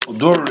We'll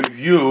do a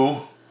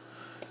review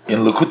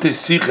in Likutei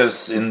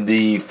Sichos in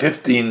the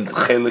 15th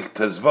Chelik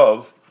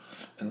Tezvav,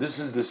 and this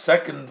is the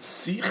second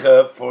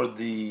Sicha for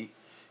the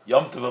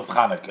Yom Tov of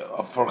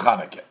Chanukah, for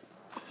Chanukah.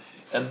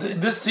 And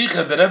in this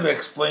Sicha, the Rebbe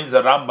explains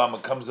that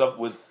Rambam comes up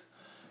with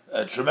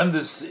a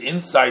tremendous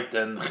insight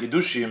and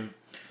chidushim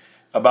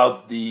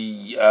about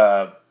the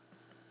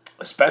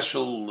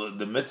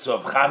the mitzvah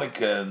of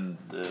Chanukah, and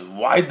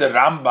why the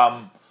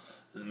Rambam.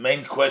 The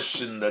main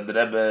question that the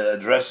Rebbe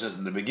addresses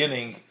in the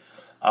beginning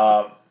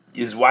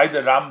is why the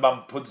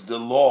Rambam puts the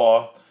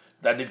law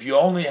that if you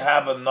only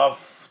have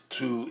enough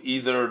to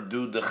either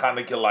do the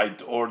Chanukah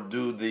light or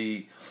do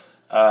the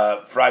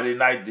Friday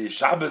night, the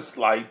Shabbos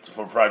light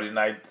for Friday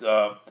night,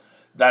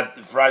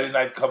 that Friday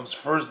night comes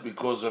first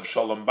because of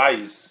Shalom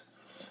Bayis.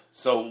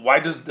 So why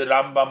does the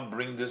Rambam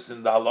bring this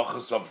in the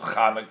halachas of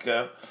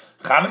Chanukah?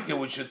 Chanukah,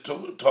 which you're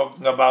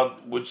talking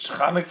about, which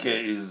Chanukah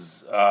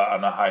is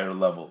on a higher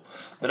level.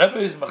 The Rebbe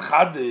is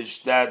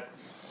mechadish that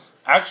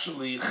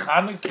actually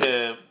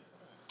Chanukah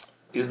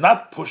is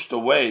not pushed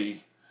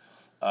away.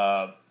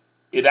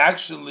 It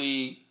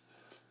actually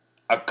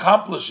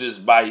accomplishes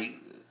by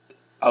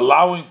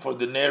allowing for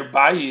the Ner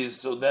Bayis.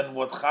 So then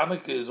what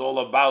Chanukah is all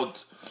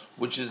about,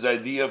 which is the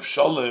idea of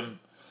Shalom,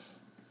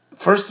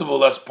 first of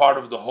all, as part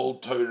of the whole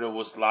Torah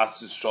was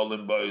Lasis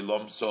Shalom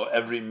Ba'olam, so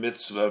every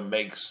mitzvah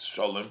makes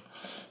Shalom.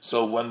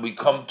 So when we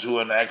come to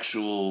an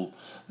actual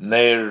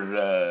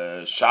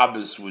Ner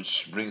Shabbos,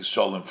 which brings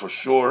Shalom for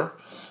sure,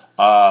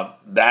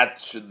 that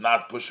should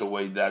not push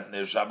away that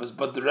Ner Shabbos.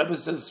 But the Rebbe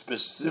says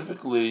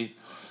specifically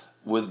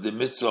with the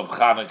mitzvah of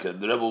Chanukah,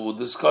 the Rebbe will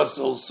discuss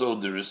also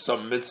there is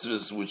some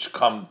mitzvahs which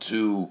come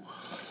to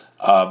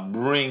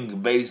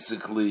bring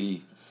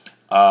basically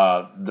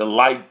the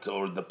light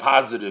or the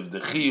positive, the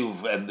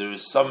chiyuv, and there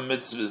is some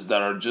mitzvahs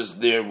that are just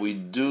there. We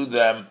do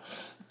them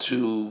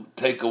to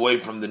take away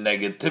from the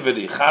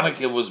negativity.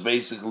 Chanukah was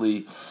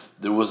basically,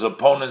 there was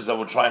opponents that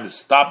were trying to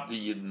stop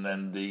the Yidden,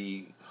 and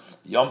the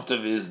Yom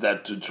Tov is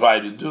that to try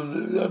to do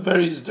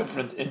various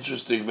different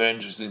very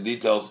interesting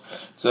details.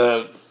 It's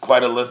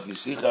quite a lengthy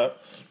sikha,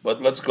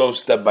 but let's go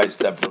step by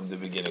step from the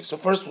beginning. So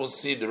first we'll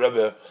see the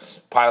Rebbe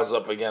piles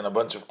up again a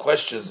bunch of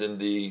questions in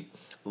the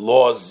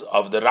laws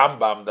of the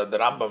Rambam that the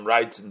Rambam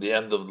writes in the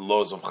end of the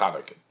laws of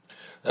Chanukah.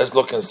 Let's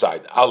look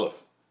inside.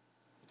 Aleph.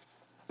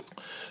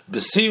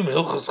 B'siyum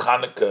Hilchos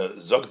Chanukah,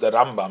 zog the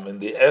Rambam, in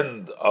the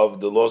end of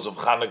the laws of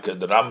Chanukah,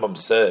 the Rambam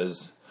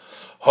says,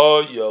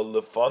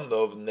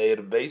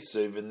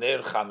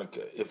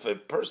 if a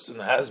person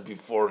has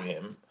before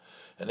him,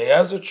 and he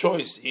has a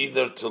choice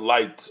either to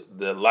light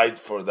the light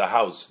for the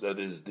house, that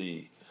is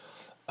the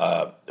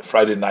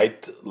Friday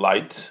night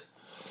light,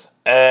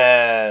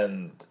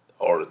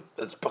 or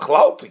it's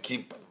pachlal to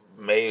keep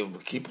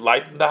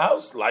light in the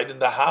house. Light in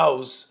the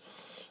house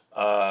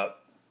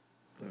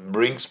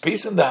brings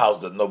peace in the house,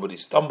 that nobody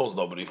stumbles,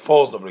 nobody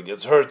falls, nobody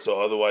gets hurt. So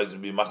otherwise it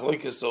would be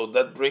machlokes. So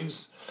that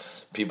brings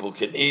people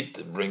can eat.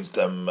 It brings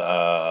them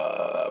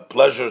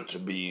pleasure to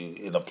be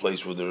in a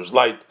place where there is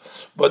light.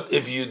 But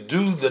if you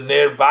do the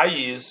ner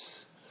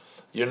bayis,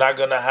 you're not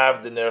going to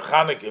have the Ner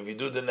Chanukah. If you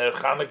do the Ner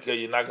Chanukah,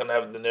 you're not going to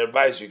have the Ner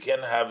Bayis. You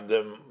can't have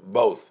them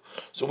both.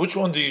 So which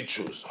one do you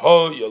choose?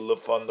 You're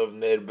fond of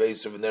Ner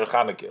Bayis of Ner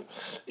Chanukah.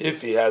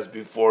 If he has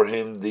before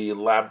him the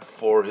lamp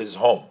for his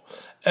home,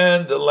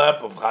 and the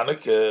lamp of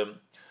Chanukah,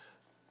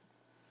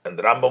 and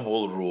the Rambam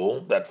will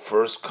rule that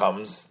first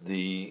comes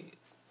the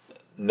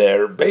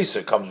Ner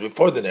Bayis, comes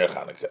before the Ner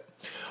Chanukah.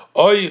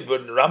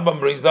 But Rambam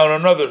brings down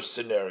another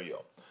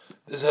scenario.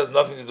 This has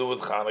nothing to do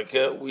with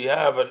Chanukah. We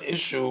have an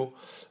issue.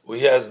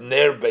 He has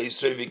ner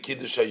beisoy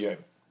v'kiddush hayom,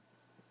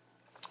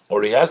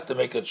 or he has to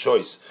make a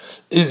choice: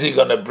 is he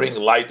going to bring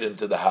light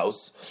into the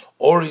house,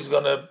 or he's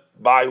going to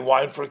buy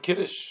wine for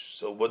kiddush?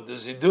 So what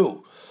does he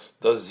do?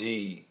 Does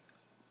he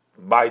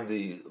buy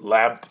the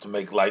lamp to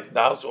make light in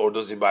the house, or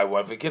does he buy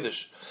wine for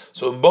kiddush?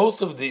 So in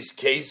both of these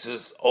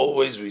cases,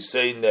 always we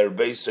say ner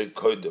beisoy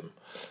kodim.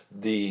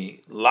 The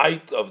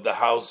light of the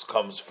house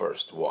comes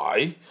first.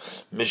 Why?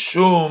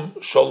 Mishum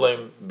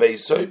sholem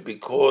beisoy,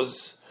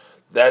 because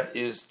that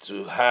is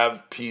to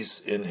have peace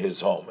in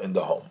his home, in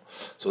the home.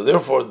 So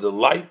therefore, the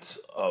light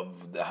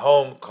of the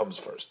home comes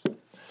first.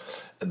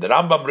 And the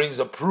Rambam brings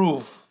a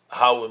proof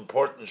how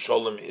important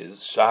Sholem is.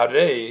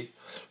 Shaharei,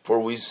 for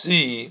we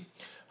see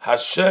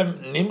Hashem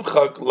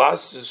nimchak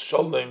lasis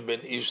Sholem ben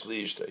ish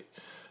liishtei.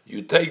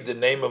 You take the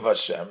name of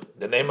Hashem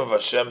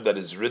that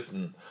is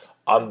written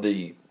on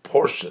the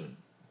portion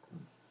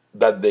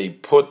that they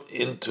put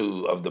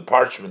into, of the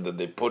parchment that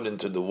they put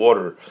into the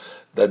water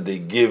that they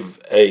give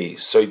a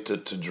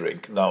soita to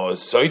drink. Now a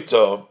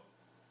soita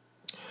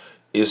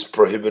is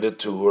prohibited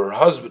to her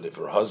husband. If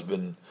her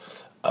husband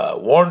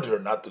warned her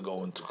not to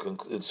go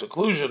into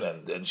seclusion,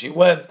 and then she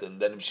went,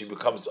 and then she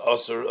becomes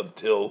usher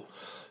until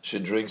she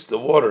drinks the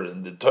water.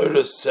 And the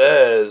Torah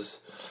says,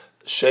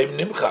 Shem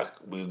nimchak,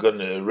 we're going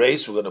to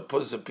erase, we're going to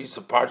put a piece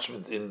of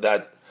parchment in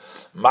that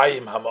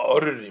mayim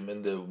hama'orerim,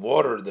 in the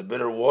water, the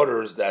bitter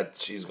waters that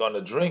she's going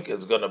to drink,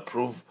 is going to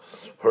prove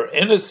her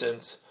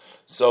innocence.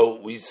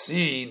 So we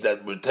see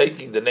that we're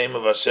taking the name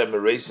of Hashem,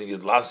 erasing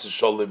it, Las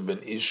Sholem ben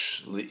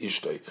Ish li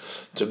Ishtoi,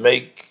 to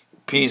make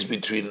peace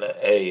between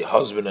a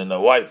husband and a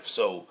wife.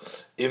 So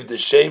if the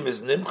shame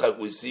is Nimchak,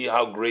 we see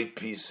how great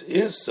peace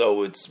is.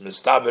 So it's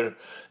Mistaber,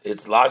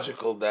 it's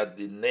logical that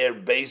the Ner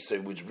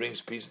Beiser, which brings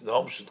peace in the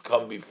home, should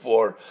come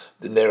before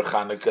the Ner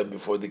Chanukah,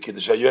 before the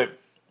Kiddush HaYom.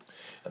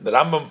 And the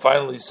Rambam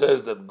finally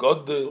says that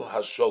Godel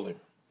HaSholim,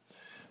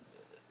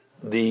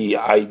 the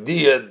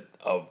idea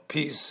of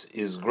peace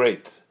is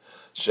great.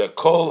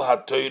 Shekol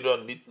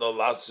HaTorah nitno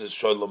lasis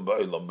sholem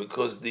ba'olam,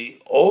 because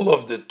all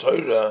of the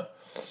Torah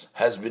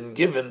has been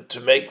given to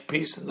make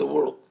peace in the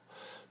world.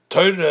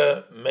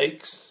 Torah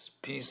makes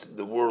peace in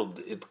the world.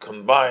 It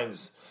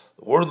combines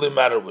the worldly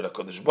matter with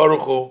HaKadosh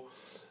Baruch Hu,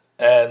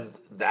 and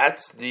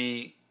that's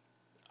the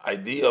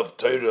idea of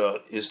Torah,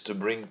 is to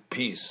bring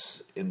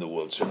peace in the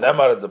world. So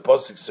Nemar, the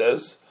Pasuk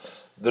says,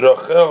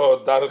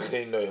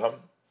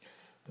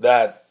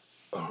 that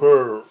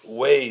her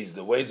ways,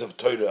 the ways of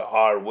Torah,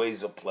 are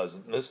ways of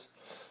pleasantness.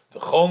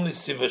 All the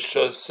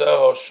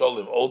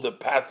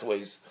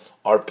pathways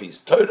are peace.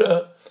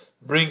 Torah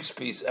brings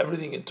peace.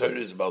 Everything in Torah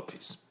is about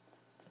peace.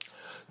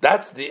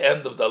 That's the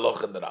end of the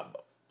halacha and the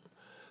Rambam.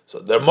 So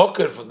their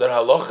mocker from their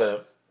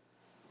halacha,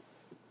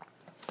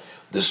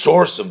 the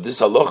source of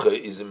this halacha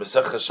is in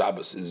Masechta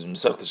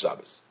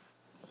Shabbos.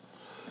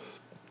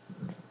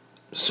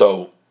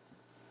 So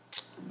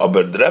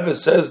but the Rebbe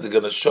says they're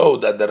going to show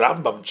that the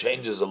Rambam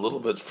changes a little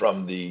bit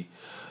from the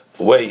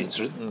way it's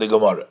written in the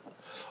Gemara.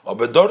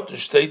 Aber dort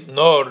steht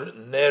nur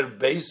ner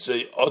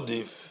beisei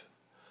odif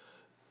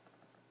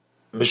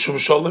mishum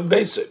sholem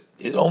beisei.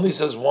 It only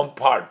says one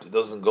part. It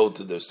doesn't go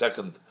to the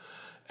second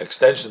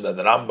extension that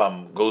the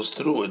Rambam goes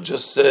through. It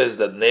just says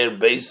that ner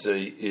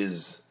beisei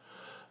is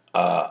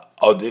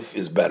odif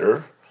is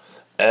better,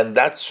 and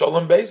that's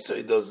sholem beisei.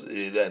 It does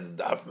it, and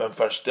Afman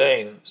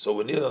Farstein. So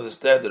we need to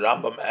understand the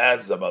Rambam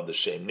adds about the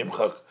shame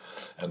nimchak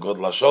and God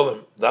la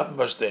sholem. Afman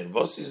Farstein.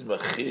 Was is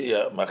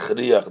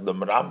machriach the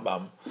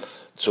Rambam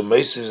to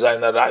meisiv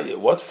zayin araya?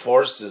 What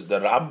forces the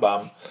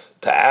Rambam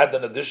to add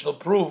an additional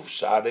proof?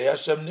 Sharei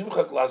Hashem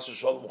nimchak la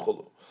sholem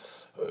chulu.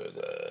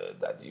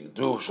 That you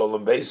do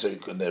sholem beisei,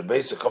 and their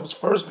beisei comes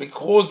first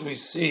because we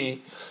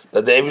see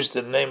that the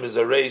Eibishter name is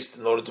erased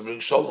in order to bring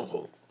sholem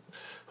chulu.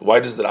 Why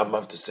does the Rambam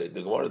have to say?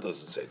 The Gemara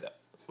doesn't say that.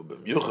 For the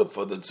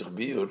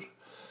Tzich,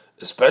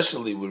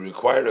 especially, we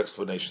require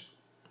explanation.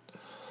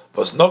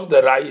 After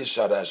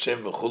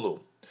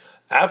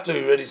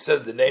he already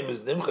says the name is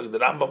Nimchak, the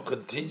Rambam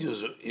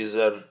continues,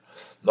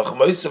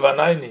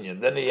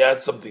 then he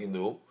adds something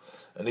new,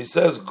 and he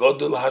says,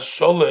 Godel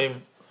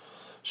HaSholem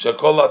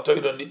Shekol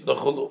HaTorah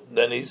nitno.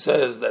 Then he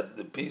says that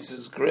the peace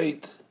is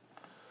great,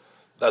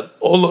 that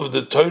all of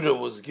the Torah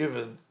was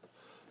given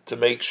to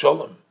make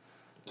Sholem.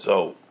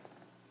 So,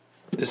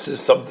 this is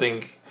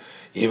something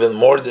even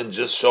more than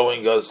just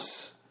showing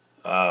us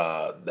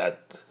that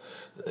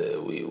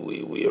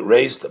we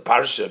erased the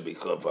parsha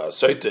because of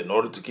Soita in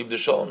order to keep the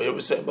shalom. Here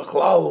we say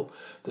Bechlal,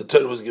 the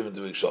Torah was given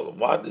to make shalom.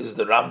 What is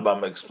the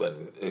Rambam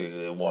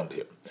want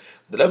here?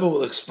 The Rebbe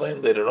will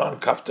explain later on,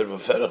 Kafter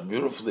V'Ferach,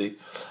 beautifully,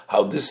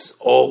 how this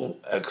all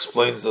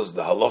explains us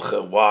the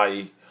halacha,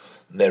 why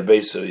Ner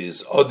Beiso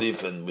is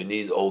Odif, and we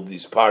need all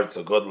these parts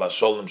of God La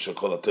Sholem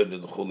Shekol HaTorah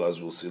D'Chula, as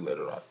we'll see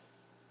later on.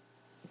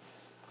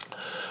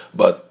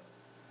 But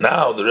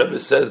now the Rebbe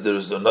says there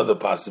is another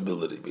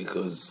possibility,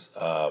 because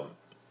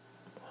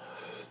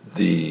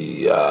maybe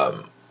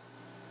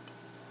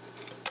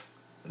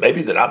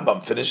the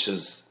Rambam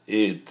finishes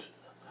it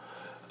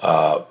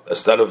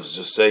instead of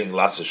just saying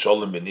Lasa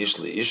Sholem ben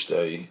Ishli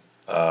Ishtoi,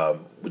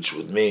 which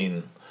would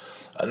mean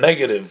a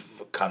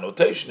negative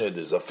connotation.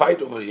 There's a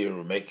fight over here.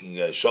 We're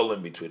making a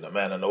Sholem between a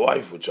man and a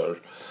wife, which are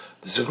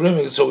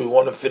disagreeing. So we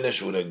want to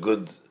finish with a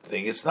good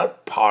thing. It's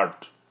not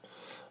part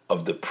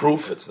of the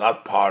proof, it's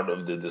not part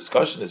of the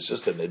discussion, it's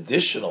just an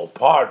additional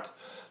part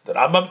that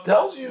Rambam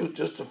tells you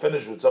just to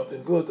finish with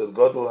something good, that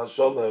Godel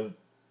HaSholem,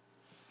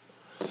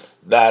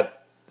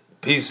 that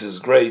peace is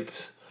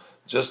great,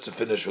 just to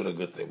finish with a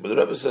good thing. But the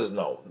Rebbe says,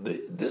 no,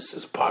 this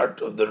is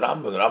part of the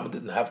Rambam. The Rambam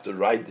didn't have to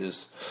write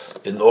this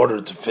in order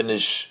to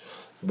finish,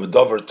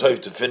 B'dover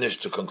Tov,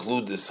 to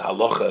conclude this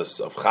halachas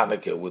of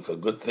Chanukah with a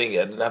good thing. He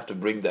didn't have to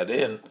bring that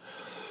in.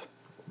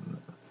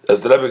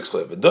 As the Rebbe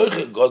explained,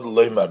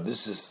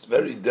 this is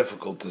very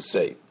difficult to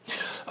say.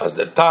 As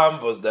the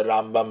Tam was the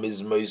Rambam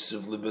is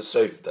Moisiv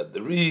Libesoif, that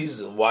the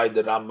reason why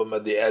the Rambam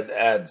at the end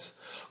adds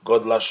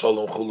God la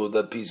Sholem Chulu,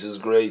 that peace is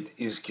great,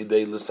 is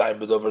Kidei L'Sayim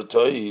B'dover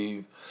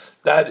Toiv,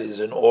 that is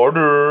in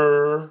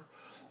order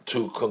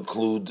to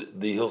conclude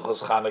the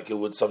Hilchos Chanukah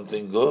with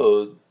something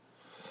good.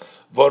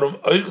 Warum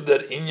euch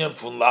der Inyan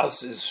von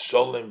Las is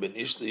Sholem ben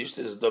Ishli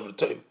is Dover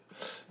Toiv.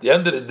 The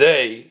end of the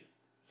day,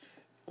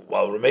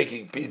 while we're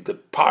making peace, the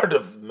part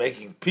of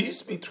making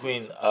peace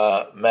between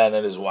a man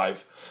and his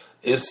wife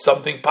is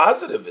something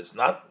positive. It's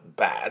not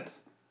bad.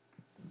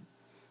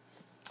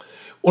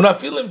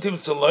 Unafilim tim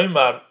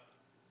tzaloymar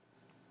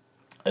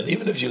And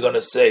even if you're going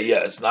to say, yeah,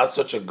 it's not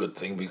such a good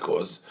thing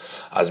because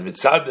as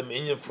mitzad dem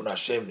inyan fun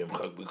Hashem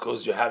nimchak,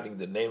 because you're having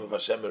the name of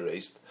Hashem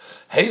erased,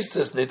 haste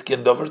is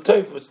nitkin dover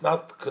toiv. It's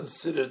not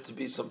considered to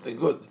be something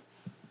good.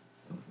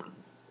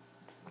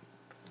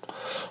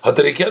 So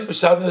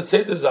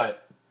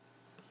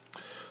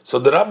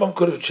the Rambam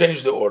could have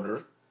changed the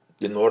order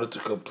in order to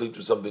conclude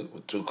with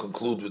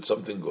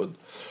something good.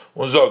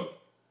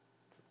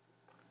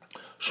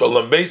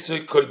 Shalom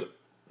Beisei could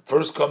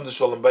first come to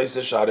Shalom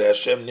Beisei Shari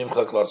Hashem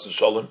Nimchak Las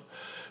Shalom,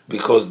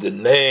 because the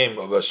name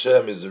of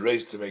Hashem is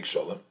erased to make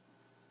Shalom.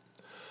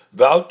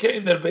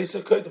 V'alkein Ner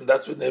Beisei Kodim.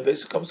 That's when Ner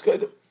Beisei comes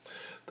Kodim.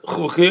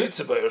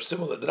 Or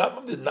similar. The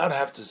Rambam did not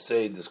have to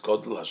say this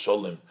Kodel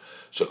HaSholem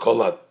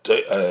Shekol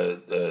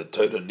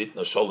HaTorah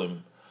Nitna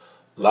Sholem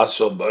Las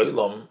Shalom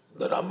Ba'olam.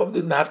 The Rambam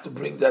didn't have to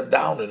bring that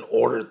down in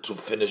order to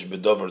finish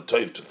B'dover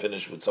Toiv, to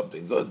finish with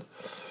something good.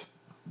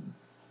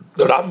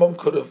 The Rambam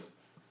could have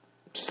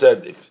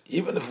said,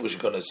 even if we're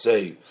going to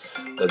say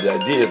that the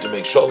idea to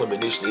make Sholem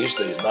and Ishli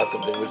Ishli is not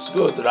something which is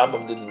good, the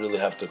Rambam didn't really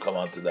have to come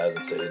onto that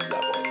and say it in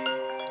that way.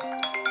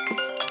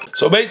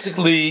 So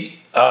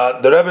basically,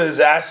 the Rebbe is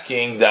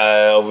asking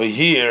that over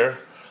here,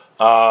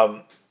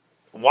 why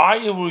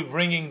are we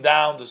bringing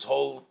down this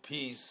whole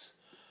piece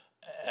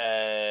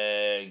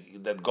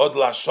that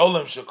Godla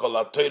Sholem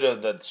Shekol Torah,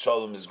 that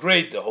Sholem is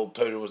great, the whole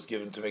Torah was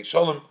given to make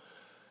Sholem?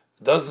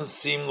 Doesn't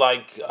seem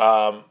like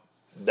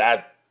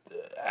that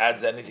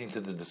adds anything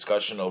to the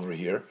discussion over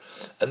here.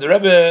 And the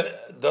Rebbe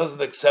doesn't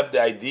accept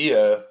the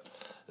idea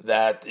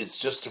that it's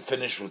just to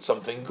finish with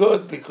something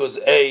good, because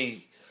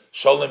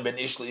Sholem ben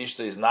Ishli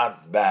Ishli is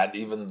not bad,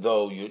 even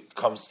though it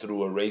comes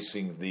through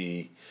erasing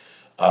the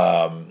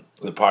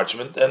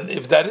parchment. And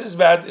if that is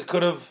bad, it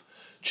could have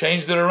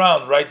changed it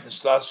around, right?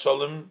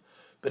 Sholem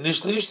ben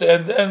Ishli Ishli,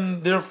 and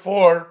then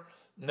therefore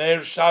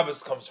Neir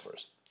Shabbos comes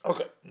first.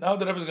 Okay, now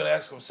the Rebbe is going to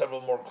ask him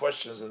several more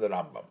questions in the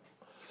Rambam.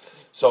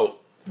 So,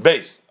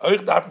 base,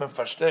 euch darf man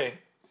verstehen.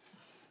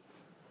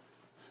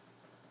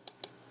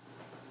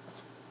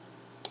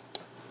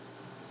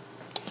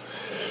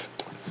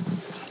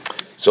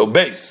 So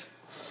base,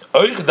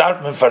 euch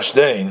darf man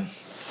verstehen.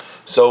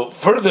 So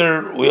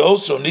further, we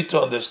also need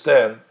to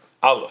understand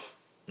Aleph.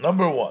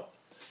 Number one,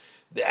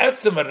 the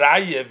etzem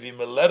raya vi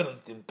me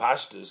learned in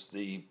Pashtus,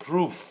 the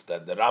proof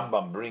that the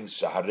Rambam brings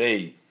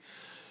Shaharei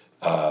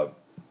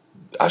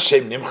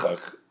Hashem Nimchak,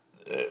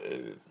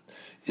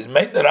 is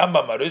made the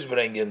Rambam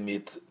aruzbringen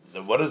mit.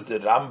 What does the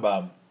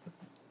Rambam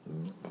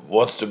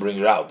wants to bring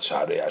it out?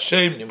 Shaharei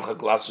Hashem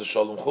Nimchak Las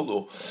Shalom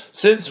Chulu.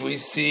 Since we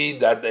see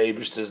that the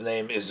Eibishter's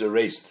name is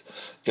erased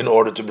in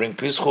order to bring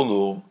peace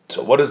Chulu,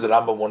 so what does the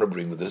Rambam want to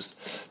bring with this?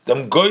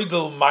 Dem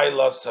Goydel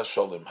Mailas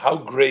Hasholim. How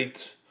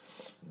great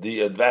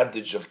the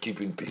advantage of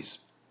keeping peace.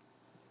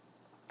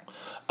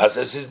 As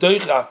es is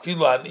doicha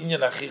afilu an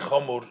inyan achi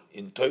chomur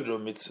in Torah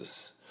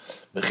mitzvahs,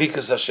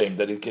 mechikas Hashem,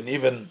 that it can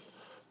even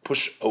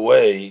push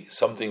away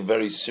something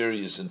very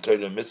serious in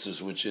Torah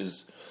mitzvahs, which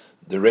is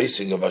the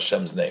erasing of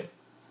Hashem's name.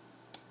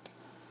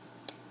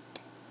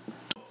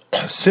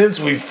 Since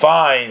we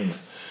find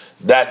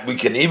that we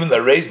can even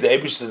erase the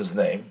Eibishter's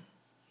name,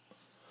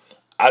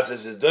 as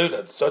is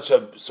doicha,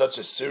 such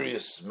a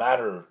serious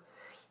matter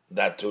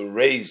that to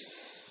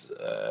erase,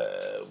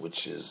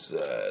 which is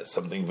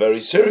something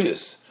very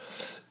serious,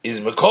 is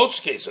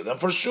Mekolshke. So then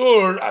for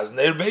sure, as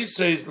Ner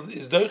Beisei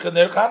is Doicha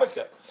Ner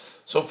Chanukah.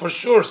 So for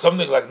sure,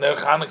 something like Ner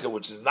Chanukah,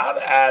 which is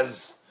not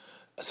as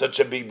such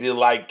a big deal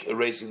like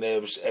erasing the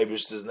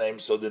Eibishter's name,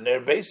 so the Ner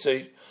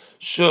Beisei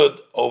should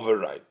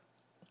override.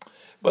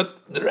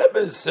 But the Rebbe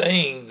is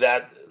saying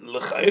that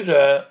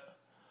L'chaira,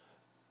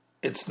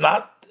 it's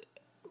not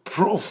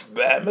proof,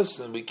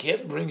 and we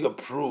can't bring a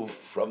proof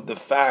from the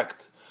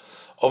fact.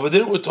 Over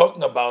there, we're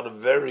talking about a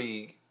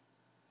very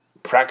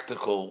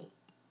practical.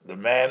 The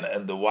man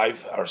and the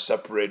wife are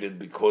separated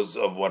because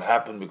of what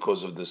happened,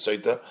 because of the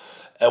Soita,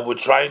 and we're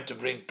trying to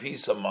bring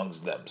peace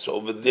amongst them. So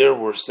over there,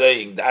 we're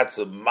saying that's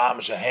a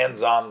mamish, a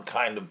hands-on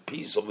kind of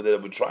peace over there.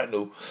 We're trying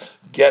to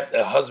get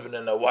a husband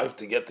and a wife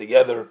to get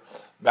together,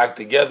 back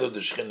together. The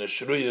Shechina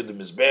Shruya, the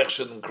Mizbech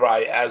shouldn't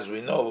cry, as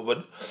we know.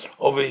 But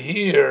over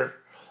here,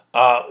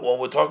 when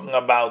we're talking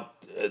about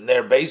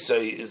Ner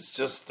Beisei, it's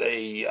just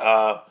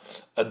a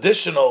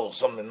additional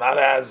something, not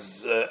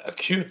as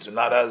acute,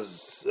 not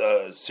as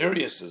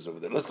serious as over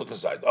there. Let's look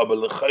inside.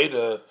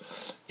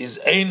 Is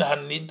ein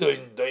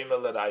hanidoin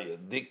doimel raya.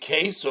 The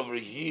case over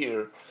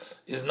here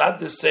is not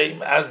the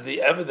same as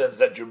the evidence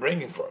that you're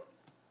bringing for.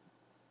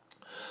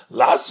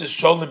 Last is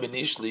sholem ben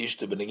ishli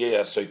ishta b'negei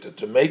hasoita,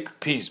 to make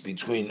peace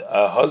between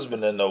a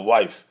husband and a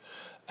wife,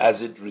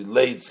 as it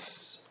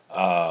relates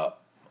to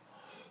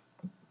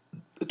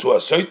a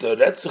soita.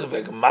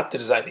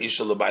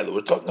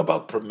 We're talking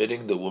about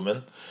permitting the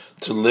woman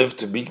to live,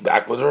 to be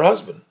back with her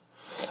husband.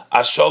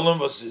 Asholem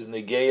was is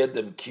negeya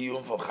dem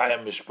kiyum from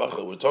chayam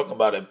mishpacha. We're talking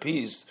about a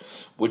peace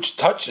which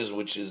touches,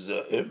 which is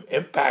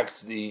impacts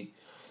the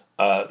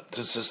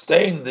to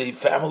sustain the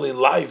family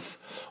life.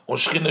 To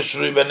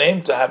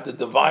have the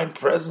divine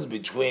presence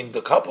between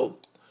the couple.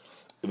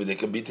 if they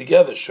can be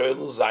together.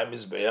 Shoylu zay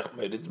mizbeach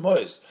merid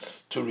mois,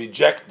 to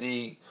reject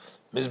the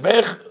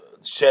mizbeach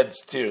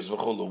sheds tears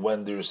v'chulu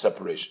when there is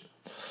separation.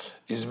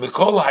 Is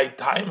mikol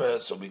haytaima,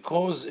 so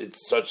because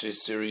it's such a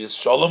serious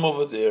shalom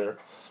over there,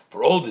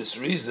 for all this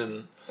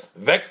reason,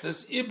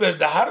 vectus iber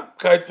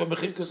daharkait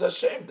v'mechikas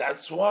Hashem.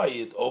 That's why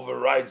it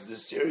overrides the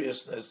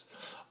seriousness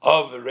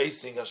of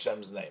erasing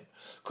Hashem's name,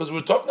 because we're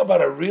talking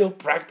about a real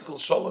practical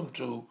shalom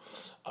to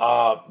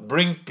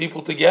bring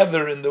people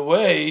together in the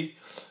way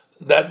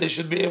that they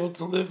should be able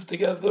to live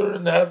together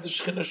and have the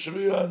Shechina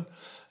Shruya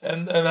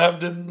and have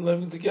them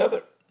living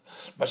together.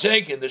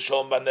 Mashenk in the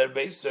shalom baner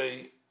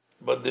beisay.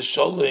 But the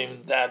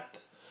shalom that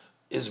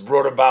is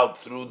brought about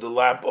through the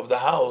lamp of the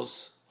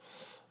house,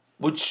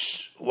 what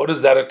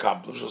does that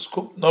accomplish? It's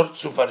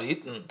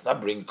not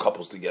bringing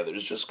couples together.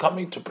 It's just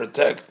coming to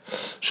protect,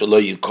 so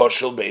that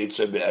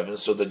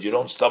you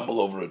don't stumble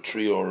over a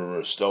tree or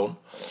a stone,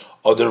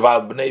 or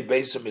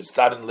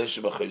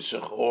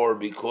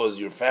because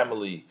your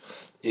family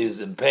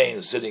is in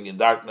pain, sitting in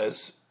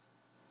darkness.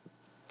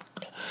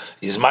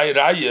 Is my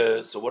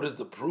raya? So what is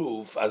the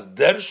proof? As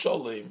der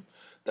shalom,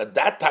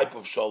 that type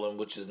of shalom,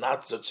 which is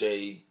not such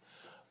a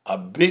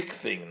big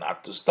thing,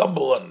 not to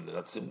stumble and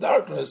that's in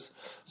darkness.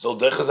 So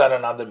derechazan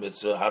another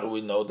mitzvah. How do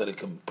we know that it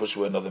can push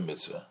away another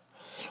mitzvah?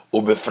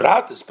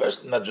 Ubefrat,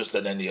 especially not just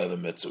on any other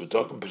mitzvah. We're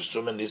talking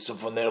Pesum and Nisum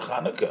for Ner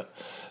Chanukah.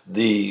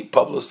 The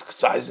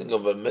publicizing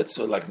of a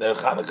mitzvah like Ner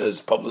Chanukah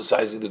is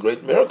publicizing the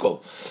great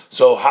miracle.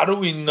 So how do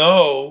we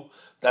know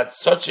that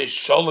such a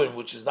shalom,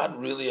 which is not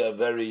really a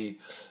very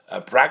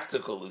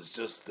practical, is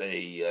just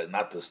a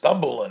not to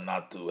stumble and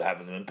not to have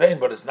them in pain,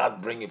 but it's not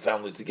bringing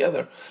families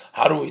together.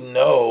 How do we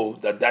know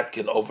that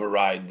can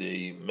override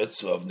the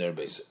mitzvah of Ner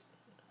Beis?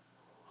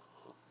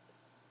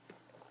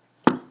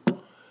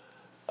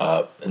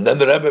 And then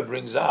the Rebbe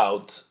brings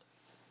out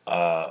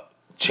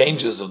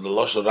changes of the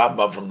Lashon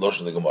Rambam from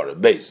Lashon the Gemara.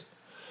 Beis.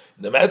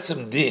 The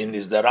Metzim Din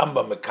is the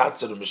Rambam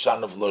Mekatzer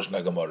Mishan of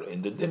Lashon Gemara.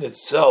 In the Din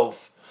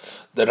itself,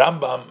 the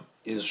Rambam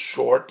is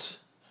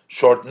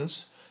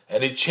shortens,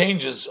 and it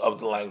changes of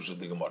the language of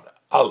the Gemara.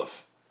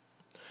 Aleph.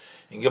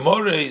 In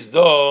Gemara is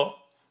thus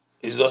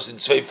in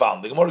zwei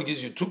Fallen. The Gemara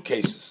gives you two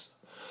cases.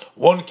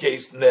 One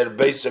case, Ner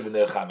Beisav and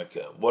Ner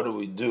Chanukah. What do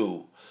we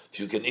do if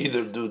you can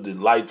either do the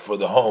light for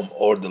the home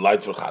or the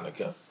light for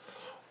Chanukah?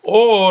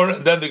 Or,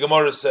 and then the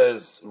Gemara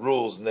says,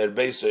 rules, Ner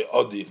Beisav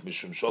Odif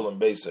Mishum Sholem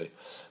Beisav.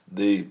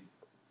 The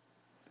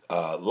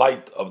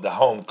light of the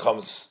home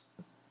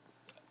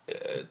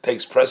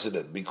takes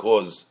precedent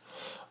because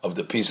of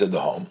the peace of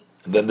the home.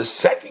 And then the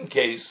second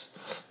case,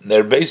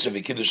 Ner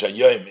Beisav Kiddush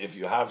Hayoim, if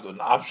you have an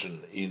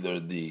option, either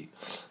the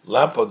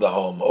lamp of the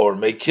home or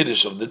make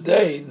Kiddush of the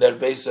day, Ner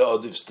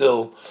Beisav Odif,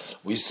 still,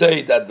 we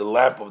say that the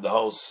lamp of the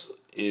house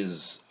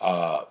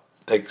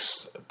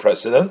takes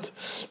precedent,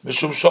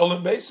 Mishum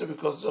Sholem Beisav,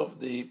 because of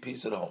the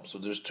peace of the home. So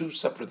there's two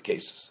separate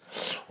cases.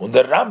 When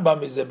the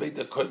Rambam is a Beit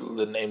HaKotel,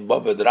 the name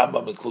Baba, the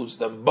Rambam includes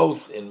them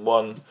both in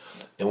one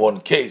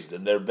case, the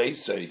Ner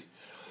Beisav,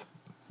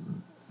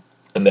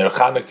 and Ner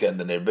Chanukah and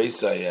the Ner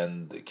Beisai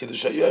and the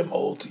Kiddush Hayoim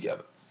all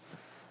together.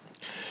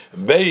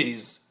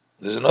 Beis,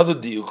 there's another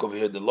diuk over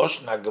here. The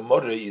Lashon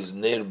HaGemara is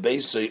Ner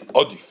Beisai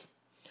Odif.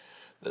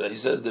 He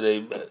says that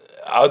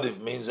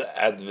Odif means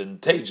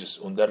advantageous.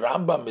 And the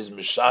Rambam is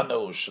Mishana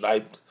who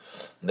schreibt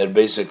Ner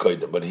Beisai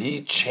Koidem. But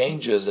he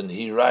changes and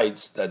he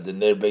writes that the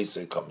Ner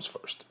Beisai comes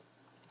first.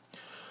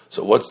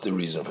 So what's the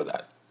reason for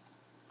that?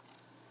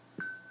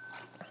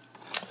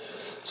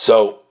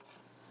 So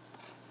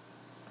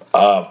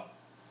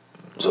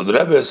the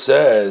Rebbe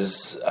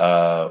says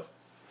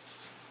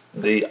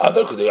the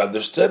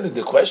understanding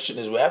the question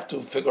is we have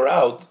to figure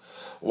out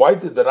why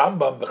did the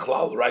Rambam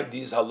Bechlal write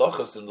these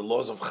halachas in the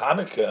laws of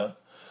Chanukah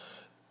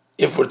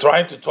if we're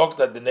trying to talk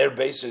that the Ner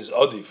Beisai is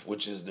Odif,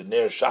 which is the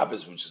Ner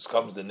Shabbos,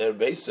 comes the Ner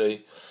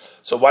Beisai.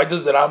 So why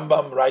does the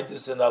Rambam write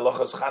this in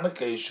halachas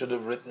Chanukah? He should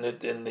have written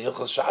it in the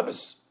Hilchas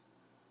Shabbos.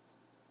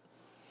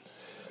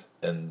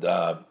 And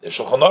in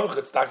Shulchan Aruch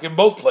it's stuck in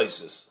both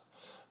places,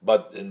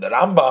 but in the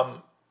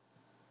Rambam,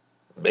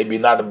 maybe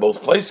not in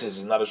both places.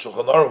 He's not a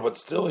Shulchan Aruch, but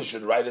still he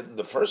should write it in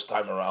the first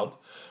time around,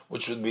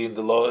 which would be in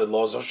the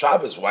laws of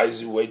Shabbos. Why does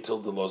he wait till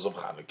the laws of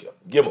Chanukah?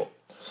 Gimel.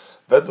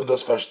 Wenn man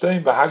das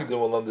verstehen, Behagdim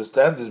will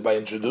understand this by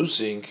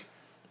introducing,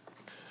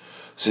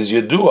 says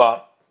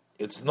Yedua,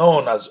 it's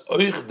known as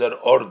Oich der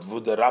Ort, wo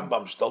der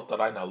Rambam stellt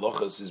rein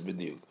halachas is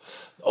bediuk.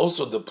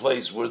 Also the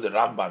place where the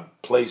Rambam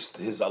placed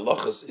his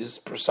halachas is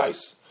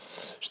precise.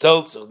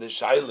 Stellt sich the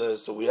Shaila,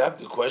 so we have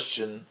the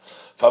question,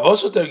 why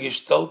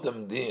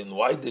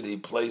did he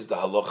place the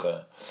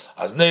halacha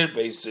as Ner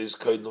Beisai is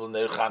Koidul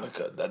Ner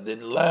Chanukah, that the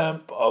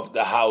lamp of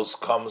the house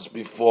comes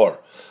before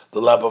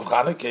the lamp of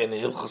Chanukah in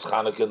Hilchas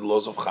Chanukah and the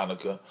laws of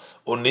Chanukah,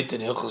 or not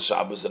in Hilchas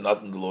Shabbos and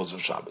not in the laws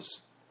of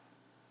Shabbos?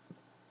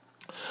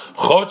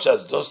 Chotch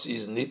as dos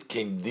is nit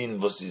kein din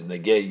was is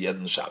negei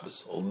jeden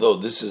Shabbos. Although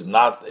this is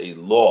not a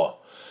law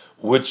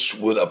which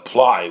would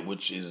apply,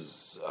 which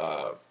is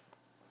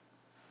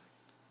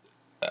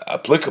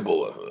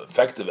applicable,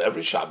 effective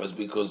every Shabbos,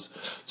 because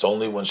it's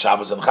only when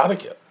Shabbos and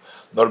Chanukah.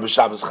 Nor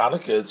b'Shabbos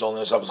Chanukah, it's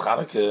only on Shabbos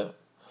Chanukah.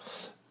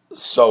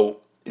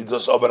 So it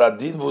was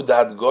Oberadin would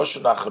had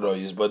Goshen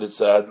Achrois, but it's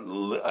a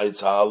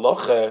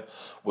halacha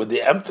with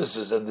the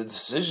emphasis, and the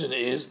decision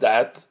is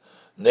that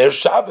Ner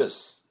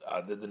Shabbos,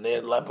 the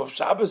Ner lamp of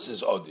Shabbos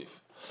is Odif.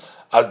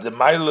 As the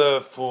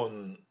Meile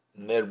fun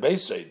Ner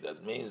Beisoid,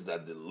 that means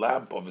that the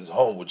lamp of his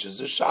home, which is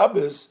the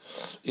Shabbos,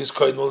 is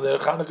Koinul Ner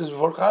Chanukah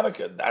before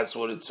Chanukah. That's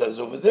what it says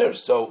over there.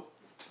 So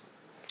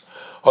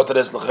he should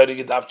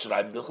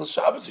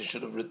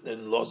have written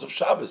in laws of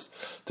Shabbos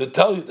to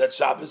tell you that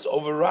Shabbos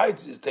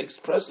overrides, it takes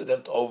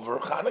precedent over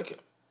Chanukah.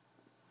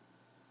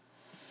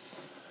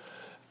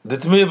 The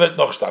Tmiyah wird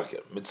noch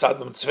starker. Mit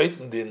dem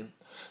zweiten Din,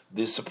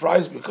 the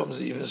surprise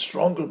becomes even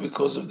stronger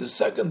because of the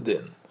second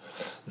Din.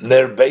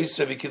 Ner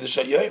Beisoid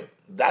v'Kiddush Hayom.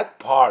 That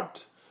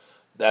part,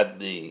 that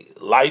the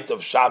light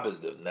of Shabbos,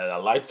 the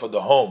light for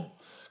the home,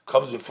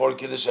 comes before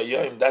Kiddush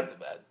Hayom,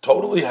 that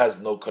totally has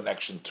no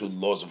connection to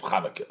laws of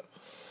Chanukah.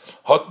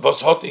 That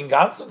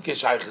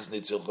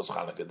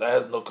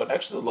has no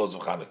connection to the laws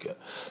of Chanukah.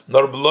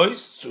 Nor blois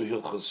zu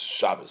Hilchos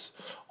Shabbos,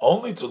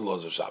 only to the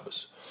laws of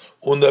Shabbos.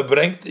 Und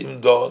bringt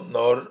ihm do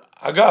nor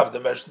agav, the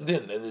Mershon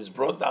Din, and is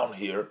brought down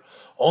here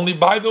only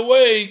by the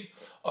way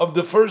of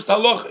the first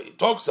halacha. He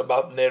talks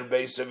about Ner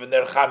Beisoid and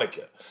Ner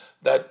Chanukah,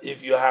 that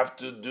if you have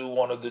to do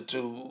one of the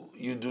two,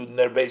 you do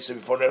Ner Beisoid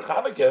before Ner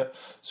Chanukah.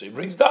 So he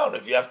brings down,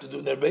 if you have to do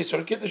Ner Beisoid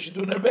or Kiddush, you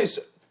do Ner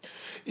Beisoid.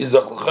 Is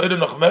the Chayre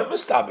noch mehr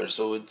mistaber,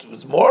 so it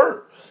was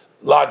more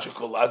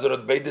logical. As it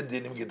had beide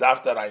dinim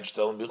gedarf da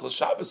reinstellen Hilchos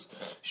Shabbos,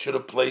 he should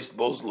have placed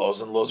both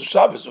laws in laws of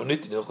Shabbos, or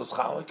not in Hilchos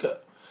Chanukah,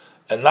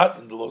 and not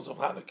in the laws of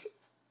Chanukah.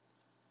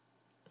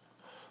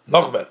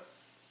 Noch mehr.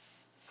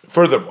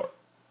 Furthermore,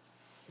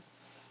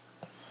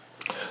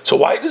 so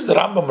why does the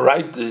Rambam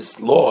write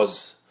these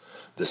laws,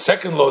 the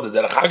second law, the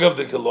Derech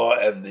Hagav law,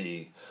 and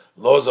the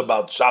laws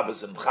about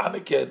Shabbos and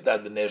Chanukah,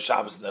 that the Ner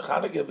Shabbos and Ner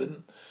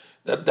Chanukah,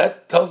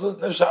 that tells us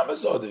Ner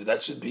Shabbos Odiv.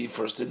 That should be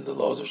first in the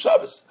laws of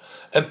Shabbos.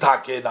 And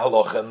Take in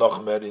Halacha and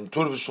Nochmer in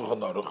Tur v'Shulchan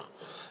Aruch,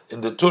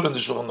 in the Tur and the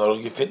Shulchan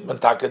Aruch, you find man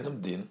Take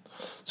dem Din.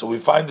 So we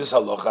find this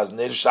Halacha as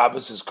Ner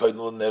Shabbos is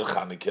Koinul Ner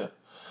Chanukah,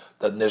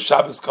 that Ner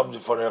Shabbos comes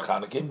before Ner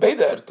Chanukah in Beide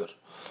Erter.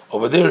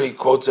 Over there he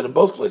quotes it in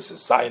both places,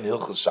 Sayin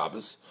Hilchos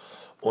Shabbos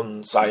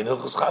and Sayin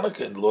Hilchos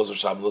Chanukah, in the laws of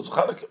Shabbos, laws of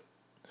Chanukah.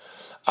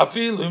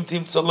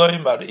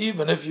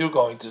 Even if you're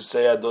going to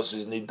say Ados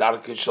is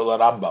Nidarke Shel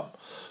Rambam,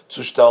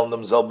 zu stellen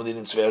demselben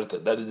in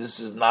Zwerte, that this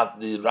is not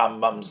the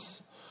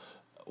Rambam's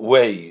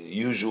way,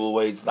 usual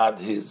way, it's not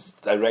his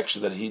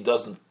direction, that he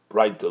doesn't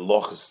write the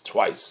lochas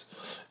twice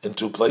in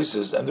two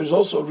places, and there's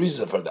also a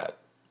reason for that.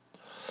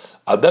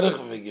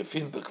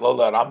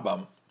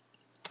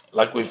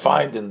 Like we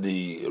find in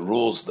the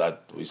rules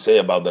that we say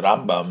about the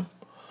Rambam,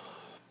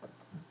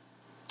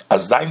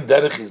 as sein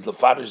derech is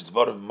lefarish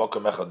dvorim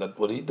mokem echad, that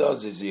what he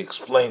does is he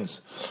explains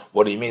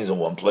what he means in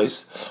one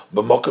place,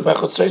 but mokem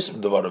echad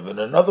seisim dvorim, in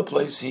another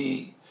place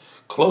he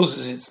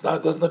closes it,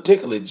 doesn't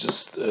articulate,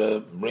 just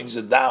brings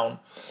it down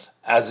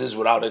as is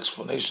without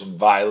explanation.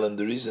 While, and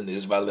the reason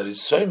is while there is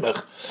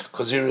soimech,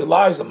 because he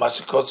relies on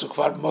mashikosu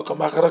kvar mokem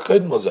echad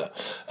hakodim lezeh,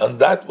 and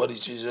that what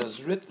he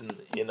has written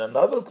in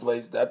another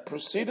place that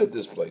preceded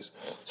this place,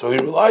 so he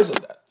relies on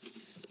that.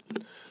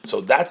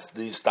 So that's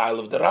the style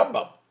of the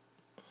Rambam.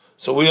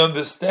 So we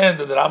understand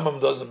that the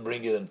Rambam doesn't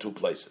bring it in two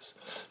places.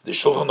 The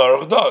Shulchan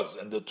Aruch does,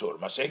 and the Tur.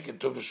 Mashenk in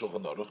Tur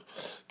v'Shulchan Aruch.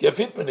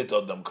 Gefit men it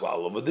odam klal.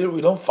 Over there we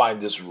don't find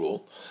this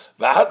rule.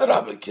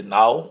 V'adarab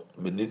kinal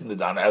benit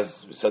nedan,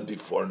 as we said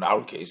before in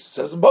our case, it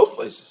says in both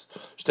places.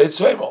 Steht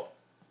zweimal,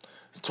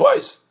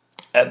 twice.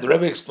 And the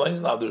Rebbe explains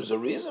now there's a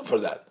reason for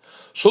that.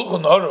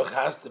 Shulchan Aruch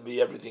has to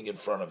be everything in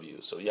front of you,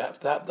 so you have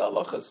to have the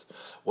halachas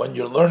when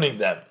you're learning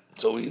them.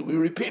 So we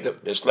repeat them.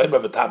 Yeshleim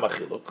b'tam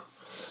achiluk.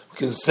 We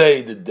can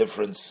say the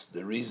difference,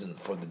 the reason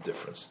for the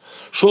difference.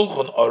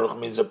 Shulchan Aruch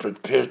means a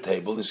prepared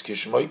table. Is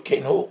kishmoy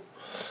kenhu,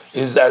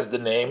 is as the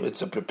name.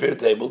 It's a prepared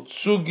table.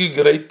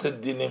 Zugigrete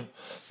dinim.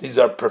 These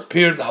are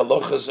prepared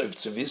halachas of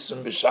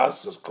tzivisum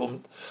b'shas as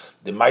kumt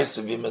the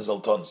ma'asevim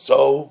ezalton.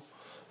 So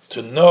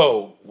to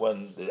know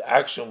when the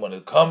action, when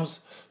it comes,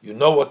 you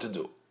know what to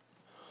do.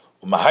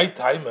 Umahai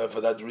timer, for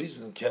that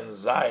reason, can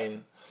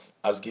zayin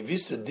as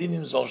gewisse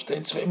dinim zol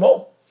stein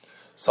zweimol.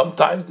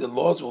 Sometimes the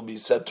laws will be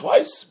said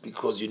twice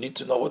because you need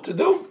to know what to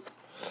do.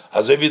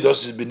 As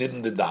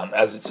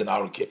it's in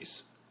our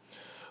case.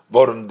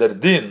 Vorum der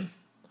din,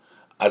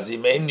 as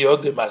im ein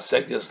yodim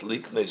asekes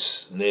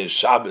liknes near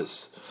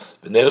Shabbos,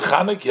 near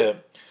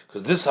Chanukah,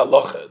 because this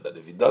halacha that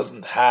if he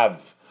doesn't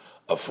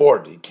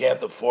he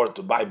can't afford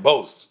to buy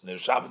both near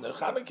Shabbos and near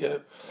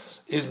Chanukah,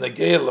 is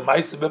negeya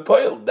lemaisa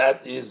bepoil.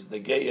 That is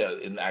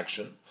negeya in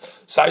action.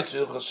 Side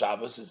to Hilchos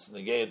Shabbos, it's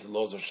negeya to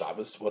laws of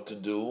Shabbos, what to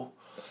do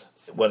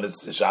when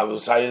it's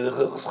Shabbos, and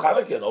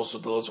also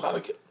the laws of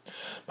Chanukah.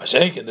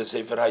 Mashenk in the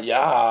Sefer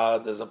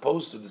Hayad, as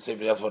opposed to the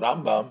Sefer Hayad for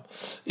Rambam,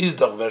 is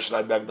doch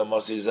Vershlai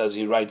Bagdamosis, as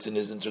he writes in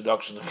his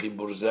introduction,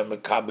 Chibur Zem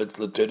Kabetz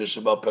L'Torah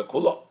Shebal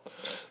Pekulo.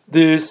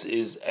 This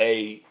is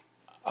a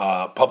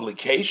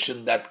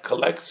publication that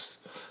collects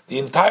the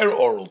entire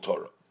oral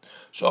Torah.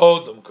 So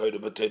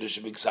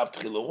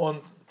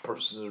one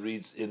person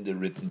reads in the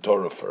written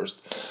Torah first.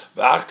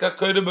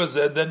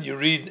 Then you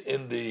read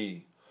in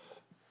the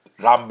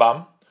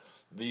Rambam.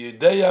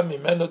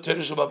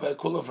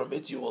 From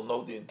it you will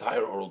know the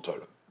entire oral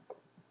Torah.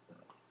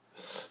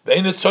 We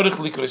don't have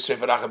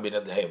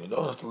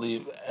to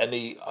leave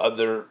any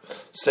other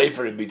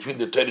sefer in between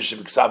the Torah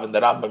Shebiksav and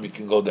the Rambam. You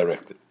can go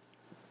directly.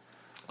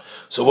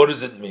 So what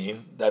does it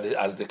mean? That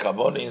as the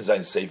Kavona in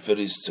Zayin Sefer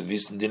is to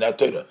wissen Dinah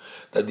Torah,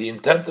 that the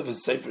intent of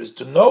his Sefer is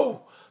to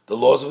know the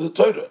laws of the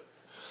Torah.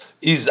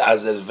 Is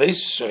as a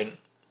Veishon,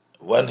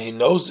 when he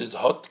knows it,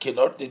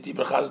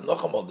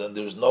 then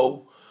there's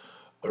no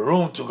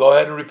room to go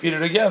ahead and repeat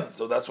it again.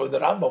 So that's why the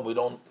Rambam, we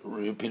don't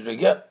repeat it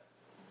again.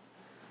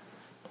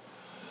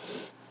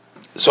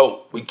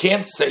 So we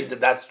can't say that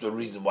that's the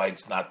reason why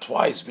it's not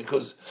twice,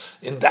 because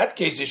in that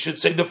case you should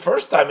say the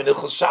first time in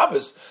Hilchos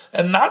Shabbos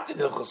and not in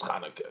Hilchos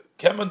Chanukah.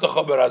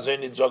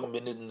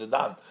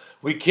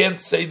 We can't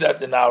say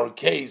that in our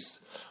case,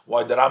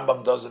 why the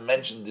Rambam doesn't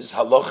mention this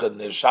halacha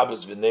near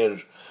Shabbos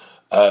v'ner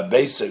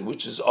Beisei,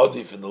 which is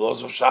odif in the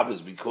laws of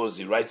Shabbos, because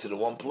he writes it in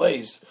one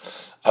place.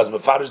 As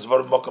Mefarish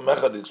Dvar Mokem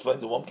Echad, he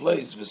explains in one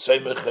place,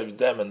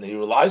 and he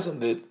relies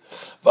on it.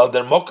 While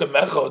they're Mokem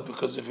Echad,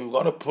 because if you're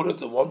going to put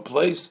it in one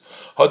place,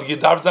 Hod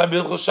Gidar Zayin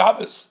B'Hilchos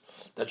Shabbos,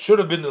 that should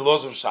have been the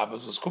laws of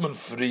Shabbos, was Kumen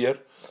Frier,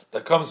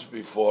 that comes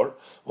before,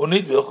 who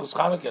need B'Hilchos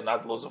Chanukah,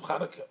 not laws of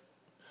Chanukah.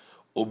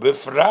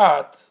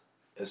 Ubefrat,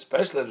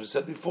 especially as we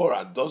said before,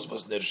 Ados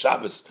was Ner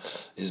Shabbos,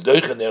 is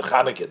Doiche Ner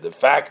Chanukah. The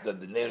fact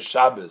that the Ner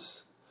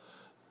Shabbos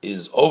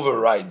is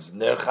overrides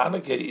Ner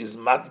Chanukah is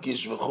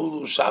Matgish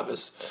V'chulu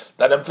Shabbos.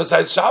 That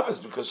emphasizes Shabbos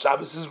because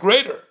Shabbos is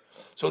greater.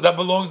 So that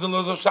belongs to the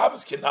laws of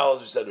Shabbos, Kinal,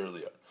 as we said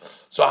earlier.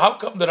 So how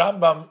come the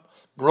Rambam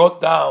brought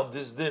down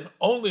this din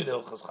only in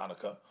Hilchos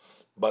Chanukah,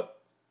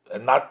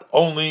 and not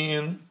only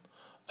in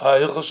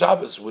Hilchos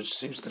Shabbos, which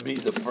seems to be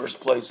the first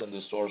place and the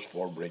source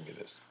for bringing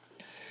this?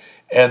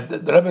 And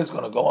the Rebbe is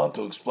going to go on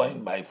to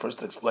explain by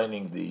first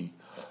explaining the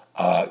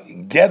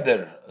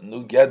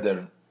new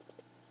Geder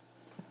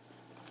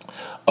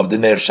of the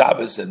Ner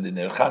Shabbos and the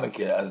Ner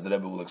Chanukah, as the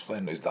Rebbe will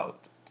explain in Dalet.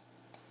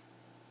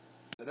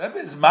 The Rebbe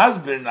is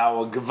masbir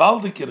now a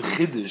gewaldiker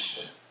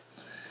chiddush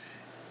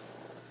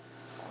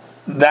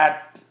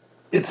that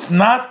it's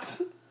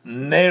not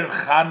Ner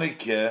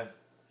Chanukah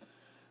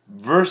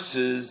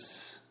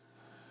versus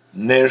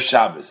Ner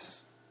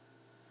Shabbos.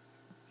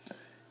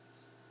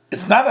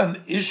 It's not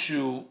an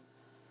issue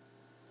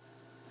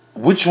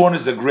which one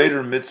is a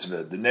greater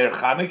mitzvah, the Ner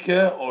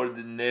Chanukah or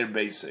the Ner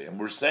Beisei. And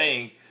we're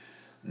saying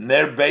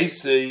Ner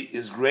Beisei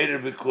is greater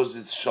because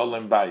it's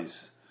Sholem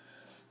Bayis.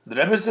 The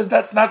Rebbe says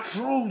that's not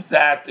true,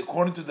 that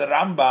according to the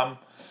Rambam,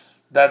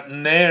 that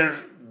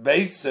Ner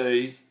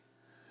Beisei,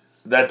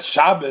 that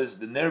Shabbos,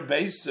 the Ner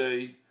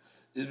Beisei,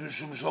 is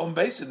Mishum Sholem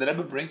Beisei. The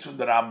Rebbe brings from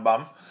the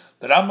Rambam.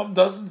 The Rambam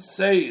doesn't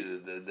say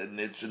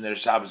the Ner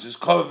Shabbos is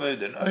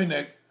Koved and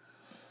Oinek.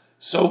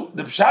 So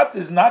the Pshat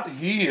is not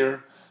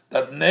here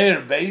that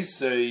Ner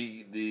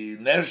Beisei, the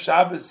Ner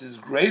Shabbos, is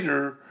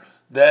greater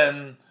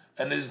than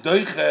and is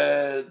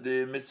doiche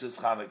the mitzvahs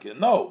Chanukah.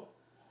 No.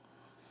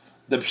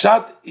 The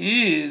pshat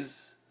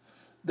is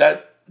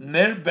that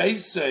Ner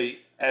Beisei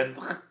and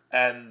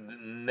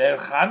Ner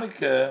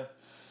Chanukah,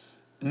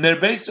 Ner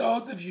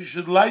Beisei, if you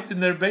should light the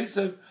Ner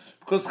Beisei,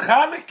 because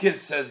Chanukah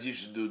says you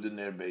should do the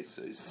Ner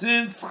Beisei.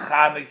 Since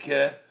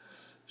Chanukah,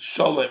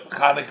 Sholem,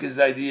 Chanukah is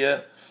the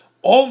idea,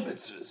 all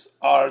mitzvahs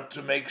are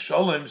to make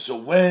Sholem, so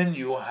when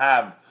you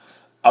have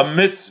a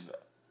mitzvah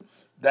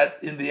that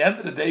in the end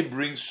of the day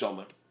brings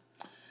Sholem,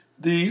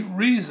 the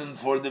reason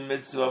for the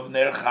mitzvah of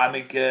Ner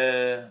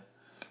Chanukah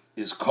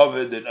is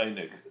covered in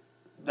Einik.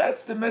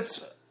 That's the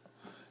mitzvah.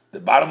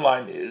 The bottom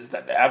line is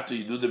that after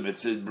you do the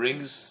mitzvah, it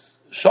brings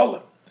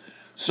Sholem.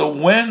 So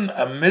when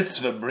a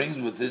mitzvah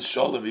brings with it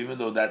Sholem, even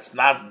though that's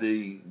not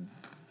the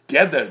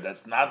Geder,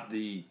 that's not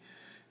the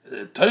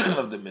Teichen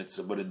of the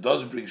mitzvah, but it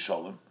does bring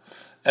Sholem,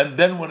 and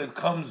then when it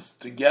comes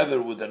together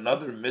with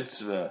another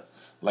mitzvah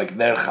like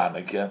Ner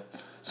Chanukah,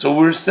 so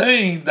we're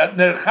saying that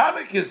Ner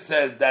Chanukah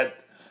says that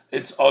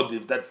it's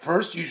odif, that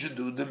first you should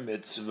do the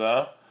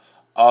mitzvah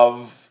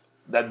of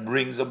that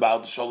brings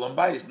about Sholem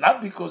Bayis,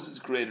 not because it's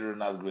greater or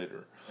not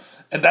greater.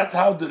 And that's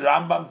how the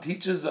Rambam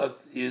teaches us,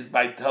 is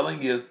by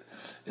telling it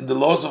in the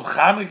laws of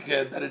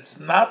Chanukah that it's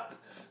not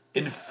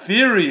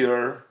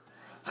inferior.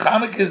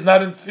 Chanukah is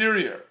not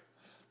inferior,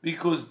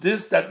 because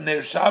this that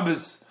Ner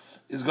Shabbos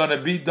is going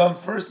to be done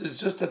first is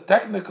just a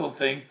technical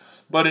thing,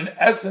 but in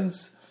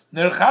essence,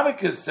 Ner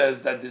Chanukah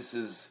says that this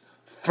is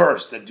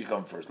first, that you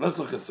come first. Let's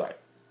look inside.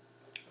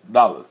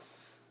 Dalet.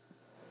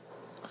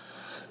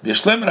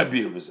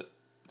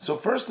 So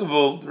first of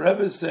all, the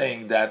Rebbe is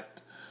saying that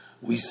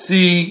we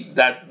see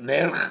that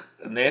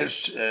Ner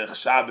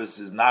Shabbos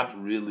is not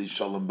really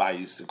Sholem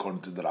Bayis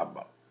according to the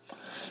Rambam.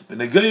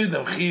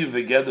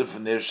 For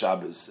Ner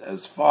Shabbos,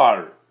 as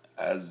far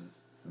as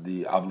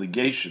the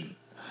obligation,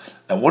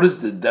 and what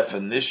is the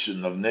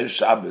definition of Ner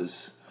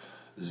Shabbos?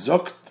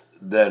 Zokt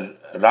der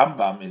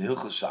Rambam in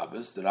Hilchos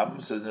Shabbos. The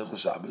Rambam says in Hilchos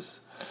Shabbos,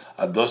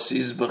 Ados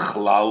is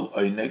bechlal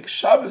oinek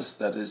Shabbos.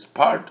 That is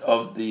part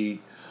of the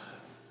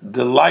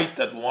delight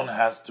that one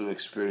has to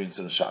experience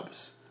on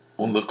Shabbos.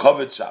 On the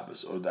covet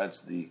Shabbos, or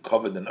that's the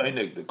covet and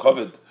oinek, the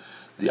covet,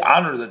 the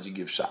honor that you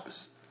give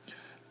Shabbos.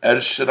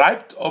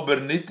 Schreibt aber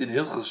nicht in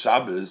Hilchos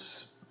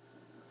Shabbos,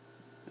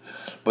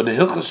 but in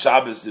Hilchos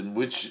Shabbos, in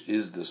which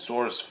is the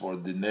source for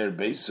the Ner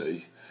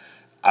Beisoi,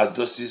 as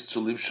das is to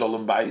live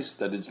Shalom Bais,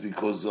 that it's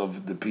because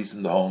of the peace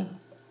in the home,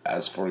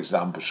 as for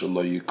example,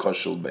 Shalo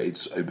Yikoshel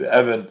Beitz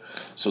Evan,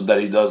 so that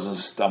he doesn't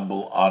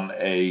stumble on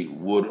a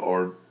wood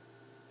or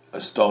a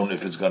stone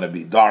if it's going to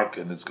be dark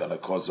and it's going to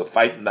cause a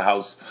fight in the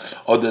house,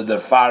 or that the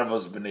far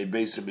was b'nei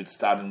beisim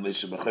mitztarim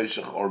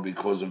leisha, or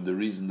because of the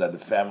reason that the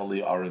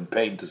family are in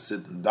pain to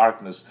sit in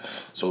darkness,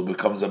 so it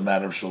becomes a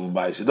matter of shalom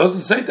bayis. It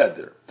doesn't say that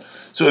there.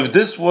 So if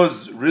this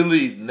was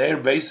really ner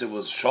beisim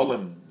was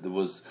shalom, there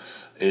was,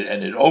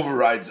 and it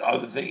overrides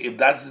other things. If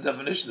that's the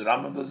definition, the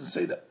Rambam doesn't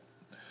say that.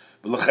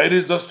 But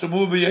l'chayri does to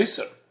move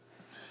b'yeser.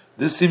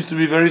 This seems to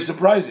be very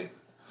surprising.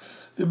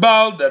 The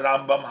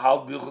Rambam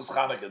halt Bilchus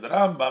Chanukah. The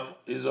Rambam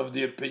is of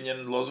the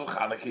opinion, Laws of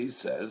Chanukah, he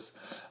says,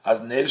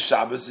 as Ner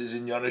Shabbos is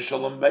in Yonah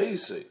Shalom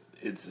Beisei.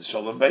 It's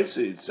Shalom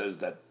Beisei. It says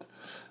that.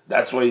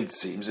 That's why it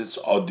seems it's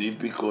Odiv,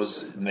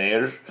 because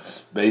Ner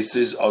Beisei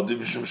is Odiv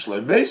Mishum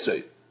Shalom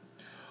Beisei.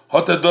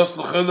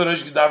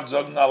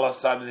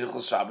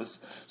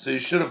 So you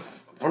should have,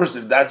 first,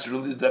 if that's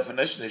really the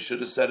definition, he should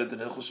have said it in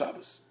Hilchos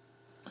Shabbos.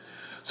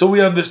 So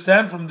we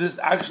understand from this,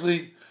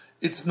 actually,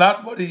 it's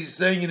not what he's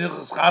saying in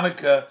Hilchos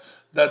Chanukah,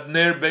 that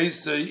Ner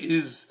Beisei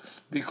is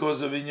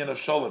because of Inyan of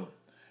Shalom.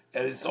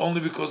 And it's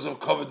only because of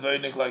Kovet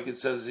Vaynik, like it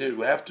says here.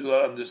 We have to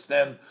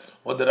understand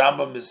what the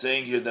Rambam is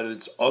saying here, that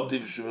it's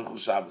Odiv Shemichus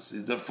Shabbos.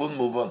 It's the fun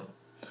move on.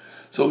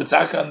 So it's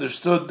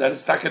understood that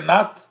it's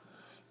not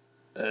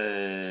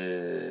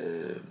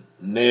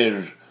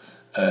Ner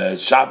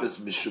Shabbos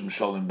Mishum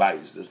Shalom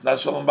Bayis. That's not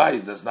Shalom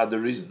Bayis. That's not the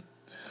reason.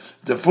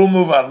 The full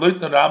move on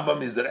Leutner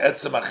Rambam is the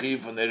Etzem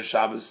Achiv for Ner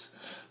Shabbos,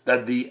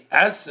 that the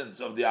essence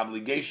of the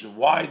obligation,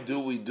 why do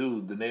we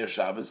do the Ner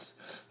Shabbos?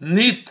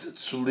 Nit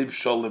tzulib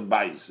sholem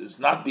bayis. It's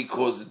not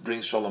because it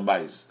brings sholem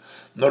bayis,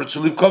 nor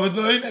tzulib kovet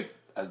v'oinek,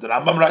 as the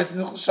Rambam writes in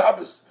Hilchos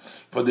Shabbos,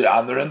 for the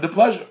honor and the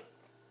pleasure.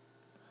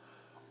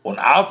 Und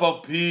auf al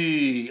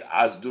pi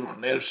as durch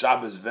Ner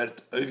Shabbos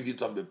wird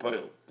aufgetan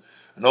bepoil.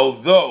 And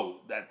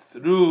although that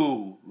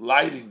through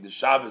lighting the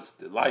Shabbos,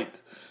 the light,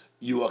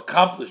 you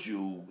accomplish,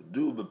 you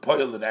do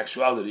bepoil in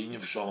actuality,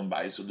 in sholem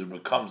bayis, so there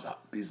becomes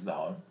peace in the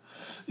home.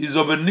 Is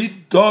over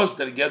nit does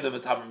that get the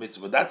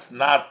mitzvah. That's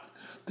not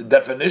the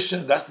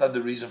definition. That's not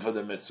the reason for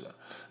the mitzvah.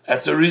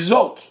 That's a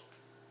result.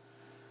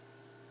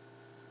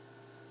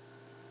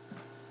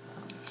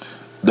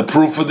 The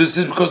proof for this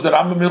is because the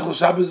Rambam Hilchos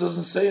Shabbos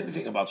doesn't say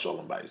anything about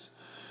Shalom Bayis.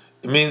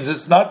 It means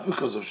it's not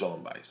because of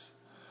Shalom Bayis.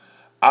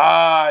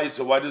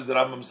 So why does the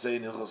Rambam say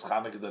in Hilchos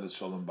Chanukah that it's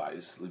Shalom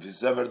Bayis?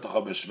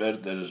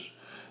 There's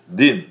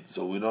din.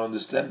 So we don't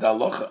understand the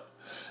halacha.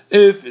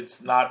 If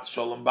it's not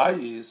Shalom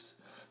Bayis,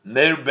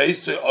 Ner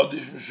Beisei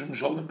Odish Mishum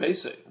Shalom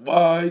Beisei.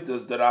 Why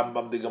does the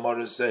Rambam, the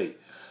Gemara, say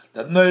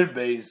that Ner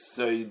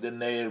Beisei, the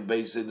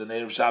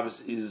Ner of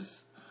Shabbos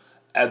is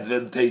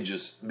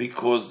advantageous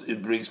because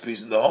it brings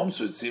peace in the home?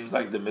 So it seems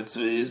like the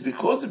mitzvah is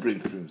because it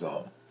brings peace in the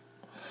home.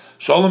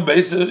 Shalom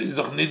Beisei is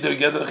doch nicht der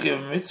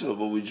Geder mitzvah,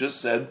 but we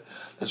just said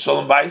that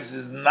Shalom Bayis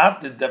is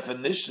not the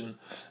definition,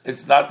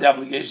 it's not the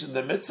obligation of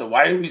the mitzvah.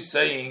 Why are we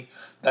saying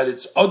that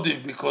it's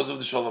Odiv because of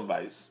the Shalom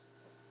Bayis?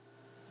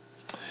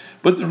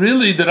 But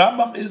really, the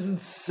Rambam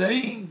isn't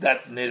saying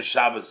that Ner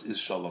Shabbos is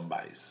Shalom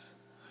Bayis.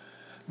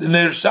 The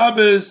Ner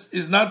Shabbos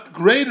is not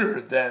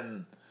greater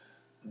than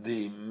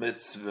the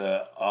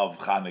mitzvah of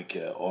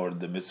Chanukah or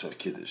the mitzvah of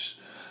Kiddush.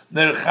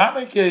 Ner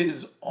Chanukah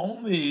is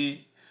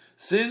only,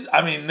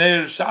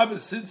 Ner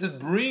Shabbos, since it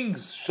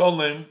brings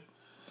Shalom,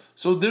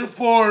 so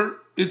therefore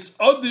it's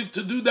Odiv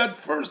to do that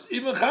first.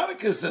 Even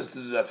Chanukah says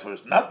to do that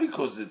first, not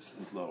because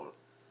it's lower.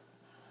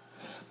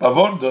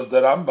 Bavon does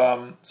the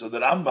Rambam, so the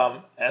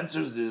Rambam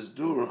answers this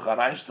dur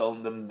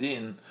Chareinstellen dem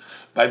din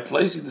by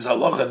placing this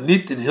halacha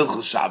nit in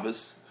Hilchos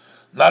Shabbos,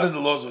 not in the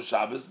laws of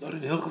Shabbos, nor in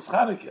Hilchos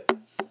Chanukah.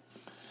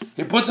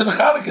 He puts in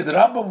Chanukah. The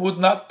Rambam would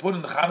not put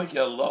in the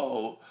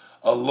Chanukah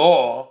a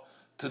law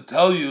to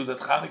tell you that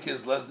Chanukah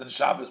is less than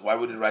Shabbos. Why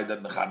would he write that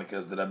in the Chanukah,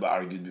 as the Rebbe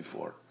argued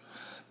before?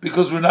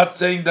 Because we're not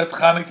saying that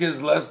Chanukah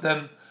is less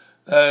than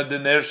the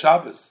Ner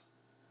Shabbos.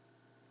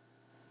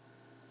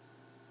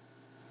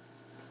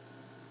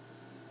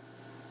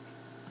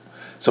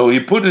 So he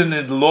put in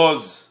the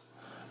laws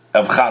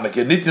of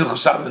Chanukah, nit in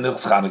Shabbos and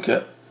Hilchos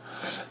Chanukah,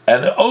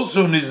 and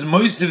also in his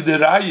Moisiv de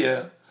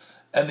Raya,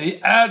 and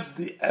he adds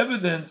the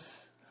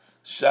evidence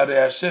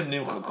Sharei Hashem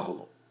Nimcha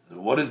K'chulu.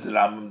 What is the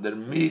Rambam? Their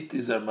meat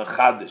is a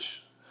mechadish.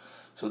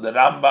 So the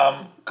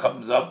Rambam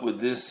comes up with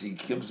this. He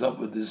comes up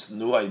with this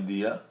new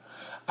idea.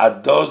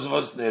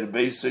 Adozvos ner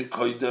beisei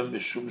koidem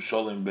mishum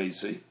sholem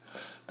beisei.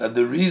 That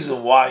the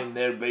reason why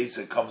ner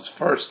beisei comes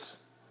first,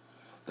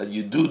 that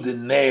you do the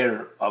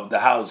ner of the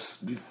house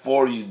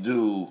before you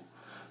do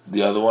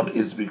the other one,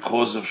 is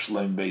because of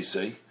sholem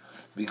beisei.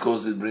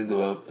 because it brings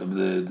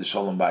the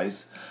Shalom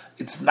Bayis.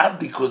 It's not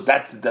because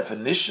that's the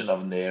definition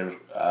of Ner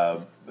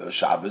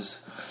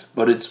Shabbos,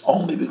 but it's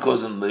only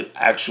because in the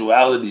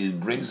actuality it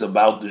brings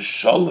about the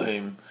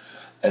Shalom,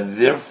 and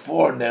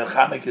therefore Ner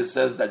Chanukah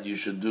says that you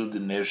should do the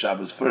Ner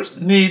Shabbos first.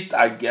 Neat,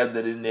 I get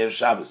that in Ner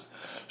Shabbos.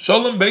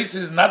 Shalom Bayis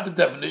is not the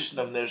definition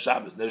of Ner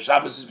Shabbos. Ner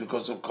Shabbos is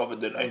because of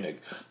Koved and Einig,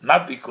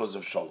 not because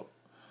of Shalom.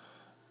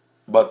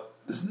 But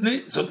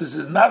so this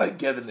is not a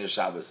get in Ner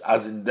Shabbos,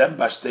 as in them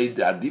bashtei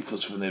the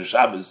adifus for Ner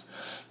Shabbos,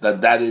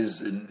 that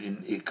is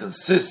it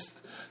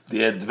consists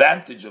the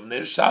advantage of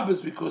Ner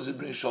Shabbos because it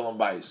brings Shalom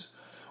Bayis.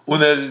 When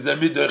there is the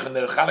midoich and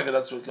Ner Chanukah,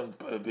 that's what can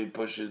be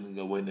pushing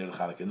away Ner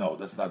Chanukah. No,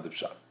 that's not the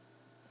pshat.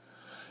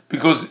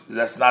 Because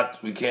that's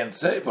not, we can't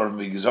say for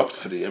gesagt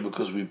früher,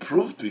 because we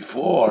proved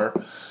before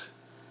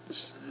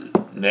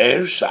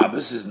Ner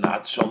Shabbos is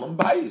not Shalom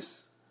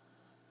Bayis.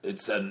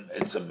 It's a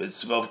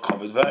mitzvah of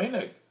Koved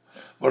v'Einig.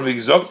 When we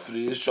gesagt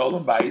früher,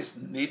 Shalom Bayis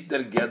nicht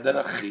der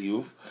Geder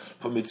Chiyuv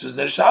for mitzvahs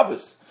Ner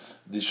Shabbos.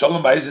 The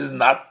Shalom Bayis is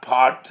not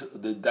part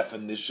of the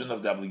definition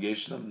of the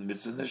obligation of the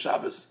mitzvahs Ner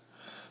Shabbos.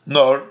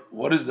 Nor,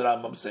 what is the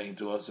Rambam saying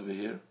to us over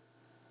here?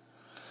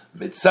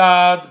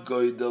 Mitzad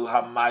goydel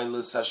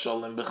hamaylas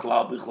hasholem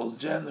bichlal.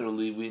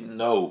 Generally, we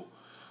know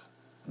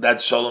that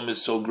shalom is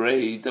so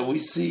great, and we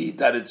see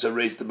that it's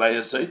erased by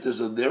a saita.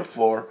 So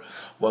therefore,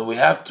 when we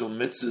have two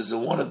mitzvahs,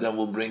 and one of them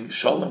will bring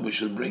shalom, we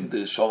should bring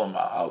the shalom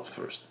out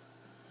first.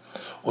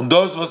 Und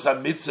das was a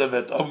mitzvah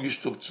wird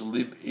abgestuft zu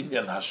lieb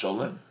inyan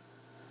hasholem.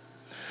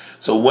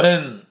 So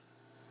when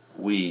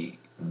we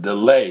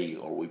delay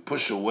or we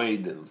push away,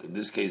 in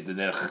this case the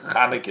Ner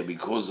Chanukah,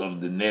 because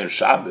of the Ner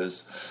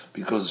Shabbos,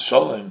 because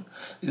Shalom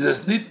is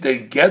as nit the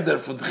gather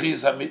for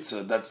Tchiyas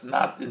HaMitzvah. That's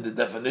not in the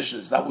definition.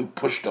 It's not we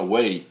pushed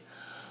away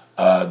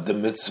the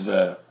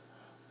mitzvah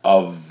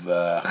of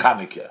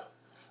Chanukah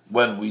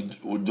when we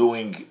were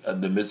doing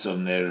the mitzvah of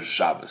Ner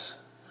Shabbos.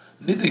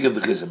 Nit the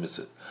Tchiyas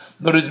HaMitzvah.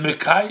 Nor is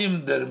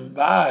Mekayim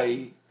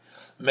derbai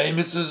mei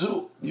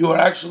mitzvah. You are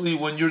actually,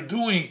 when you're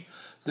doing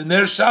the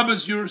Ner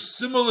Shabbos, you're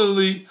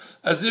similarly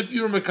as if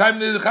you're Mekayim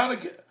Ner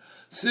Chanukah.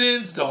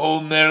 Since the whole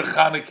Ner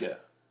Chanukah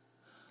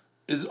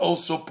is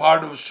also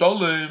part of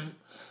Shalom,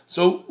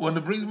 so when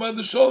it brings about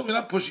the Shalom, you're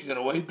not pushing it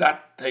away.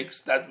 That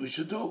takes that we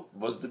should do.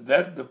 Was the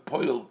verb, the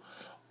poil,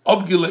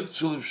 obgilek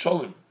tzulib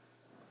Shalom.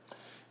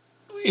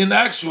 In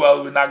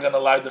actual, we're not going to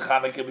lie the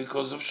Chanukah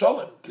because of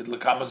Shalom. Kid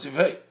lekama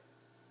sivei.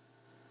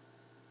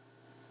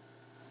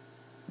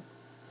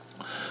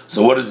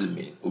 So what does it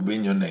mean?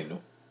 Ubin yonenu.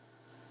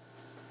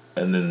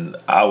 And in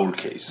our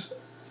case,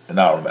 in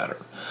our matter,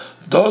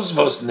 those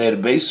was ner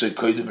beisoy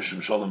koydem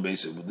mishum shalom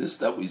beisoy. This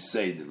that we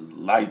say, the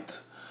light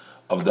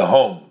of the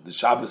home, the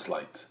Shabbos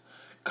light,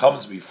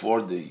 comes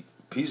before the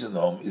peace in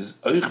the home, is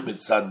oich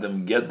mitzad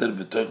dem geder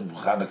v'toich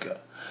v'Chanukah.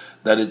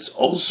 That it's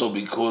also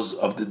because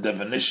of the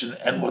definition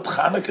and what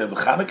Chanukah.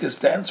 Chanukah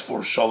stands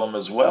for shalom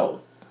as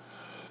well.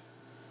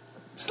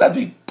 It's not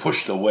being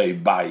pushed away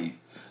by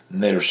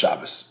Ner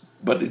Shabbos,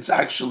 but it's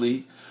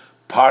actually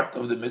part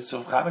of the mitzvah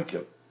of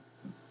Chanukah.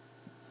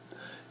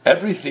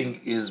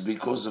 Everything is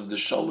because of the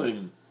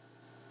shalom.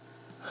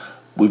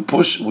 We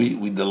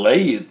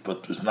delay it,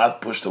 but it's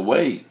not pushed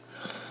away.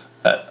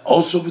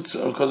 Also, it's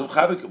because of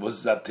Chanukah.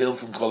 Was that tale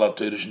from Kol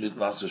HaTorah Shnit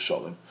Nasa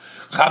Shalom?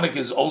 Chanukah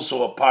is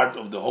also a part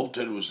of the whole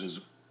Torah, which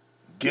is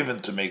given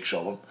to make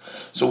shalom.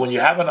 So when you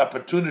have an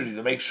opportunity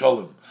to make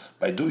shalom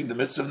by doing the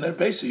mitzvah of Ner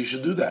Beisa, you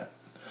should do that.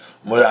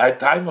 For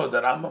that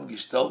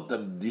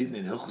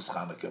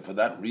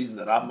reason,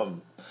 the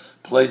Rambam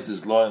placed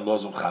this law in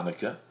laws of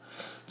Chanukah.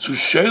 To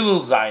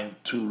sheitel sein,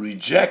 to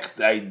reject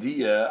the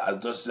idea as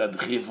das is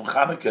adchiyah from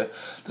Chanukah,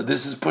 that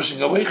this is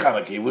pushing away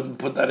Chanukah. He wouldn't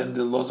put that in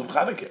the laws of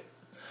Chanukah.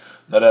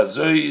 Not as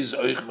is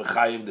oich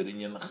mechayiv the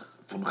inyan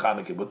from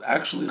Chanukah, but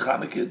actually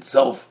Chanukah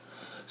itself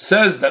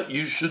says that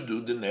you should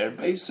do the Ner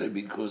Beisa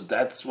because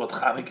that's what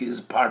Chanukah is,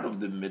 part of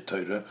the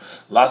Torah,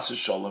 Lasu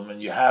Shalom, and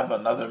you have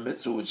another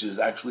mitzvah which is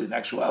actually in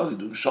actuality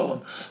doing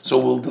Shalom. So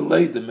we'll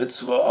delay the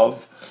mitzvah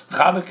of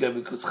Chanukah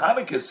because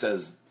Chanukah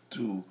says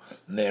do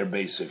Ner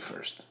Beisa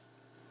first.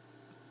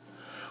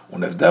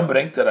 When if them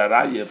bring the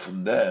raya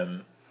from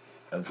them,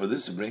 and for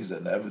this it brings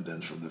an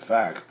evidence from the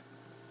fact,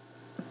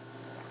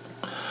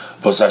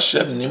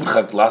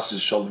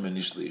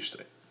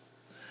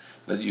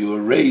 that you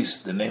erase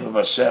the name of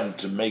Hashem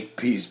to make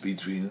peace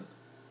between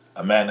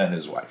a man and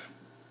his wife.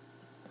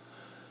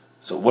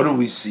 So what do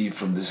we see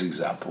from this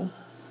example?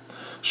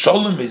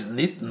 Shalom is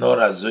nit nor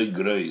azoy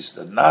grois,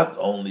 that not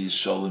only is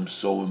Shalom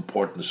so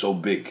important, so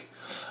big,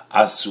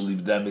 that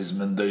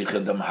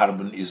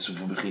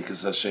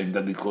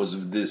because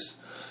of this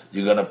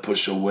you're going to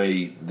push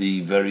away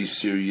the very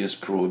serious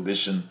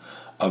prohibition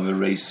of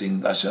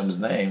erasing Hashem's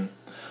name.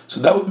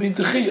 So that would mean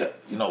Techiyah.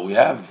 We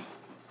have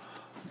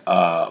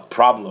a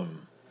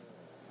problem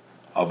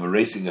of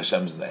erasing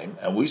Hashem's name,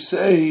 and we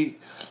say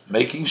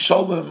making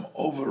Shalom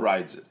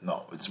overrides it.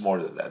 No, it's more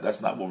than that. That's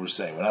not what we're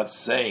saying. We're not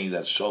saying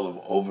that Shalom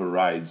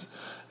overrides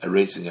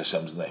erasing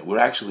Hashem's name. We're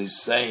actually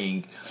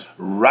saying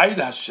write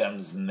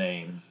Hashem's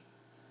name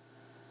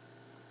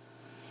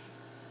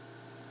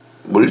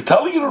We're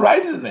telling you to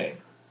write the name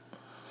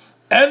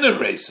and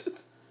erase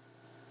it,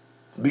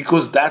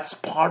 because that's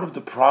part of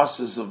the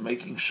process of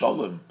making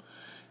shalom,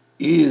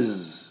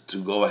 is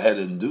to go ahead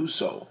and do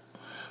so.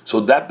 So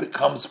that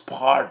becomes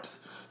part,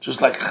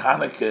 just like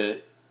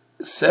Chanukah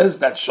says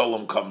that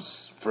shalom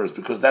comes first,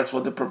 because that's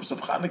what the purpose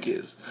of Chanukah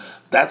is.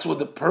 That's what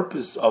the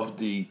purpose of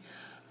the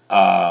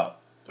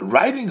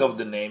writing of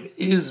the name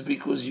is,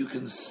 because you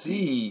can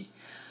see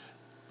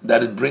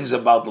that it brings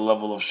about the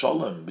level of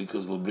shalom,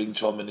 because it'll bring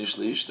shalom in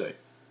Ishle Ishtay.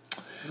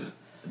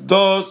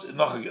 Dos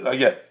noch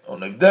again,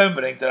 und of them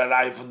bringt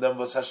Reihe von dem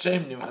was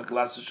Hashem nimmt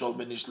Klasse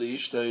shalom in Ishle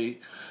Ishtay,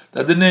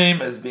 that the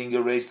name is being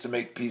erased to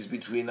make peace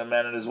between a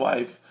man and his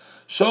wife.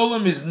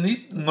 Shalom is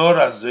nicht nur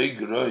so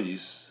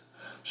groß.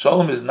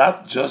 Shalom is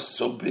not just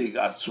so big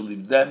as to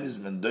live them is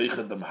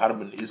mendoichet dem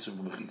harben isur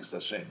from Chikas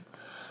Hashem.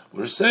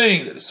 We're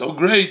saying that it's so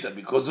great that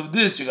because of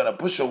this you're going to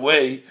push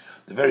away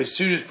the very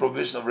serious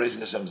prohibition of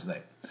raising Hashem's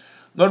name.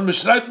 Nor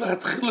mishrayt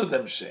lechatchila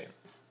dem shem.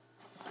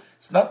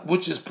 It's not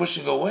which is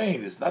pushing away.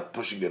 It's not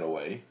pushing it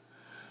away.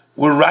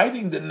 We're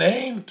writing the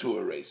name to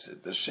erase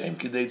it. The shem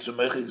kidei zu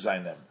mechik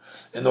zainem,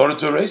 in order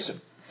to erase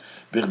him.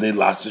 Bichdei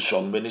lasse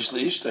shalom ben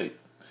Ishle Ishtay.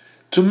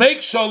 To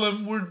make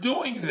shalom, we're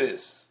doing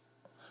this.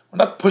 We're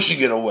not pushing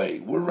it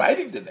away. We're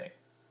writing the name.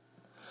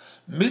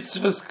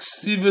 Mitzvahs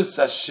ksivas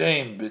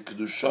Hashem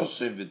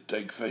b'kedushosei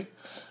v'teikfei.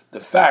 The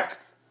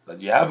fact that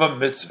you have a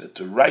mitzvah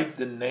to write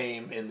the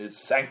name in its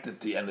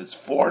sanctity and its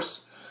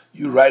force,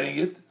 you writing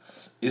it,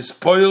 is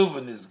poil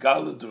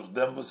v'nizgala durch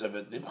dem vos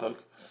evet nimchak.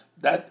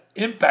 That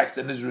impacts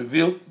and is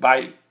revealed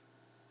by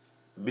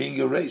being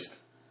erased.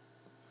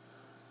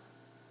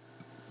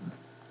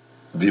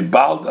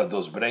 Vibalda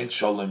dos brengt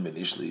shalom in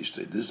Ishle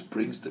Ishtay. This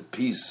brings the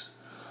peace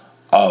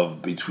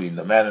of between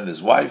the man and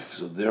his wife.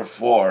 So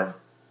therefore,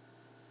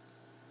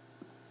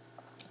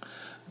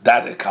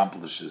 that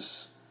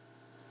accomplishes.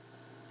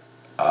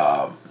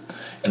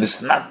 And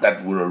it's not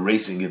that we're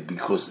erasing it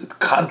because it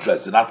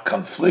contrasts, it not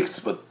conflicts,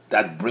 but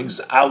that brings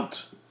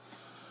out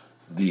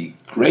the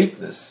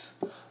greatness.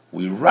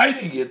 We're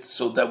writing it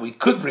so that we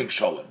could bring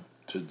shalom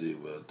to the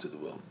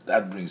world.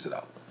 That brings it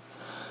out.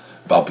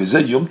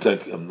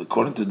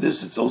 According to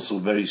this, it's also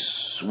very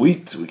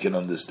sweet. We can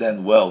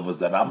understand well. Was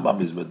the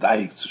Rambam is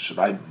medayik zu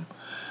schreiben.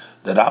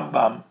 The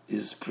Rambam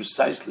is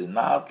precisely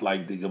not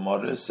like the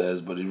Gemara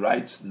says, but he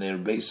writes ner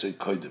beisei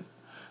kodim,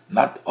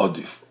 not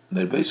odif.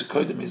 Ner beisei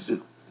kodim is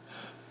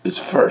it's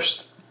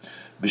first.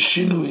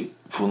 B'shinui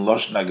fun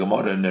loshna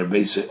Gemara ner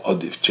beisei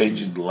odif,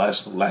 changing the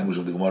last language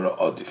of the Gemara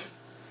odif.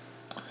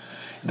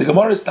 In the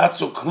Gemara it's not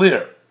so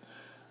clear.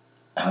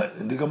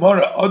 In the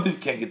Gemara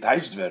odif can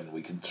geteicht werden.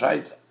 We can try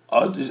it.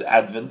 Odif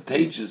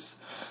advantageous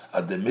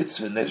at the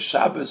mitzvah ner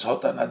Shabbos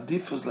hot an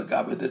adifus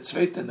lagabe the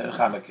zweite ner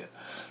Chanukah.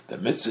 The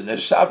mitzvah ner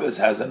Shabbos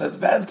has an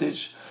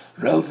advantage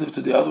relative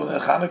to the other one ner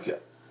Chanukah.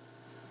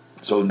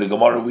 So in the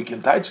Gemara we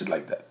can teach it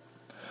like that.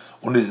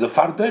 Und is the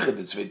fardege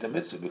the zweite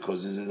mitzvah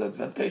because it is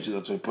advantageous.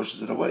 That's why it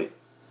pushes it away.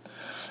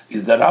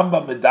 Is the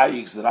Rambam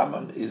medayik? The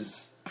Rambam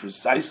is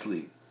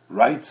precisely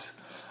writes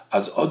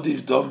as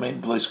odif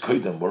domain place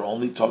koidem. We're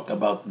only talking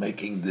about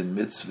making the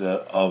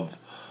mitzvah of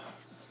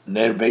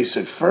ner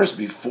beisei first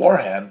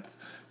beforehand,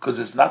 because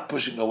it's not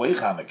pushing away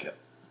Chanukah.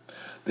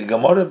 The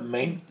Gemara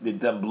main with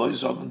them bloy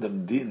zogen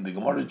them din. The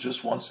Gemara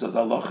just wants the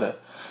halacha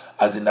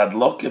as in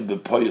adloke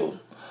bepoil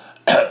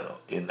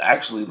in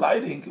actually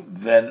lighting.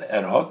 Then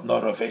erhot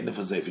nor of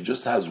if he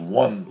just has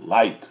one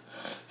light,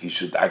 he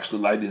should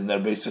actually light his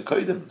ner beisei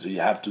koidem. So you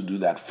have to do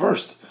that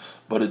first.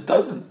 But it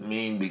doesn't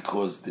mean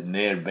because the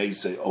ner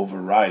beisei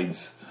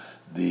overrides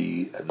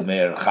the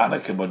ner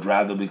Chanukah, but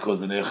rather because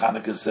the ner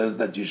Chanukah says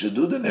that you should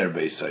do the ner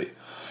beisei.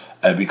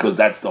 Because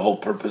that's the whole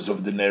purpose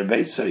of the ner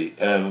beisei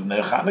of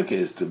ner Chanukah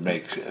is to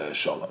make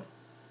shalom,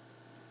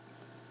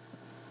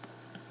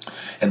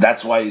 and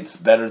that's why it's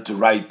better to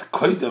write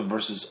koidem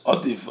versus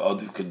odif.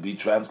 Odif could be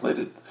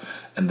translated,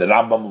 and the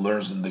Rambam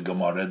learns in the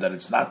Gemara that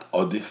it's not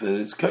odif, it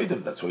is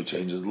koidem. That's why he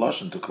changes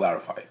lashon to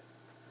clarify.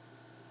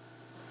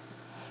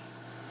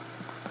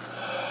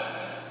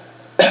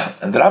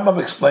 And the Rambam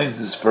explains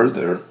this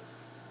further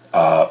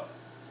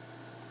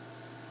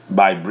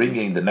by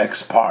bringing the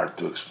next part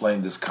to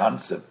explain this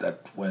concept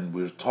that when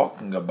we're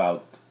talking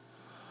about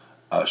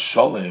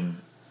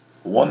shalom,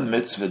 one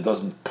mitzvah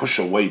doesn't push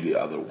away the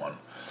other one,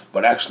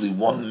 but actually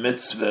one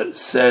mitzvah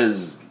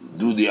says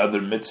do the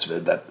other mitzvah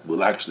that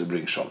will actually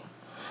bring shalom.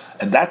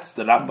 And that's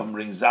the Rambam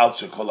brings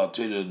out.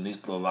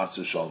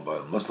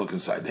 Let's look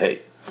inside.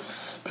 Hey,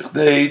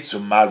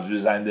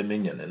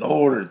 in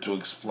order to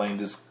explain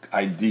this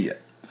idea,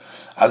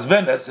 as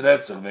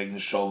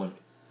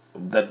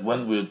that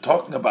when we're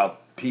talking about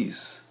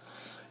peace,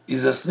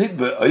 is a snit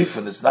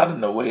be'oifen. It's not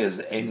in a way as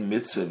ein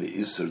mitzvah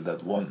v'isur,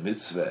 that one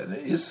mitzvah and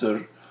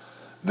isur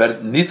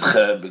vert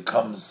nitche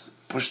becomes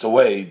pushed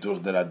away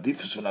durch der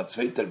adifus von a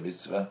zweiter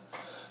mitzvah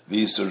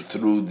v'isur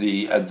through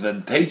the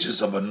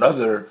advantages of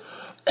another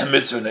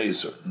mitzvah and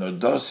isur. No,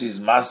 das is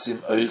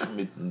masim oich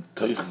mit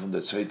teuche von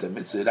der zweiter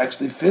mitzvah. It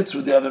actually fits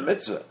with the other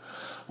mitzvah.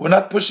 We're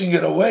not pushing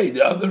it away.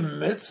 The other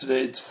mitzvah,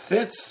 it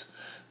fits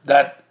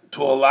that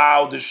to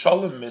allow the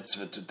Sholem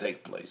mitzvah to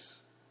take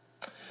place.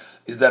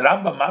 Is the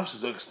Rambam Mamsheh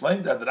to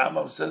explain that the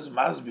Rambam says,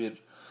 Masbir,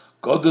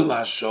 Godel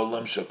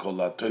HaSholem Shekol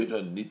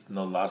HaTorah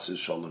Nitna Lasse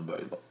Sholem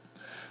Ba'olam.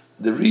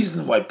 The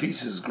reason why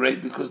peace is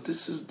great, because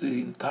this is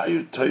the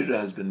entire Torah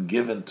has been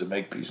given to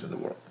make peace in the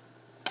world.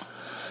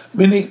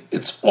 Meaning,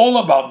 it's all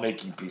about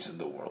making peace in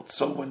the world.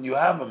 So when you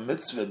have a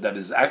mitzvah that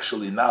is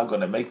actually now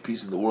going to make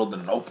peace in the world at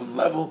an open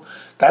level,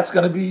 that's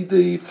going to be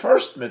the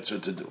first mitzvah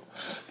to do.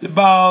 The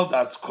Baal,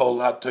 that's Kol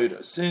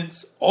HaTorah,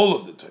 since all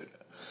of the Torah.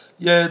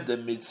 Yeah, the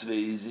mitzvah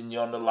is in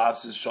Yon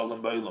Elasis Sholem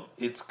Ba'olam.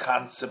 Its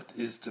concept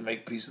is to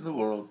make peace in the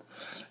world.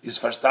 Is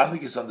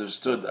verstandig is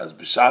understood as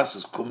B'shas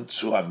as kum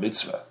zu a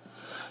mitzvah.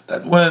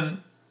 That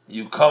when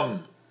you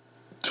come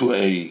to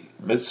a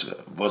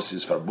mitzvah, was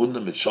is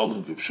verbunden mit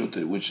Sholem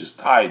Kipshute, which is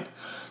tied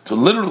to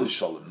literally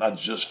Sholem, not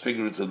just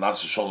figurative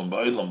Nasa Sholem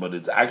Ba'olam, but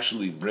it's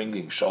actually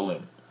bringing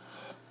Sholem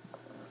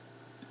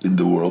in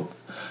the world.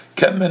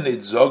 Kemen it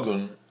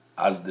zogun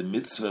as the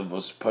mitzvah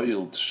was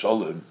poiled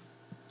Sholem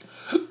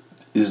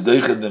is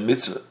deichen the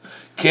mitzvah.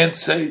 Can't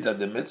say that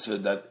the mitzvah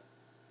that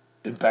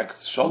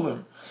impacts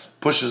Sholem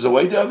pushes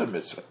away the other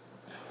mitzvah.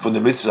 From the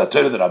mitzvah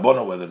Torah the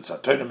Rabbana, whether it's a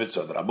Torah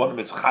mitzvah, the Rabbana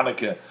mitzvah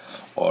Chanukah,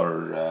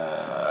 or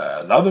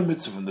another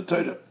mitzvah from the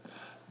Torah,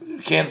 you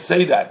can't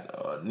say that.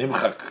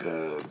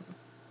 Nimchak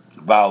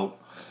Baal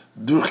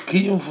durch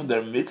Kiyum von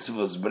der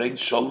mitzvahs bringt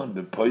Sholem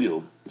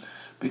bepoil,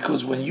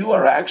 because when you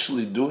are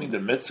actually doing the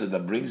mitzvah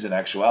that brings in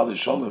actuality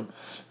Sholem,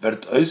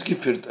 wird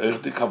ausgeführt euch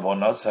die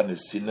Kavona seine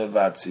Sinne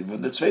v'atziv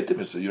in the zweite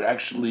mitzvah. You're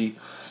actually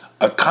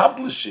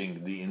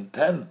accomplishing the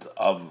intent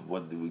of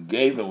what we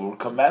gave and were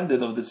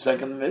commanded of the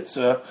second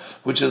mitzvah,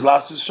 which is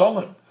Lasses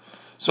Sholem.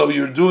 So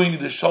you're doing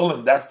the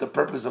Sholem, that's the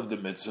purpose of the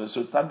mitzvah,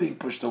 so it's not being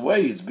pushed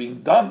away, it's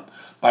being done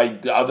by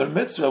the other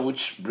mitzvah,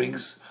 which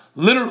brings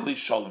literally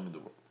Sholem in the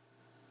world.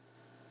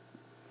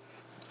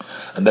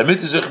 And the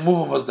mitzvah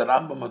was the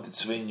Rambam of the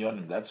Tzvei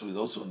Yonim. That's what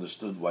also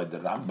understood why the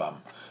Rambam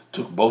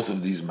took both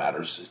of these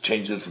matters,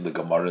 changed it from the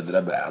Gemara. The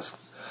Rebbe asked,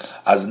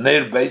 as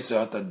Neir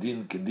Beisa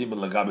Hatadin Kedim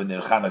Lagabe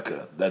Neir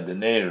Chanukah, that the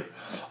Neir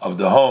of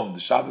the home, the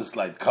Shabbos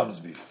light, comes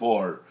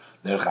before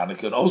Neir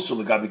Chanukah, and also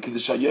Lagabe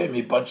Kiddush Hayom,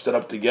 he bunched it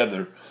up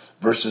together,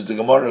 versus the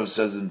Gemara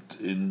says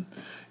in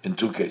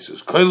two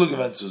cases. Koilu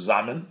Gemen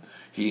Zusammen,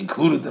 he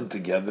included them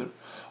together,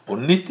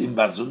 und nicht in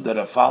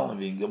Basundera Fallen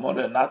wie in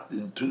Gemara, not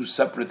in two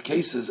separate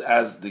cases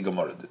as the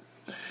Gemara did.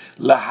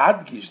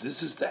 Lahadgish,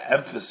 this is to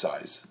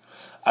emphasize,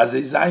 as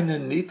a seine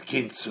nicht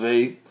kein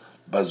zwei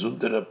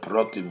Basundera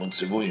Protim und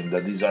Zivuyim,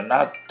 that these are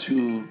not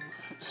two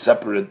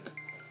separate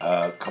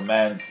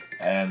commands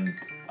and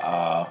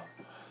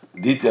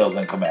details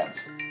and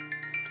commands.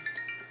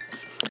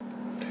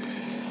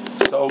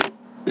 So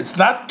it's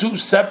not two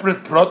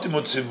separate Protim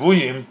and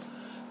Zivuyim,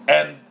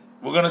 and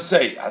we're going to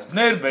say, as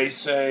Ner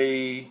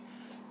Beisei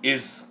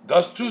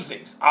does two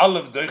things.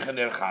 Aleph Deichen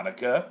Ner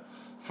Chanukah.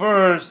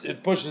 First,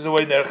 it pushes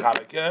away Ner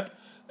Chanukah,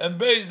 and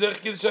Beis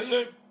Deich Kiddush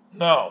Hayom.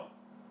 No.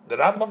 The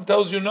Rambam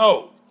tells you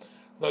no.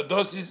 No,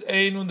 das is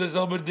ein und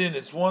derselbe din.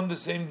 It's one, the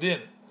same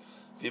din.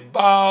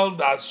 V'bal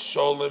das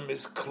Sholem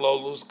is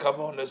klolus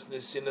kavonas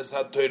nesinas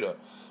ha-Torah.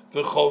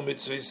 V'chol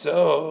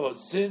mitzvah.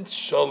 Since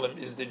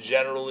Sholem is the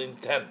general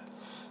intent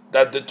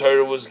that the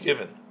Torah was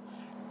given,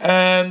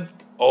 and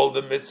all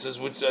the mitzvahs,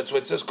 which that's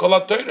what it says, kol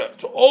ha-Torah.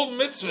 So all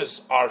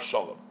mitzvahs are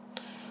Sholem.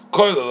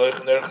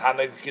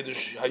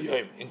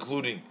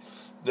 Including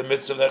the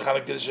mitzvah of Ner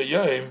Chanukah Kiddush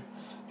Hayom,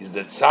 is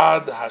the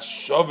tzad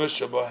hashove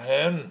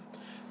shabohen.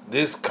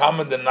 This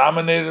common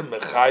denominator,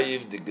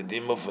 mechayiv the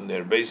gedima for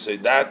Ner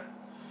Beisei, that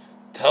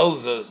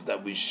tells us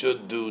that we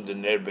should do the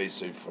Ner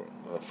Beisei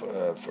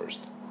first.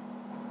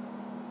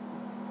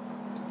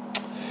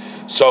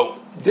 So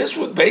this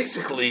would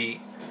basically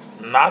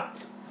not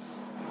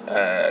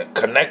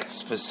connect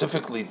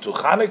specifically to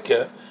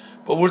Chanukah,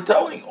 but we're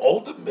telling all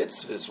the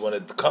mitzvahs, when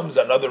it comes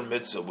another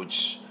mitzvah,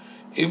 which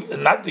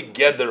not the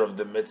gather of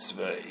the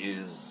mitzvah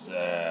is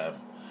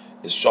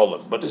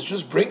Sholem, but it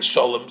just brings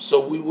Sholem, so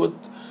we would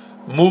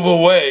move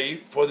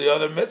away for the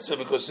other mitzvah,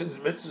 because since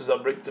mitzvahs are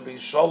bring to be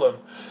Sholem,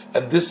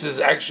 and this is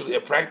actually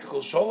a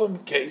practical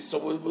Sholem case, so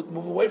we would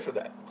move away for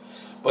that.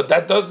 But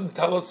that doesn't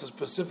tell us a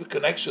specific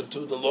connection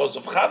to the laws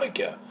of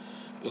Chanukah,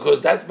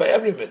 because that's by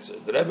every mitzvah.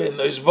 The Rebbe in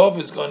Noizvov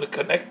is going to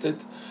connect it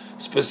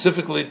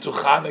specifically to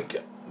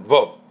Chanukah.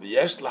 Vov,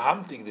 v'yesh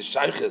lahamtik the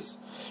shayches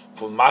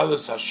from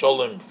Milas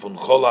HaSholem from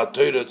Chol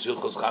HaTorah to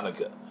Hilchos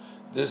Chanukah.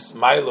 This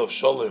mile of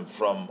Sholem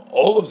from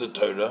all of the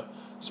Torah,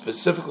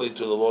 specifically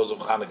to the laws of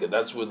Chanukah.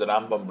 That's where the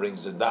Rambam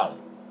brings it down.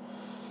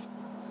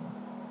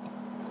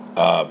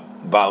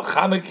 Baal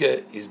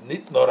Chanukah is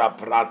nit nor a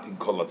prat in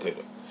Kol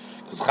HaTorah.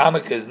 Because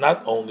Chanukah is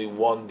not only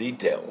one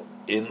detail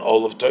in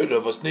all of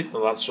Torah, was nit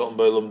nor Sholem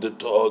Ba'olam, the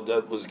Torah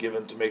that was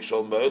given to make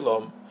Sholem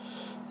Ba'olam,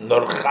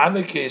 nor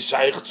Chanukah is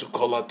shaykh to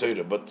Kol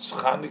HaTorah, but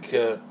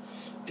Chanukah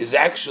is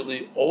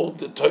actually all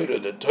the Torah.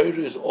 The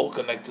Torah is all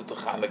connected to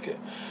Chanukah.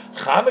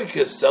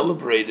 Chanukah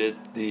celebrated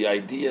the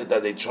idea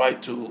that they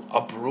tried to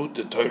uproot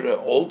the Torah,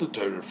 all the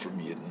Torah from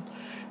Yidden,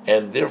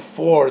 And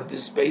therefore,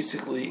 this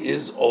basically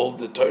is all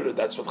the Torah.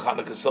 That's what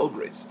Hanukkah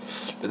celebrates.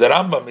 The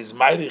Rambam is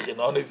Meirich in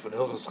Onif from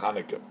Hilchas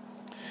Hanukkah.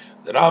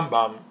 The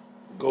Rambam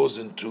goes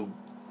into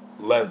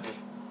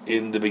length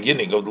in the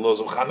beginning of the laws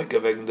of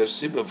Hanukkah, wegen der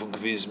Sibbe von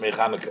Kviz Mei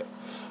Hanukkah.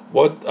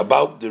 What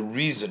about the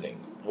reasoning?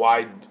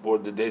 Why were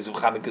the days of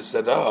Hanukkah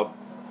set up?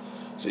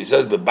 So he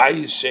says,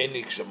 "Bebayis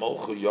Shenik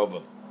Shemolchu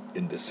Yovan."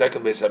 In the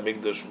second Beis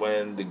Hamikdash,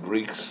 when the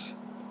Greeks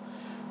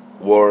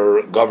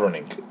were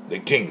governing, the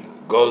king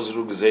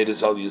Gozru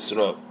Gezeiris al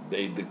Yisrael,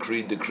 they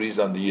decreed decrees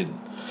on the Yidden,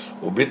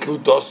 Ubitlu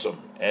Dosum,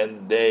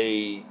 and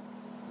they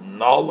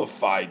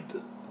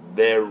nullified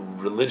their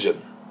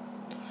religion.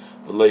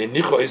 They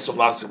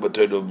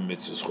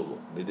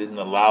didn't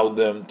allow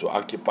them to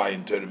occupy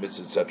in Torah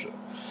mitzvahs, etc.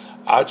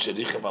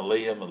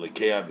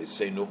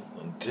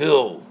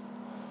 Until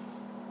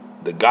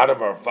the God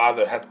of our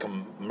father had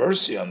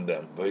mercy on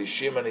them, and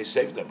he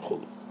saved them.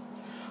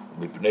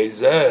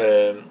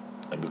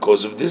 And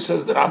because of this,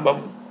 says the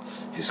Rambam,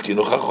 the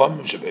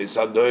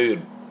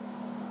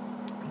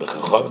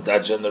Chacham,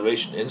 that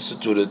generation,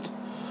 instituted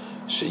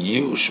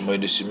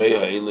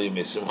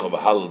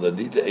that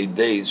these 8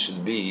 days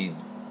should be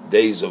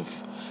days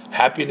of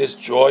happiness,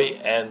 joy,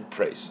 and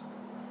praise.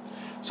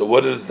 So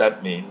what does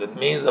that mean? That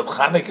means that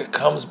Hanukkah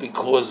comes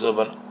because of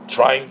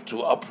trying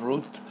to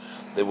uproot.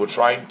 They were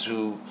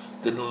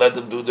didn't let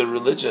them do their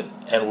religion,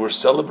 and we're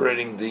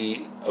celebrating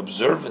the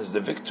observance, the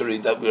victory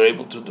that we're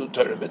able to do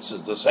Torah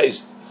mitzvahs, the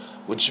seist,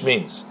 which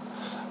means,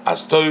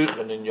 as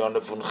Toichen in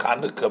Yonah von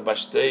Hanukkah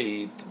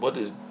basteit, what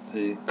is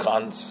the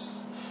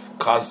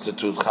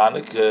constitute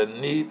Hanukkah?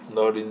 Need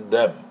nor in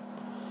them,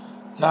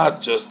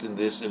 not just in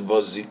this in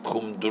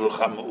Vazikum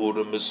Durcham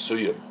Urim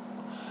Mesuyim,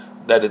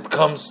 that it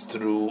comes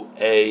through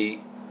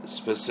a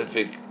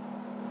specific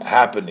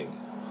happening.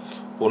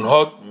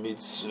 Unhot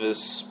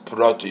mitzvahs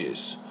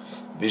protius.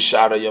 It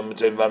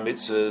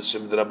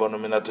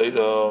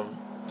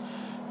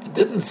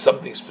didn't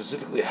something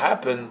specifically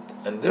happen,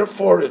 and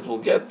therefore it will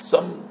get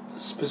some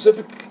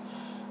specific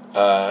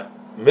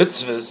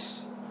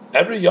mitzvahs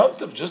every Yom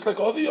Tov, just like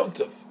all the Yom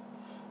Tov,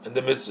 and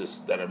the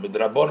mitzvahs that are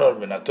midrabona or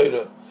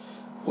minatoira,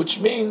 which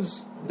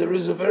means there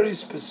is a very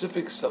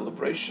specific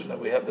celebration,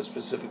 and we have a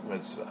specific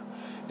mitzvah.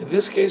 In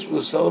this case,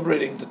 we're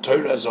celebrating the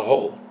Torah as a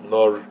whole,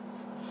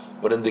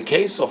 but in the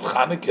case of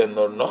Chanukah,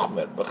 nor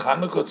Nochmer, but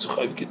Chanukah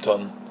Tzuchayv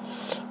Giton.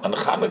 On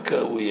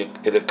Chanukah,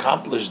 it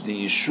accomplished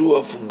the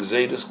Yeshua from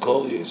Gzeiris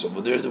Kol Yos.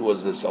 Over there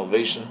was the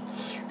salvation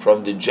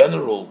from the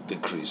general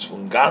decrees,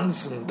 from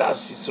ganzen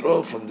Das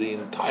Yisrael, from the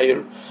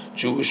entire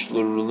Jewish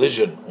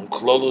religion,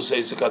 Klolus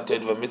Eisekat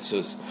Torah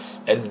mitzvahs,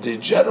 and the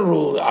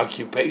general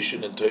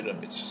occupation in Torah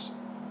mitzvahs.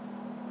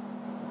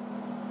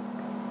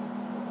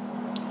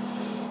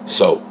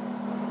 So,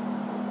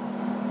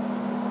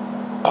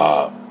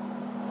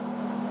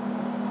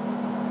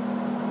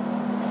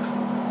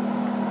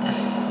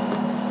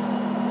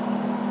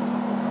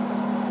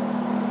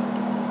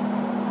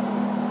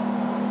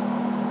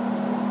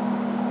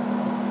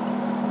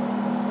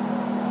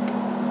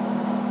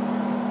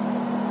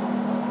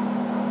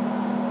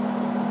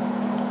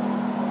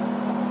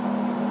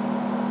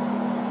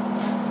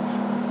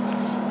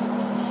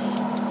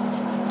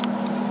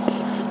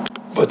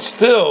 but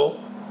still,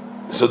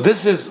 so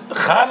this is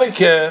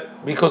Chanukah,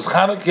 because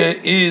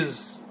Chanukah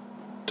is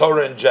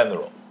Torah in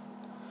general.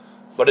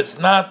 But it's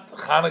not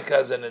Chanukah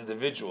as an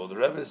individual. The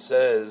Rebbe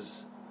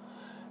says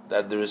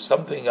that there is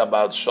something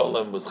about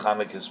Sholem with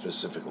Chanukah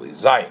specifically.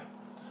 Zion.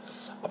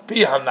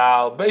 Api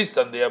Hanal, based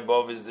on the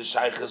above, is the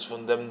Shaykhs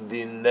from them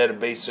Diner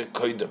Beiser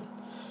Koidem.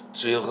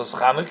 To Hilchas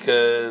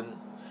Chanukah.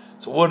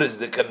 So what is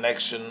the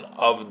connection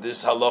of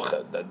this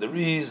halacha? That the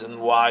reason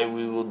why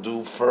we will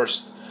do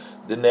first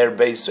the Ner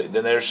Beiser,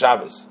 the Ner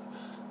Shabbos.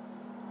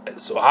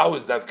 So how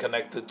is that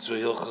connected to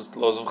Hilchas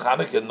laws of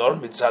Chanukah? Nor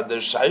mitzad der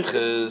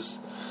Shaykhs.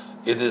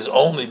 It is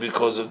only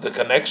because of the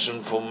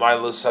connection from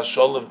Milas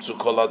Hasholem to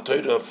Kol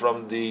HaTorah,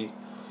 from the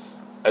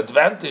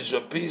advantage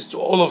of peace to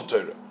all of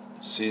Torah.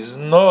 Says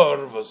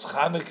nor was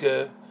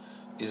Chanukah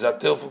is a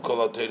tel for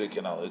Kol HaTorah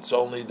canal. It's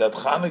only that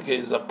Chanukah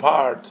is a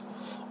part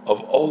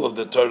of all of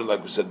the Torah,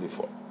 like we said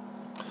before.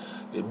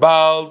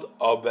 Bald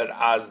aber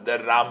as der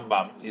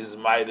Rambam is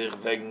Meirich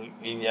wegen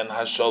Inyan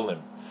Hasholem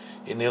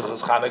in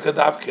Hilchas Chanukah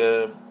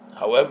Davke.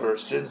 However,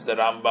 since the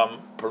Rambam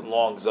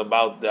prolongs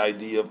about the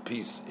idea of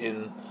peace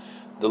in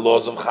the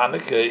laws of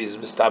Chanukah, is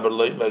Mistaber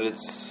Loimer, it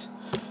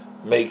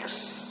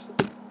makes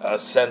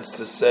sense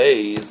to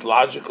say, it's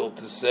logical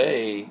to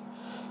say,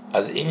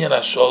 as Inyan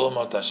Hasholem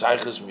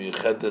HaTashayches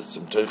Miyuchedes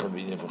Zum Teuchen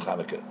V'Inyan from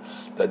Chanukah,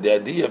 that the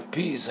idea of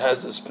peace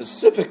has a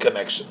specific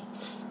connection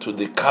to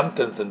the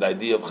content and the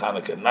idea of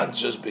Chanukah, not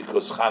just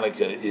because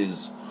Chanukah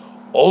is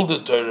all the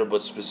Torah,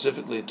 but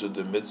specifically to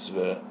the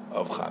mitzvah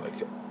of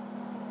Chanukah.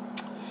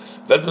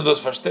 Wenn man das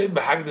verstehen,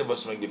 behagdim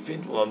was man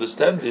gefindt, we'll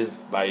understand it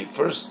by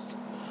first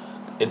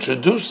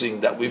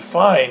introducing that we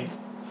find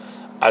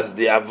as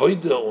the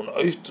avoida und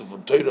oiftu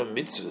von Torah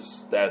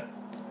mitzvahs, that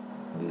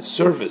the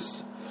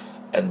service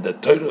and the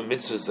Torah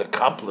mitzvahs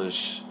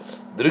accomplish,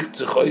 drückt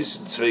sich aus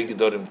in zwei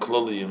gedorim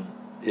kloliyim,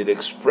 it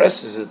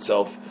expresses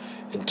itself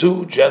in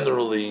two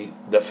generally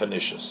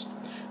definitions.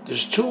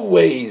 There's two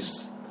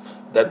ways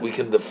that we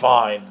can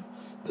define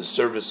the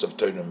service of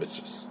Torah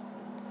mitzvahs.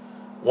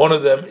 One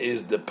of them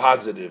is the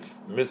positive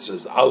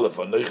mitzvahs, Aleph,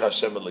 Anoich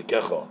Hashem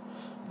Elekecha,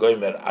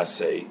 Goymer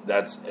Asay.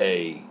 That's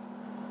a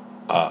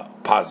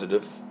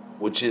positive,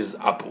 which is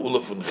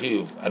Ap'ula Fun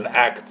Chiyuv, an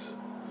act,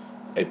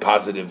 a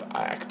positive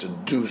act, to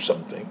do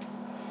something.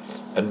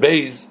 And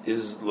Beis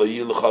is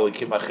La'yil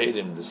Chalikim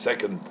Acherim, the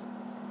second,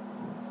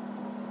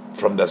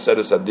 from the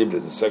Aseres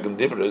HaDibros, the second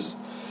Dibra is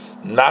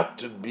not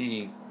to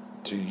be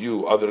to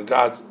you other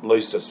gods, Lo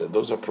Yisaseh.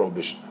 Those are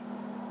prohibition.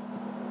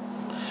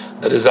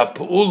 That is a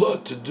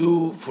Pa'ula, to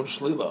do Fun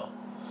Shlila,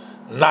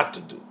 not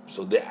to do.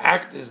 So the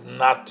act is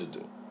not to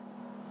do.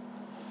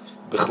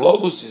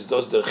 Bechlolus is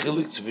those the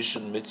chilik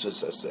tzvishen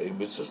mitzvahs asay,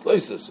 mitzvahs lo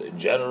yisaseh.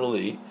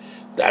 Generally,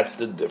 that's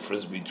the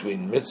difference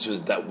between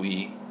mitzvahs that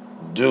we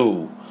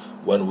do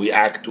when we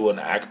act to an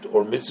act,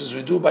 or mitzvahs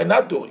we do by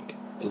not doing.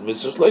 It's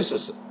mitzvahs lo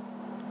yisaseh.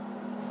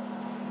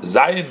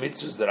 Zayin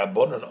mitzvahs that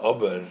Rabbanan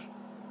ober,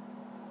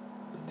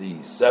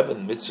 the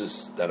 7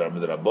 mitzvahs that are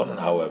Rabbanan,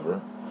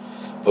 however,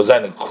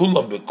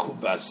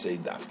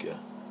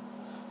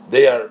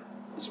 they are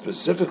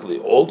specifically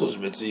all those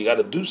mitzvahs. You got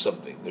to do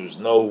something. There's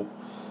no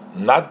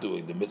not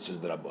doing the mitzvahs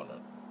Rabbanan.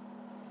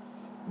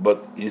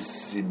 But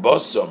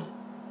isibosam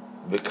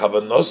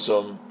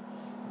v'kavanosam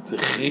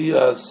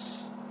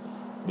d'chiyas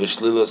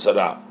b'shlilas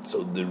hara.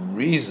 So the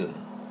reason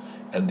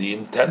and the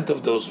intent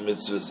of those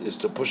mitzvahs is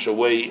to push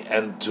away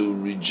and to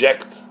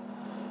reject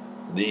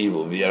the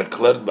evil.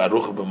 V'yarkled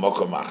baruch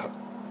b'mokom achar,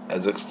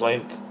 as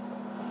explained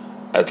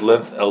at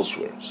length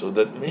elsewhere. So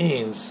that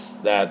means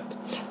that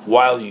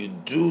while you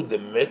do the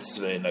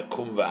mitzvah in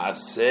akum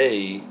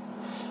v'asei,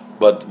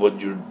 but what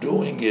you're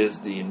doing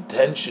is, the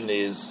intention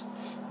is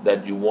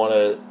that you want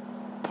to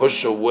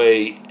push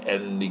away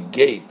and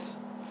negate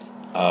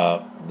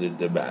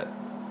the bad.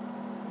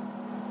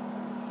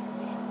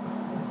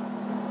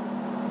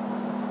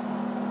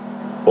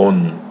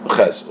 Und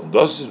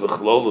das ist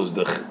bechlolus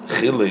der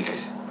Chilik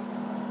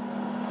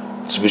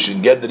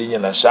zwischen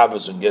Gedrien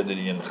HaShabbos und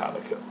Gedrien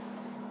Chanukah.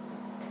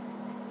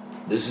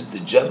 This is the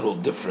general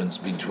difference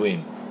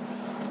between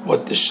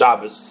what the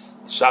Shabbos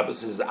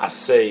is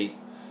asay,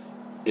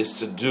 is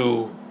to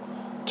do,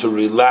 to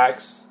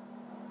relax,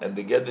 and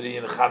the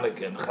Gedrien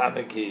Chanukah, and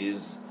Chanukah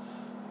is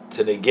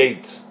to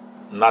negate,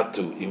 not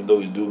to, even though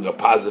you're doing a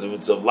positive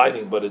mitzvah of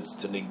lighting, but it's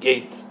to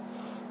negate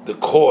the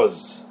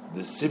cause,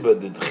 the sibah,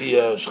 the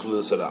tchiyah, and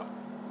shchilus hara.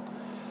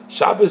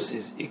 Shabbos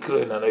is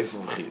ikra in anoif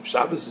of chiv.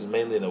 Shabbos is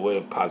mainly in a way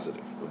of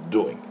positive, of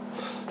doing.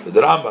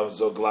 The Rambam,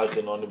 so gleich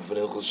in onim von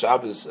Hilchos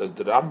Shabbos, as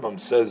the Rambam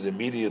says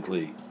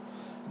immediately,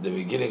 the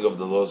beginning of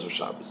the laws of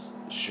Shabbos,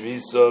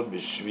 Shvisa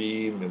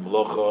b'shvi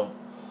mimlocha,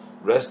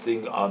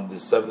 resting on the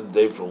 7th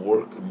day from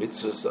work,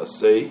 mitzvahs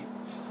asay,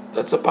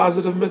 that's a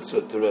positive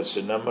mitzvah to rest.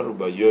 Shenamar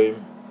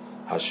u'bayoyim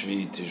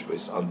hashvi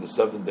tishbeis, on the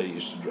 7th day you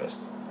should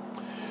rest.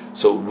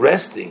 So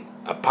resting,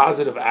 a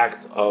positive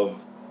act of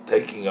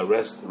taking a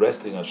rest,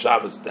 resting on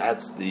Shabbos,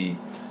 that's the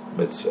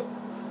mitzvah.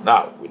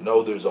 Now, we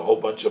know there's a whole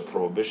bunch of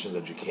prohibitions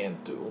that you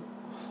can't do.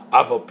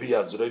 Although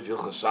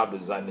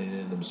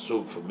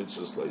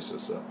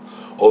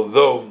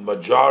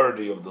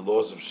majority of the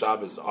laws of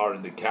Shabbos are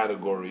in the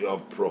category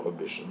of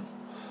prohibition,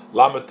 we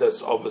have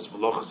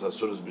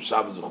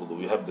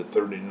the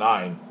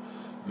 39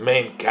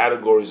 main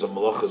categories of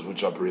malachas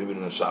which are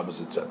prohibited on Shabbos,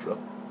 etc.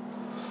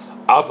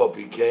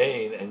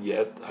 And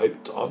yet,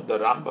 on the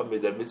Rambam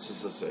with the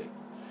mitzvah say,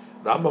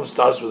 Rambam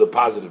starts with a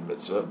positive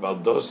mitzvah.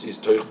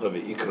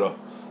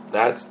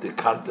 That's the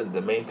content,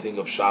 the main thing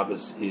of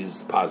Shabbos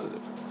is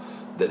positive.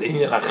 The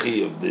inyan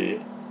achiv,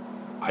 the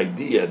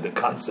idea, the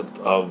concept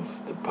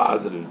of the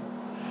positive,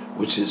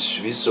 which is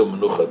shviso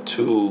menucha,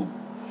 to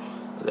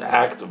the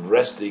act of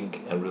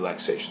resting and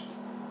relaxation.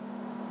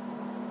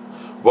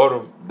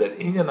 Warum that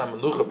inyan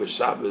menucha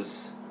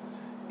b'Shabbos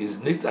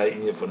is nit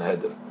inyan von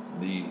heder.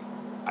 The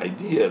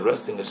idea of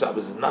resting on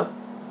Shabbos is not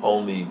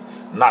only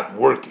not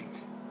working.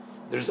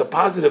 There's a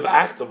positive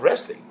act of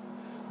resting,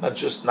 not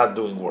just not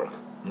doing work.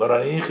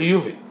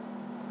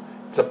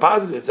 It's a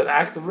positive, it's an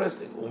act of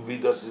resting.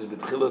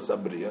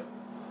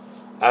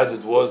 As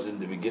it was in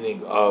the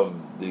beginning of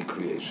the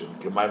creation.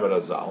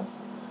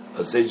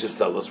 The sages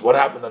tell us what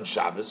happened on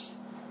Shabbos.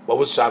 What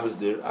was Shabbos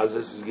there? As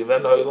this is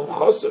given, the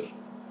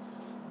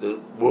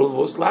world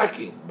was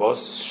lacking.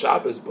 Bos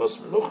Shabbos, bos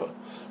menucha.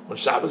 When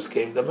Shabbos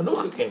came, the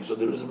menucha came. So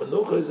there is a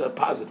menucha, is a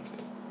positive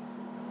thing.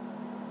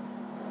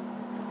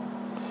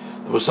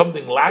 There was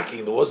something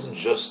lacking. There wasn't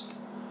just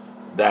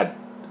that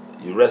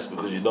you rest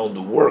because you don't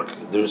do work.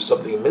 There's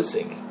something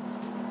missing.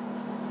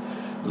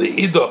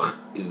 Le'idoch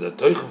is the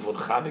Teuchen von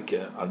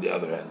Chanukah. On the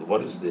other hand,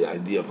 what is the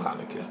idea of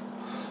Chanukah?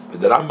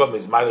 The Rambam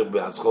is meinig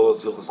behaschol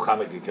silchus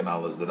Chanukah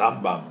canal, as the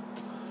Rambam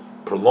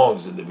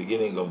prolongs in the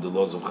beginning of the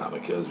laws of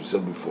Chanukah, as we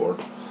said before.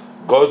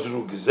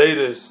 Gozru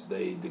gezeres,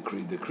 they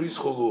decreed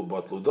chulu,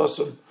 batlu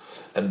dosum,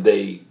 and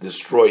they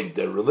destroyed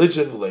their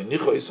religion. V'lei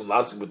nicho isum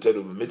lasik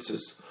b'teru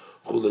b'mitzvahs.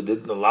 Chulu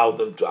didn't allow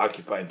them to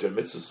occupy in their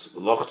mitzvahs.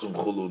 Lochtum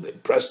chulu, they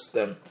pressed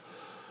them.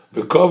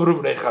 And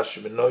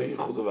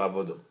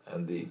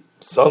the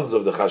sons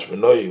of the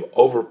Chashmonai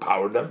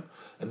overpowered them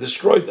and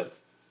destroyed them.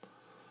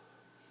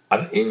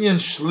 An inyan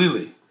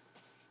shlili.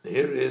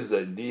 Here is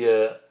the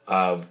idea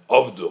of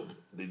Ovdum.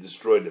 They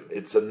destroyed him.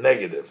 It's a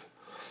negative.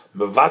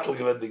 Mevatel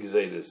given the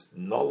Gzeiris,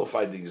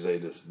 nullified the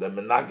Gzeiris, the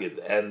Menagid,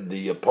 and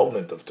the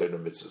opponent of Torah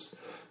Mitzvahs,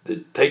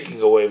 the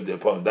taking away of the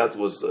opponent. That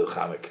was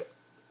Chanukah.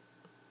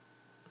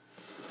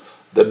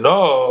 The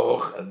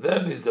Noch, and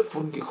then is the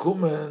Fun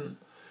Gekumen.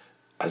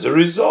 As a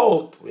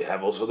result, we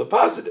have also the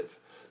positive.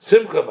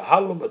 Simcha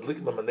v'halom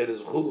adlikma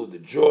maneres v'chulu, the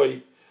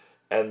joy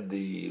and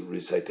the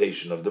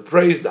recitation of the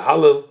praise, the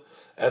halal,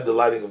 and the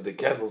lighting of the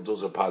candles,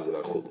 those are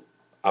positive. Apul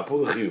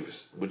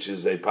chiyuvis, which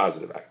is a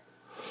positive act.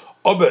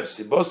 Ober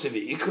sibosi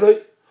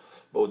v'ikroi,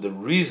 but the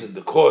reason,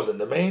 the cause, and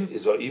the main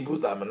is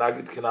ha'ibud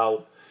ha'managid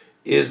kanal,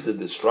 is the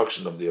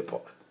destruction of the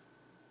opponent.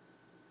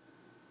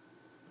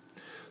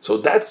 So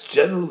that's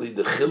generally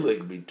the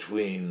chilik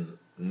between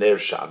Ner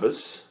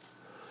Shabbos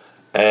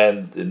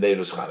and the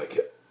Neirus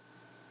Chanukah.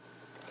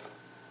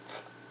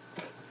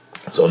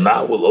 So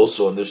now we'll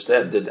also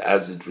understand it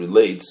as it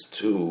relates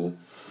to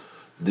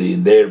the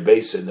Ner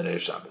Beisa and the Ner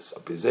Shabbos.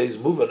 Apizei's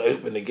move on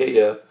Oich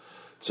Benegeya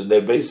to Ner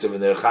Beisa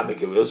and Ner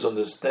Chanukah. We also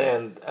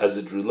understand as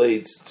it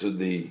relates to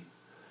the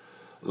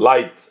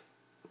light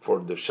for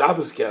the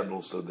Shabbos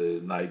candles, so the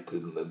light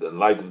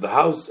of the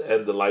house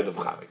and the light of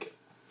Chanukah.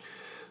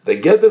 The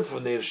gather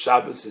for Ner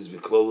Shabbos is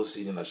Viklolus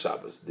Inyan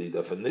HaShabbos. The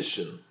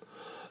definition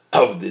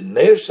of the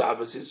Ner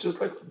Shabbos is just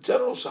like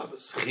general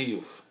Shabbos,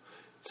 Chiyuv,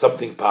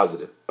 something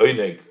positive.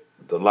 Oineg,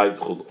 the light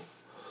Chulu.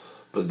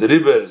 But the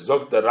Riber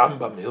Zog the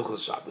Rambam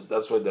Hilchos Shabbos.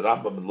 That's why the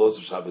Rambam in Los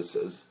Shabbos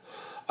says,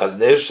 as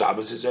Ner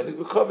Shabbos is Oineg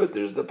V'Kovet,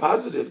 there's the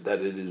positive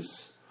that it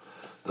is,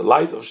 the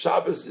light of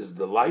Shabbos is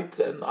the light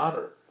and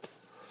honor.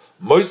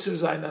 Moisiv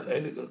Zayin and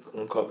Oineg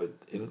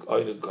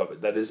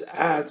V'Kovet, that is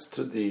adds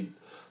to the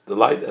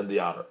light and the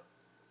honor.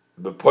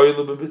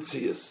 Bepoilu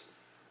b'mitzias.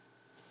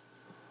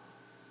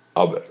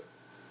 Aber.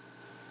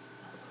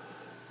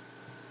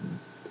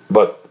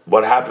 But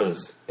what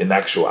happens in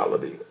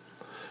actuality?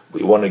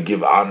 We want to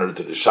give honor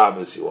to the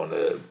Shabbos. You want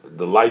to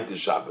delight the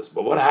Shabbos.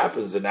 But what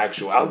happens in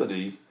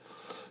actuality?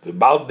 The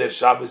Baal Ner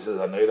Shabbos is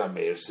an Eira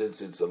Meir,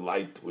 since it's a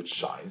light which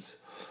shines.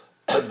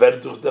 So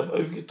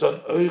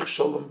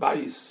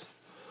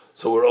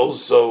we're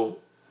also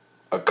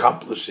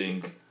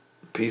accomplishing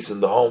peace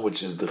in the home,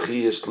 which is the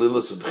Chiyas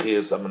Lilas and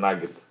Chiyas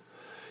Amanagid.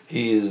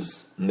 He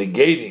is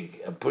negating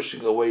and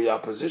pushing away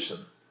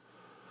opposition.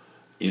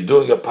 You're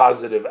doing a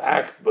positive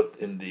act, but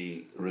in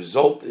the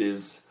result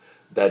is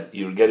that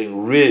you're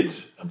getting rid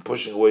and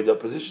pushing away the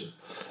opposition.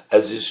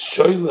 As his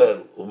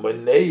shoylel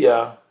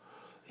umaneya,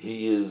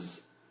 he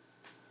is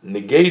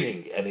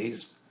negating and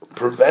he's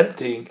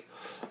preventing.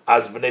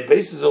 As b'nei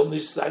beis is only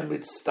sign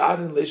with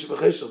star and leish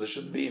b'cheshel. They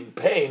shouldn't be in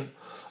pain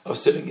of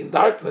sitting in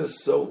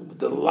darkness. So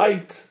the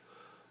light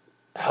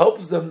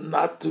helps them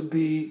not to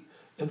be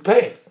in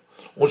pain.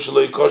 Or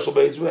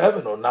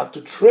not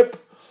to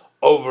trip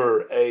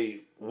over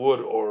a wood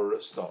or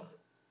a stone.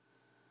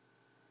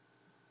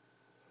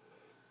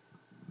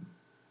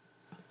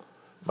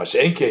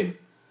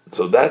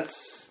 So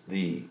that's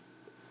the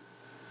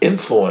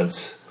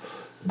influence,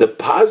 the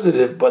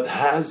positive, but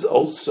has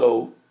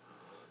also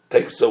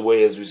takes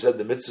away, as we said,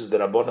 the mitzvahs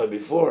that Rabbana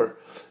before.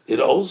 It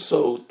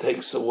also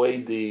takes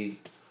away the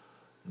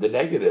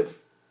negative.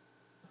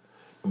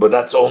 But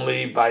that's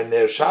only by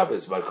Ner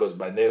Shabbos, because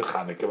by Ner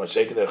Chanukah,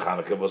 Mashek Ner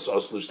Chanukah was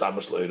Oslu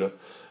Shtamash Loira.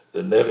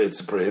 The Ner,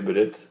 it's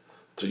prohibited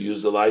to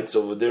use the lights.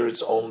 Over there,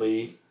 it's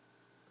only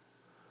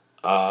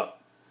the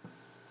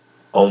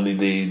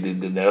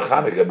Ner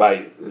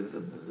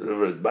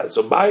Chanukah.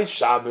 So by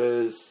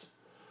Shabbos,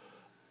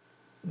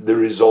 the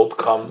result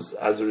comes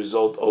as a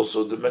result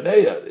also the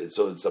Meneya.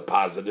 So it's a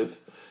positive.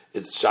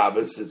 It's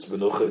Shabbos, it's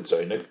Menucha, it's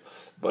Oinik,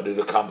 but it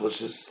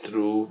accomplishes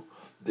through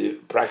the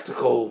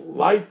practical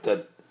light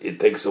that it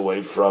takes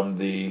away from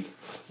the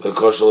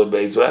Koshel and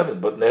Beitz Heaven.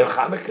 But Ner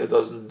Chanukah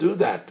doesn't do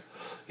that.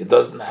 It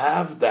doesn't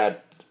have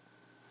that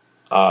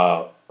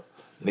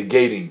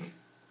negating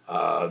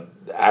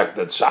act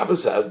that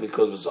Shabbos has,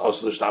 because it's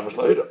also the Shtamash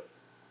Loira.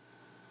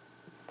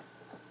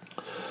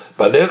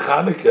 But Ner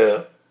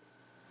Chanukah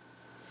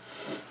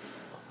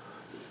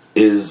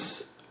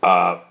is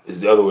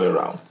the other way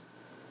around.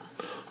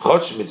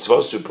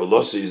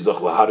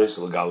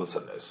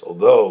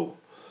 Although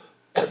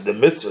the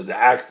mitzvah, the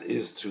act,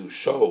 is to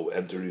show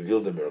and to reveal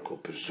the miracle,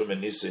 to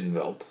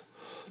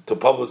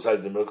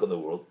publicize the miracle in the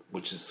world,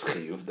 which is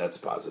chiyuv, that's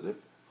positive.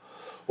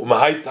 For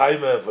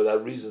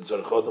that reason,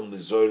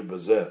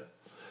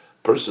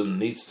 person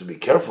needs to be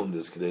careful in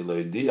this,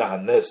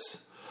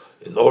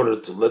 in order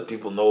to let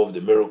people know of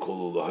the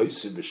miracle,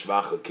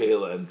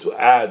 and to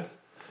add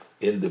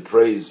in the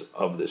praise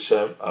of the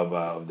Shem of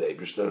the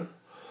Eibishter,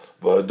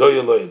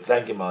 and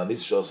thank him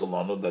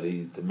that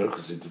the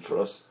miracles he did for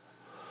us.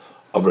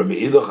 On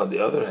the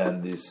other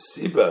hand, the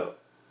Siba.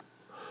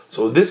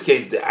 So in this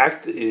case, the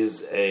act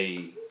is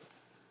a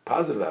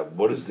positive act.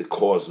 What is the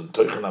cause?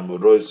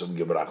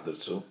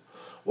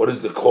 What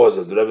is the cause?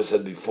 As the Rebbe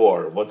said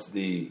before, what's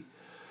the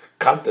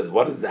content,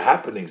 what is the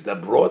happenings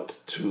that brought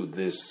to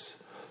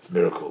this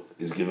miracle?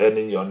 Is given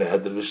in Yoneh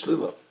Heder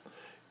V'Shlila.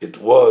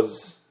 It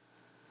was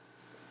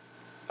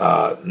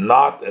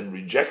not and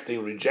rejecting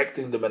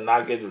the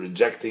menaged,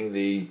 rejecting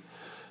the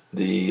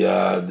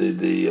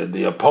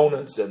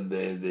opponents and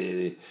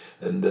the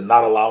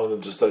not allowing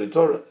them to study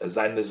Torah. As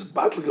I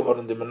battle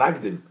geworden the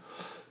menagdim,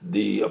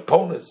 the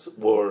opponents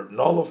were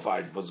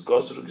nullified. Was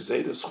Gozru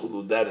Gzeiras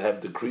Chulu that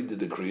have decreed the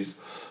decrees.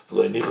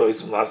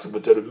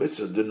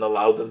 Didn't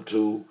allow them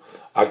to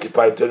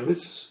occupy Torah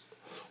mitzvahs.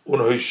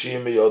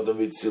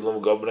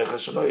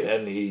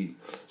 And he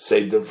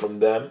saved them from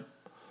them.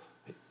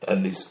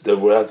 And they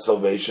were at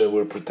salvation,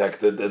 were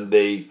protected, and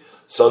they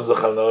sons of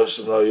Chanosh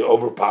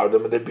overpowered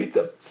them and they beat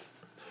them.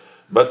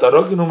 But them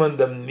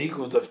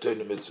nikud of Torah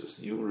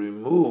mitzvahs. You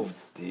removed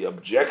the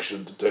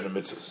objection to Torah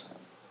mitzvahs.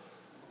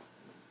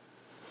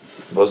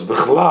 Was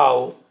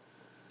bichlal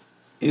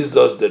is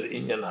those der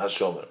inyan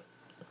hasholem.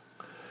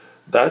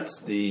 That's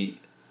the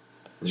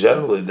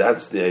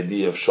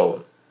idea of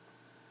shalom.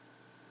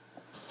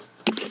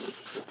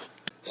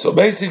 So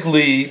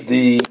basically,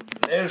 the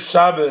Ner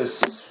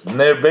Shabbos,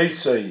 Ner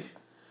Beisoi,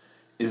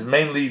 is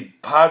mainly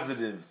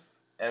positive,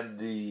 and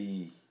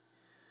the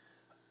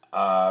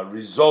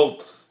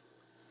result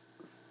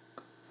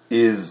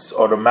is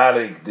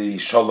automatic. The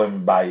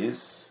Shalom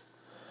Bayis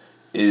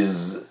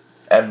is,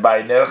 and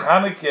by Ner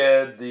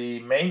Chanukah, the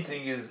main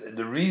thing is,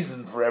 the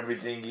reason for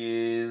everything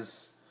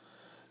is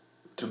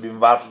to be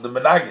involved in the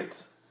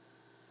Menagid,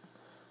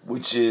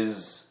 which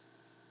is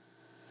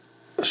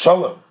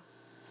Shalom.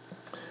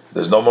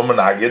 There's no more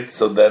menagid,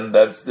 so then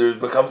there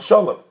becomes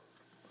shalom.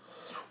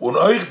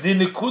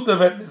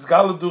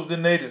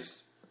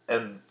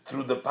 And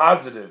through the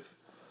positive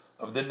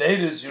of the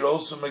natives, you're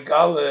also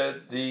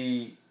megale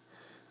the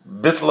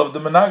bittel of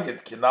the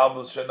menagid. Kinal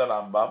b'shen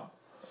Rambam,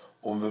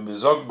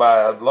 v'mizog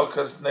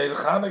ba'adlokas neir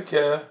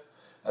Chanukah,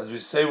 as we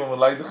say when we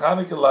light the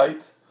Chanukah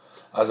light,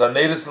 as a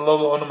natives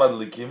lolo onum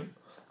adlikim,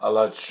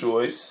 ala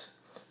choice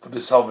for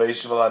the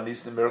salvation of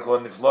anis, the miracle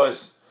and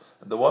niflois,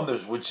 and the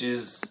wonders, which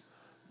is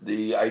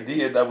the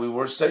idea that we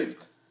were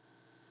saved.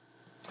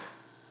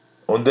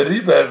 And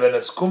therefore,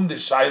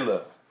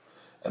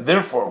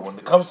 when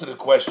it comes to the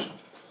question,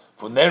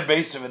 for Ner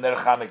Beisav and Ner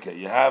Chanukah,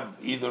 you have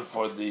either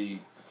for the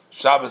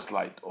Shabbos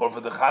light, or for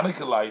the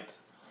Chanukah light,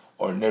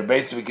 or Ner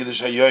Beisav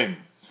Kiddush Hayoim,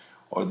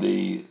 or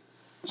the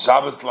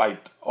Shabbos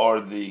light,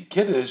 or the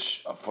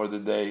Kiddush for the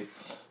day,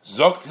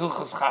 Zogt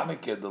Hilchas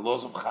Chanukah, the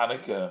laws of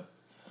Chanukah,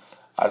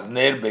 as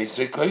Ner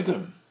Beisav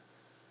Koidim.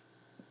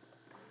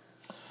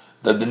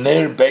 That the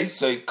Ner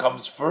Beisoi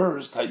comes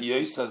first,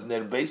 Hayois as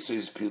Ner Beisoi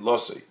is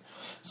Pilosoi.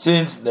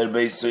 Since Ner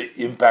Beisoi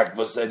impact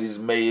was said is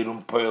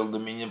Meirum Poel, the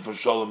minion for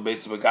Sholem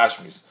Beisoi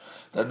Bagashmis,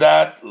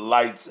 that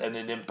lights and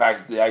it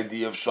impacts the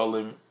idea of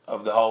Sholem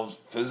of the homes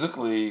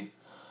physically,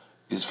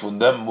 is from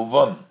them move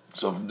on.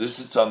 So from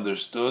this it's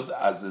understood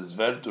as is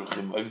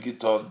Verturchim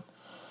Evgiton,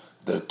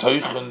 der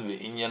Teuchen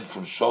Ve'inyan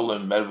von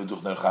Sholem Merve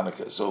durch Ner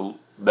Chanukah. So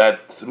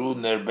that through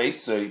Ner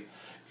Beisoi,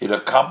 it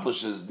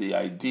accomplishes the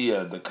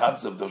idea, the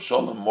concept of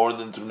Shalom more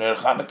than through Ner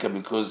Chanukah,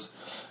 because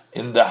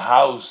in the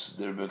house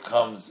there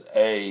becomes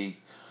a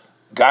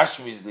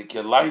Gashmis,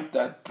 the light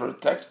that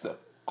protects them.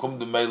 Kum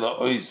de Meila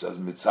Ois as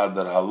mitzad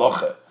der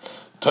Haloche.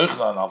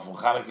 Teuchnan al from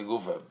Chanukah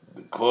Gufa,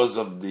 because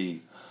of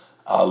the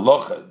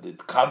Haloche, the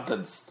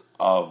contents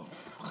of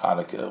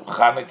Chanukah.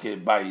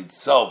 Chanukah by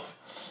itself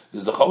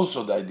is the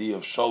also the idea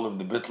of Sholem,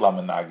 the Bitlam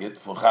and Nagid,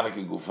 for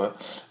Chanukah Gufa,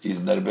 is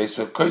Ner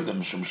Beisav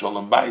Koidem, Shum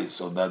Sholem Bayis,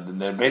 so that the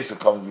Ner Beisav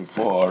comes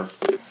before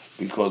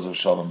because of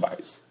Sholem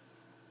Bayis.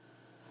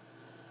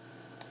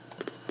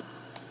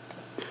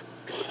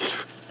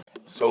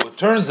 So it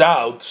turns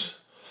out,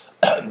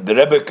 the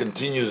Rebbe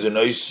continues in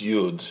Ois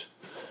Yud,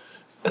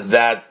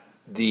 that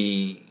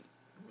the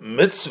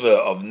mitzvah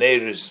of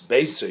Ner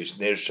Beisav,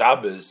 Ner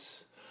Shabbos,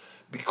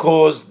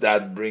 because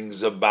that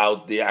brings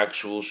about the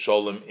actual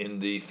shalom in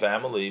the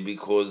family,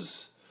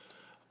 because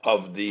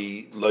of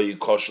the lo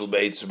yikoshel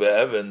be'etzu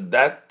be'evan,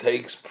 that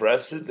takes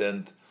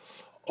precedent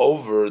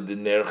over the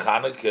Ner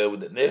Chanukah.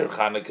 The Ner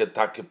Chanukah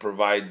taka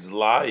provides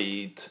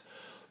light,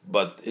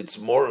 but it's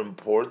more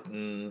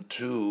important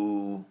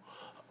to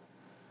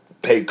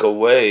take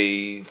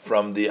away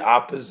from the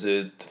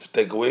opposite,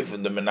 take away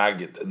from the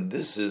menagid. And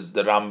this is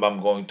the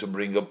Rambam going to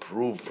bring a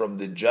proof from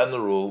the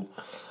general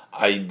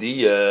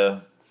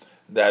idea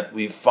that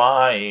we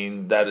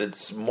find that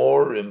it's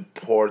more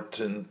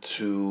important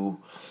to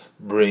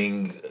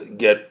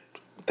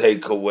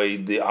take away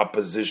the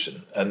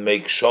opposition and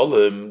make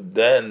shalom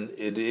than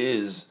it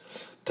is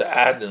to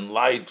add in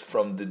light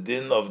from the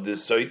din of the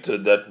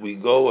soita, that we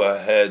go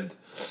ahead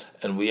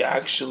and we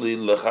actually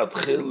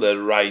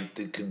lechatchila write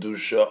the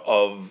kedusha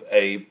of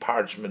a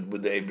parchment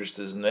with the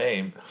Eibishter's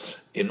name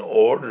in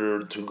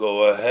order to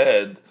go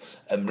ahead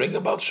and bring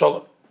about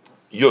shalom.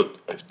 Yud.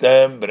 If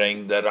them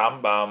bring the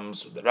Rambam,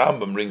 so the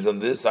Rambam brings on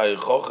this a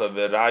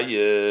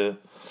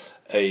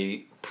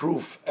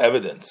proof,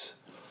 evidence,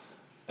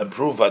 and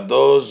proof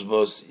ados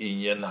was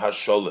inyan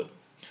hasholem,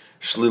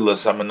 shlila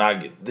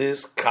samanagid.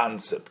 This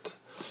concept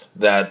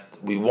that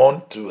we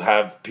want to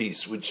have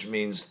peace, which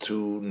means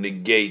to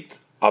negate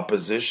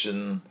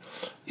opposition,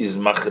 is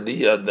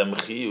machriya dem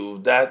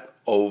chiyuv, that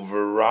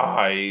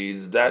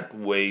overrides, that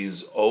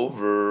weighs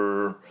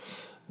over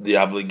the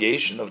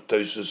obligation of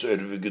Tosus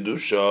Erev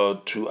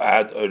Kedusha to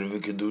add Erev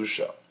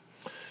Kedusha,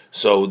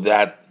 so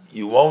that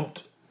you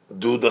won't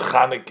do the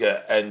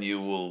Chanukah and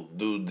you will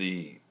do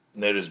the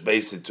Neres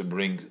Basic to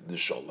bring the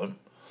Sholem.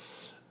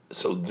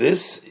 So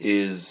this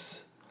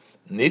is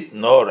nit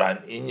nor an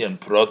inyan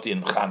proti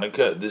in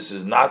Chanukah. This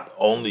is not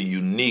only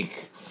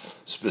unique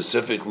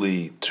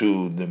specifically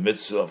to the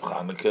mitzvah of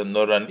Chanukah,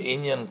 nor an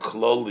inyan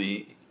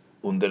kloli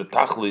under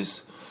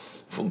tachlis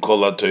from Kol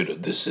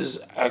HaTorah. This is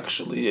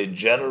actually a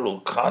general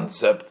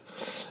concept,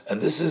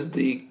 and this is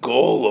the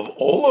goal of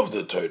all of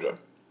the Torah.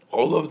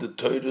 All of the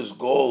Torah's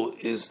goal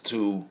is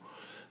to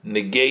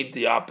negate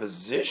the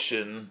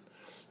opposition,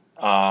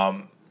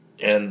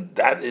 and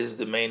that is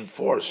the main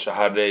force.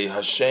 Shaharei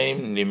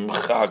Hashem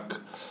nimchak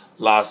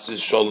lasis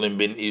sholim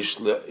bin ish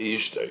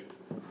le'ishtoi.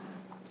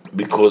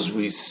 Because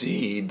we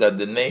see that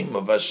the name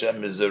of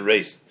Hashem is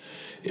erased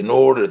in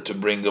order to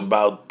bring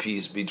about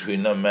peace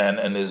between a man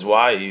and his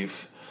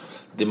wife.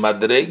 The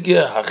madrege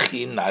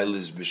hachi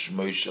nailis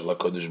b'shmoi shel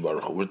HaKadosh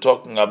Baruch Hu. We're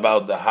talking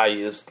about the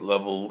highest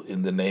level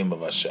in the name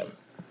of Hashem,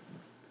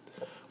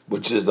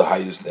 which is the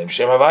highest name,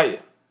 Shem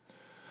Havaya.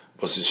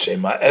 This is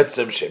Shem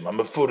HaEtzem, Shem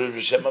HaMefurish,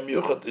 Shem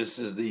HaMiyuchat. This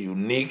is the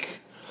unique,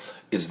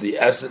 it's the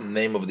essence,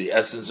 name of the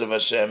essence of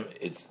Hashem,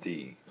 it's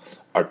the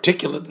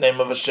articulate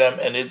name of Hashem,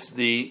 and it's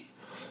the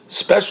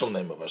special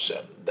name of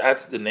Hashem.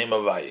 That's the name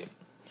of Havaya.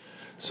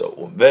 So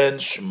when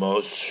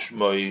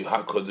Shmoi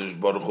HaKadosh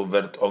Baruch Hu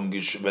vert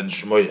ongish, when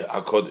Shmoi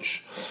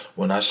HaKadosh,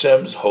 when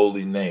Hashem's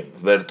holy name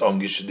vert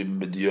ongish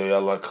b'diyoy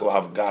ala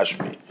klav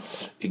gashmi,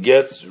 it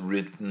gets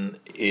written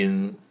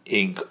in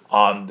ink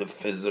on the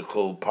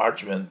physical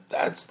parchment.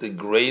 That's the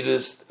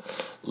greatest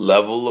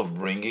level of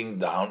bringing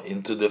down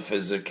into the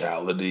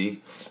physicality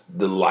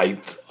the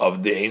light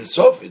of the Ein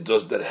Sof. It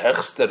does that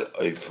hechster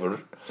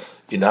oifer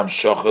in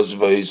hamshachas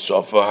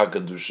v'hisofa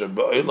hakadusha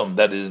ba'olam.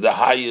 That is the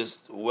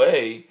highest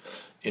way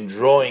in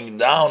drawing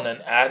down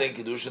and adding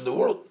Kedusha in the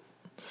world.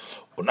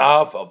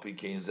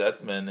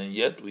 And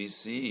yet we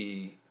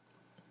see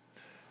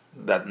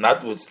that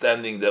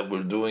notwithstanding that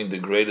we're doing the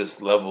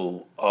greatest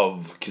level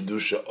of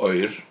Kedusha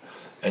Oir,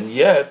 and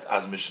yet,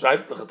 as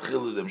Mishraib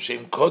Lechatchila, the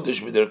Shem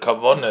Kodesh with their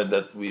Kavona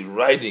that we're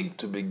writing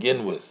to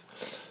begin with,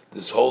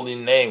 this holy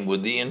name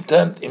with the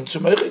intent,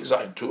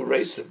 to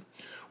erase him,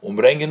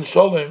 bringen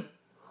Sholem,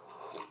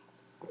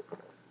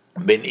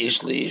 ben ish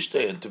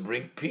le'ishtei, and to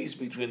bring peace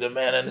between the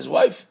man and his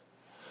wife.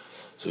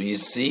 So you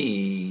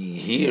see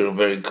here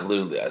very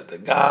clearly, as the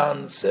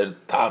ganzer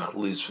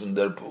tachlis von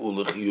der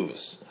Pe'ula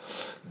Chiyuvos,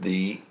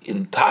 the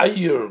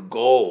entire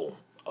goal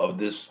of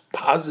this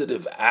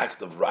positive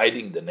act of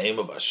writing the name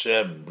of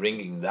Hashem,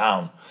 bringing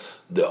down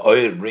the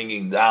oil,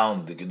 bringing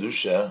down the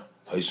Kedusha,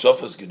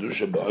 Haisofas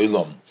Kedusha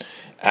Ba'olam,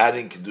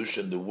 adding Kedusha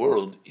in the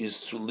world,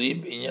 is to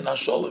live in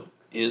Hasholem,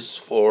 is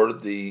for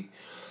the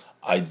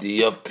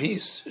idea of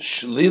peace.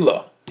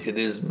 Shlila, it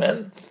is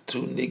meant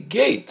to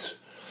negate.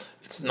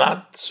 It's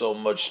not so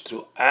much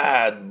to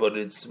add, but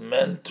it's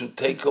meant to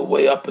take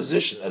away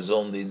opposition. As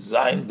only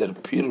Zayin der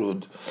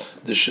Pirud,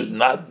 there should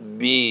not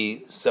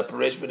be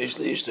separation.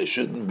 There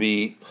shouldn't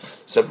be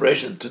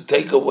separation, to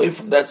take away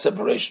from that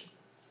separation.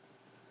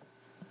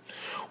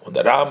 And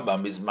the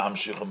Rambam is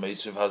Mamshich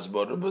Meisiv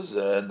Hasbor,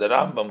 and the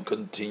Rambam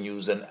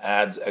continues and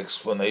adds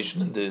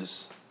explanation in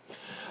this.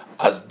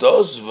 As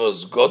dos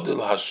was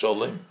Godil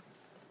Hasholim,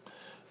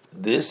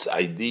 this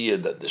idea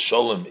that the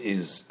Sholem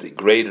is the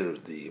greater,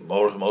 the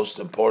most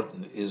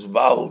important, is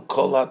Val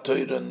Kol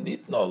HaTorah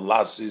Nitno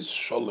Lasis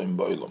Sholem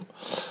Boilam.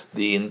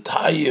 The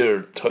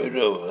entire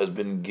Torah has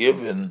been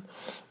given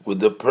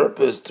with the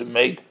purpose to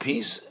make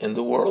peace in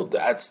the world.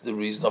 That's the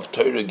reason of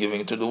Torah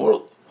giving to the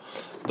world.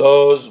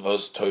 Those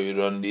was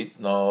Torah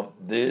Nitno.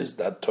 This,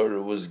 that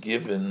Torah was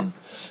given,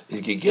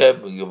 is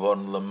gegeben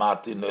geworden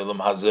lemati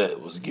ne'olam hazeh.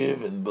 It was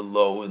given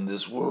below in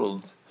this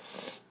world.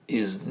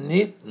 Is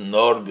nit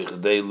nor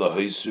bichdei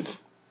lahoisuf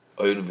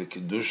oir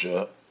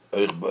v'kedusha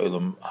oich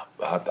ba'olam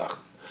hatach.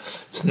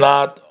 It's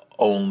not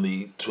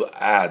only to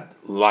add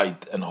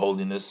light and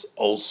holiness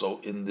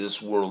also in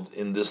this world,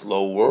 in this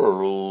low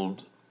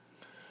world.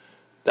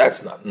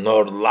 That's not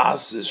nor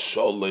lasis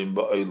sholem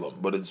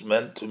ba'olam, but it's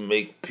meant to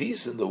make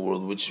peace in the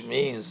world, which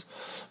means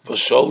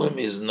v'sholem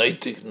is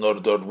noitik nor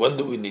dort. When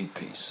do we need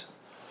peace?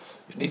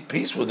 You need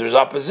peace where there's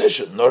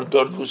opposition. Nor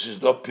dort v'sis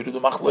do pirudu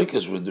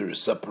machlokas, where there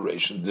is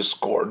separation,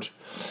 discord,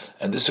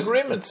 and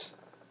disagreements,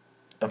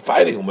 and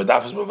fighting.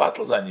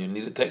 You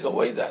need to take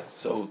away that.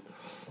 So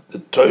the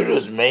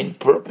Torah's main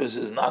purpose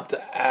is not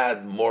to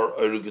add more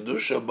Erev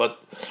Kedusha,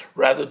 but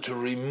rather to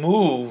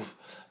remove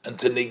and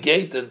to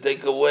negate and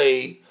take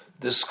away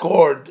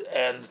discord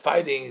and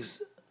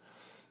fightings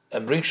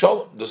and bring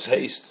Shalom. This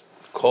haste.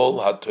 Kol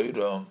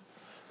HaTorah.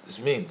 This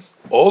means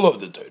all of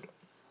the Torah.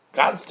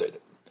 God's Torah.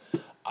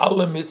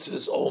 Alle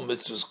mitzvahs, all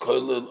mitzvahs,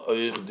 koilel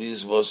oich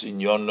dis was in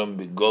yonam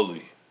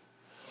begoli,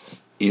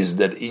 is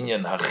that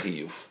inyan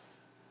hachiyuv.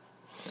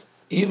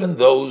 even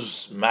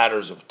those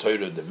matters of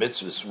Torah, the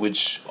mitzvahs,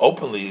 which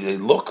openly they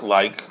look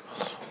like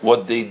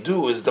what they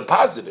do is the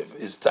positive,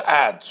 is to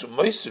add, to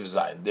moisiv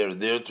zayin. They're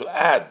there to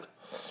add,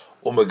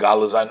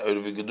 umegala zayin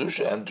oiv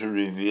kedusha, and to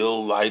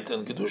reveal light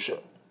and kedusha.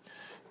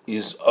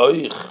 Is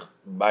oich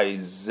by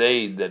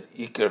zay that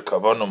iker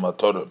kavano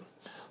matorim.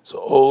 So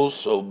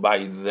also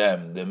by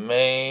them, the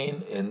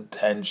main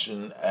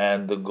intention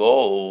and the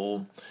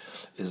goal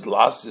is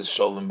lasis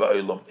shalom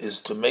ba'olam, is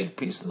to make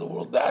peace in the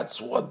world. That's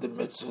what the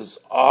mitzvahs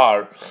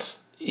are.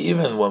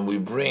 Even when we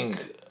bring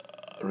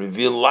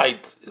reveal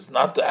light, it's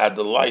not to add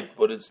the light,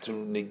 but it's to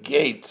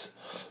negate,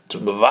 to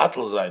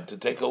mevatel zayin, to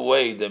take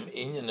away them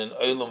inyan and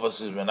olam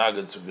vasis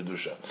menaged to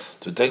kedusha,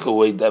 to take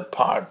away that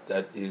part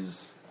that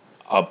is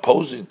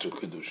opposing to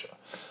kedusha.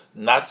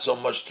 Not so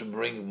much to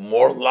bring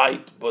more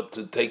light, but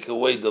to take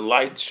away the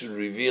light should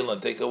reveal and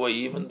take away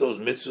even those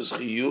mitzvahs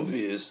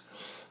chiyuvis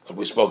that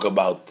we spoke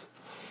about.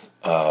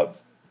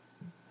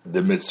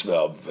 The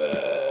mitzvah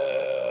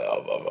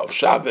of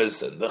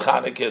Shabbos and the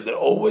Chanukah,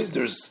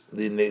 there's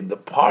the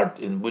part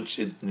in which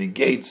it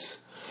negates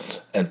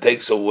and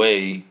takes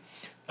away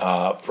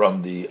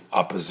from the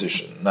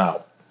opposition.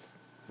 Now,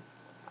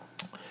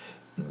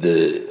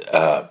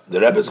 the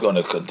Rebbe is going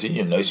to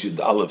continue Nois Yud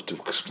Aleph to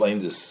explain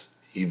this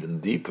even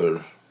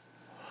deeper.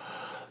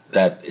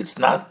 That it's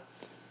not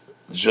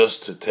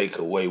just to take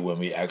away when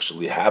we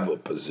actually have a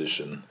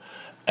position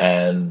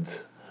and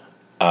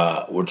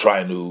we're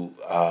trying to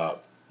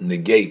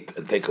negate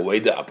and take away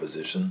the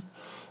opposition,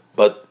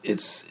 but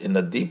it's in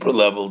a deeper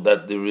level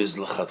that there is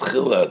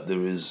l'chatchila,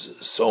 there is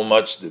so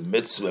much the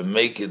mitzvah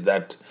make it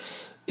that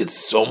it's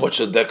so much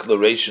a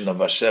declaration of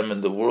Hashem in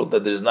the world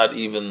that there's not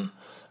even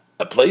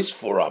a place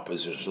for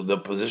opposition. So the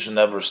opposition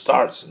never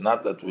starts.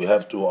 Not that we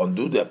have to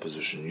undo the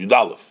opposition. Yud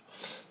Aleph.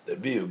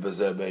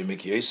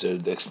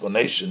 The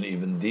explanation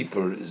even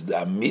deeper is the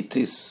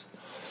amitis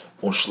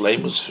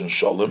unshleimus von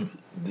shalom,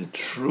 the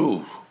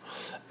true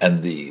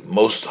and the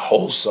most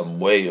wholesome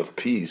way of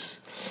peace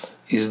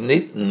is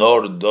nit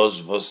nor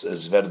dos was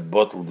es werd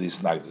bottled dis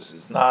nagdus.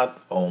 It's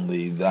not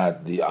only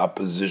that the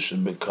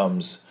opposition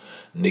becomes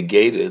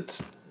negated,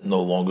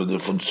 no longer the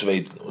from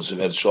Tzveit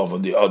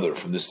from the other,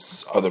 from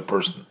this other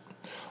person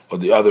or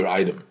the other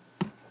item,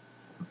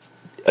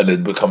 and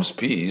it becomes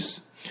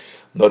peace.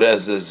 Not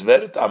as es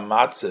werd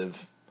amatzev,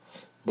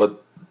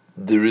 but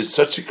there is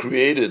such a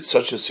created,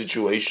 such a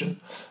situation,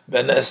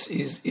 when es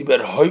is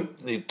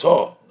überhaupt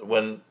nito,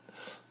 when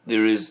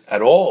there is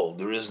at all,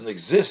 there doesn't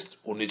exist,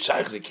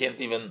 it can't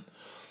even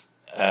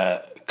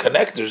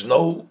connect, there's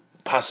no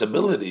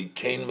possibility,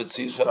 kain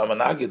mitzvahs for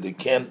amanagid, there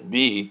can't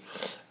be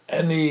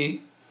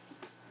any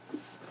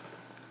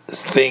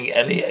thing,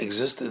 any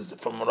existence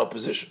from an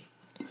opposition.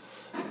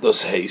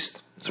 Thus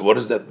haste. So what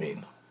does that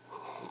mean?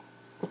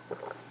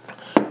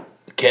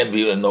 It can't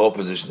be in no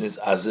opposition. It's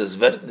as es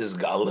wird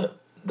nisgale,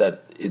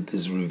 that it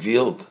is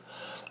revealed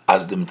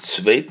as dem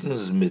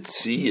zweitens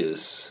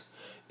mitzias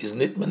is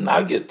nit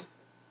menagid.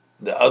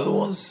 The other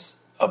one's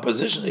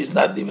opposition is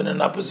not even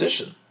an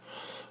opposition.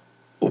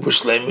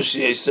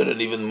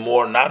 And even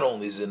more, not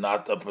only is it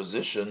not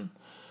opposition,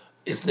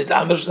 it's nit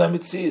anders than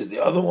mitzias. The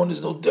other one is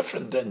no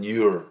different than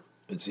your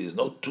mitzias,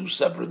 no two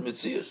separate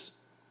mitzias.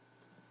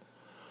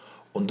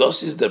 Und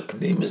das ist der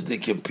Pnimis de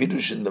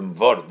Kepirush in dem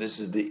Wort. This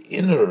is the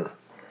inner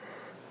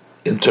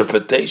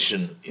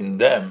interpretation in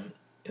them,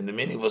 in the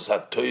meaning was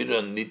that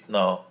Torah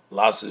nitna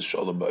lasis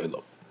shalom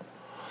ba'olam.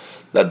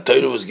 That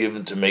Torah was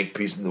given to make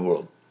peace in the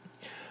world.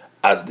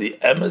 As the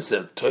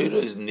emissary,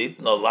 Torah is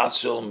nitna lasis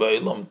shalom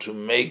ba'olam, to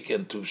make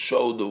and to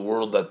show the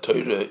world that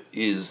Torah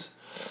is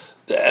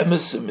the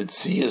emissary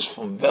mitzias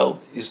from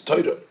Welt is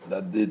Torah.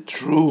 That the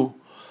true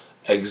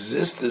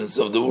existence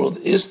of the world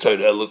is Torah.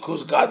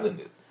 Elokus God in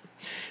it.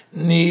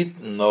 Nit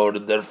nor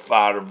der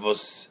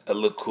farvos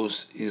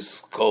elikus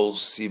is kol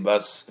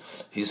sibas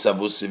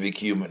hisavus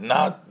vikiyum.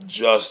 Not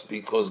just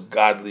because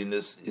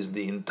godliness is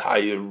the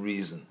entire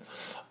reason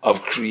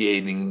of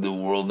creating the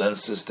world and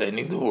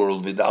sustaining the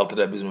world. With Alter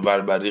Rebbe is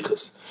mevar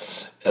barichas,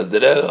 as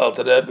the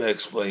Alter Rebbe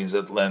explains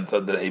at length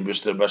that the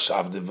Eibishter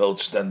Bashav, the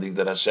Welt standing,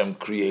 that Hashem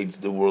creates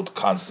the world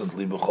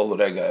constantly, b'chol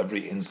rega,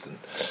 every instant,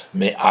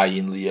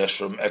 me'ayin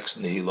liyeshrom ex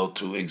nihilo,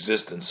 to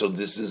existence. So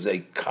this is a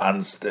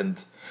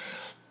constant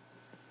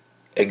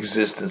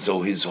existence,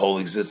 so his whole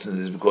existence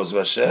is because of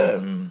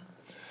Hashem.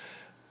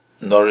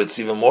 Nor it's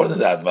even more than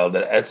that. While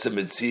the etzem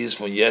mitzias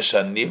from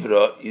Yesha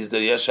Nivra is the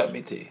Yesha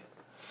Miti.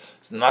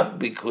 It's not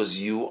because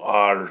you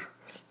are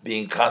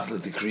being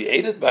constantly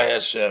created by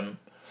Hashem,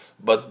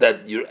 but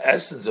that your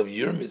essence of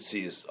your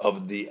mitzias,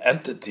 of the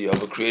entity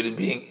of a created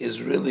being, is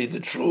really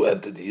the true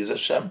entity, is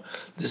Hashem.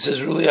 This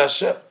is really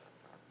Hashem.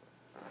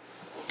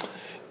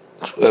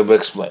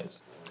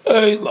 Explains.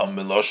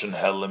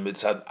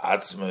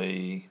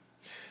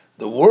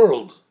 The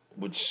world,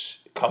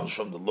 which comes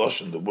from the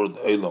Loshen, the word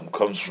Olam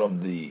comes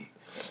from the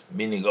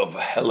meaning of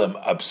Helem,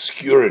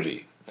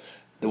 obscurity.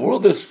 The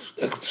world is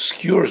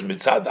obscures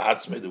mitzad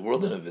atzmei, the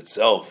world in of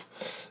itself,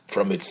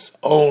 from its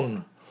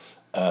own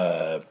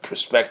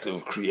perspective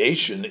of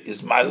creation,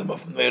 is Mailam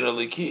of Meir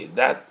Aliki.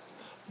 That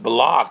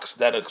blocks,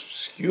 that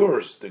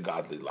obscures the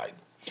godly light.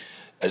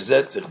 It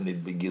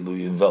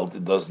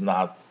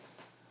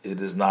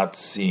is not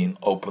seen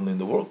openly in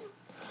the world.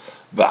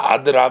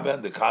 And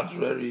the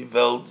contrary,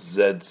 Welt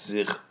setzt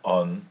sich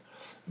on,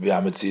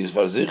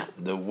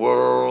 the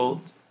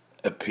world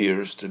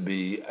appears to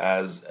be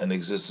as an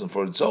existence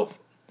for itself.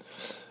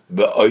 In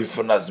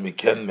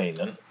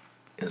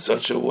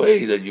such a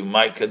way that you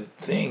might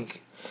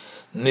think,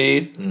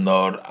 Nit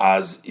nor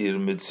as ir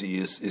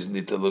mitzias is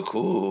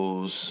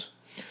nitalakus.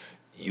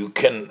 You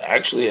can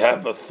actually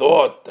have a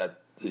thought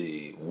that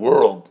the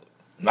world,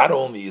 not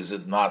only is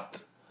it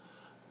not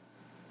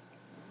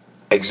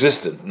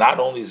existent, not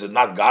only is it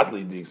not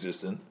godly the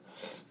existent,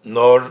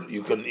 nor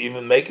you can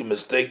even make a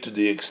mistake to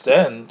the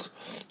extent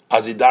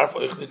as that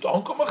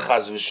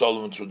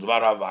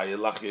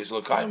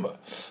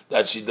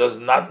she does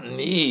not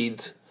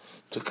need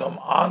to come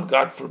on,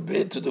 God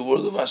forbid, to the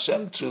word of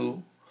Hashem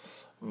to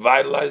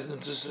vitalize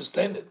and to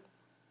sustain it.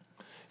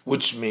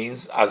 Which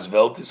means, as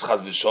Welt is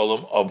chas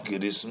v'sholom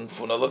abgerissen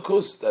von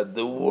alakus, that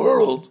the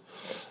world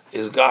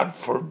is, God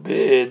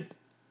forbid,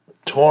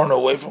 torn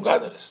away from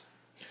godliness.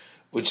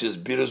 Which is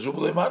birazub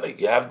leimanik.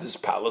 You have this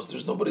palace,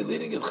 there's nobody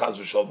leading it, chas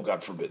v'sholom,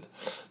 God forbid.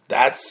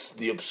 That's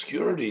the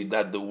obscurity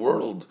that the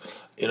world,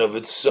 in of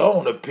its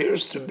own,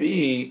 appears to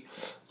be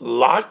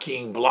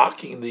blocking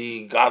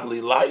the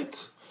godly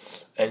light.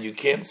 And you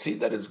can't see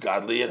that it's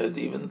godly, and it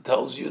even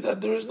tells you that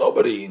there is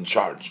nobody in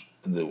charge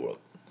in the world.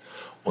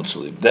 Und zu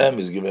lieb dem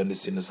is given the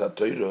sinas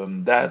ha-Torah,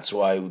 and that's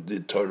why the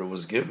Torah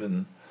was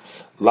given.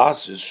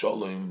 Lasis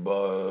sholem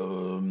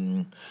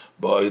ba'olam,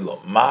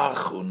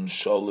 machun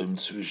sholem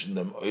zwischen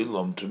dem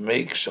olam, to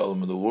make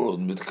shalom in the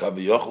world, mit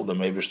kaviyachol dem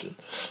Eberstein,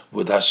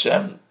 with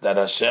Hashem, that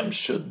Hashem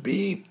should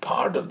be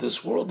part of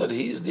this world, that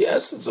He is the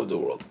essence of the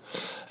world.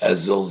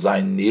 As zol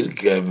zayin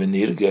nirger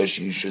v'nirgesh,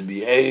 you should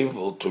be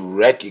able to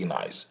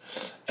recognize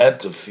and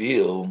to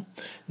feel,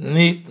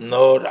 nit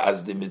nor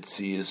as the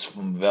mitzias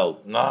from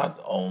Welt, not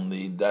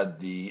only that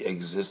the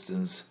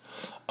existence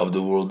of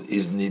the world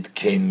is nit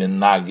kein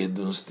menaged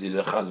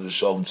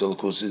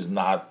is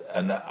not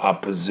an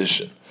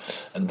opposition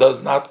and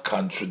does not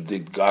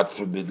contradict, God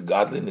forbid,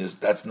 godliness.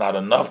 That's not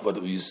enough. But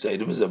what you say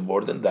to him is that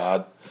more than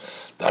that,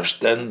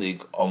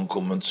 ständig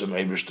ankommen zum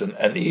Eberstein,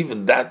 and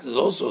even that is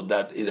also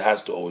that it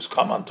has to always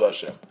come unto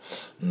Hashem.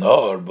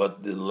 Nor,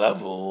 but the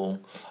level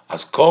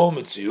as kol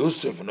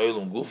mitziusuf and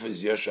oilum guf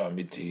is yesha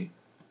amiti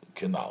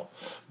kenal.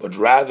 But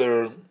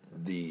rather,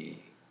 the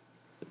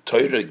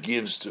Torah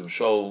gives to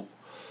show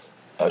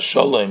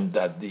shalom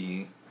that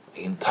the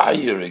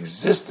entire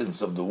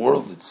existence of the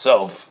world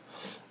itself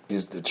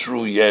is the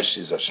true yesh,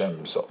 is Hashem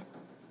Himself.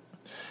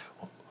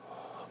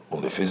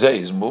 And if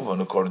is move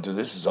on according to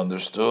this is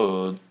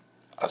understood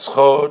as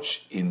choch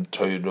in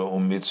Torah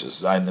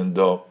mitzvos seinen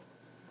do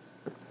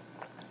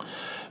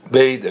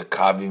beide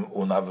kavim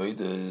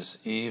unavodas,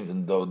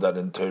 even though that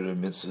in Torah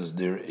mitzvos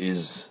there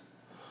is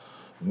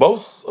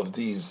both of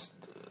these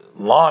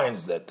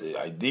lines, that the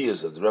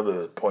ideas that the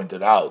Rebbe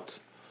pointed out.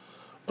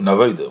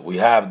 Unavoda, we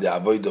have the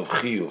avodah of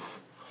chiyuv,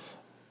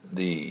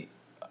 the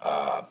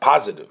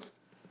positive,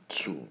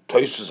 to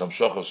toisus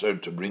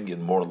hamshachas, to bring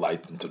in more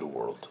light into the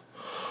world.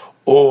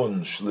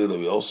 On shlila,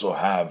 we also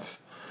have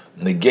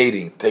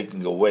negating,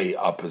 taking away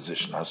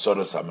opposition,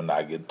 hasoras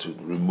hamanagid, to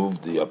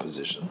remove the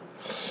opposition.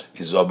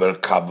 Izober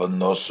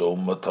kavanoso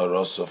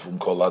mataroso from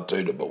kol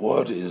haTorah. But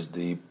what is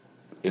the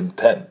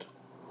intent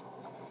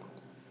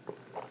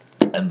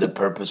and the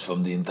purpose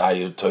from the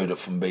entire Torah,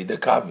 from Beidei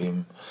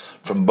Kavim,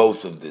 from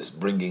both of this,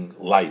 bringing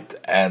light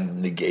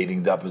and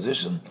negating the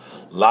opposition?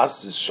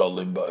 Last is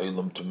Shalom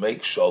Ba'olam, to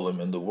make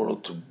Shalom in the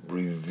world, to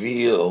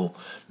reveal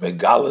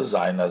Megala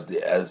Zayin as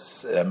the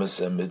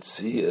MSM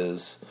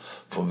Mitzias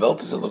from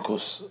Welt is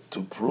Elokus,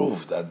 to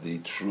prove that the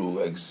true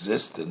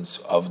existence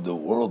of the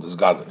world is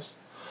godliness.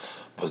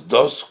 But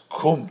das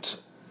kommt,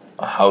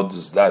 how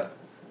does that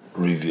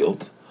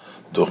revealed?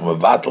 Durch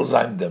Mevatel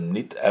Zayin dem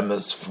nit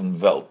emes von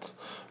Welt,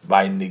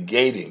 by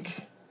negating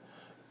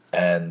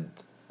and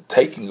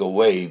taking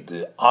away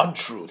the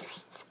untruth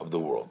of the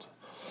world.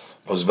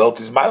 Because Welt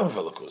is Mailam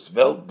Velikus.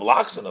 Welt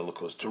blocks an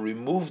Elikus, to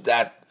remove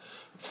that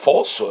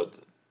falsehood,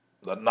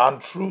 that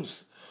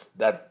non-truth,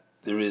 that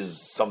there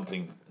is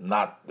something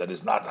that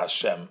is not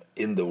Hashem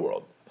in the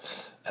world.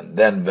 And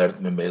then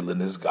Vert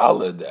Memelin is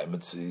Gale, the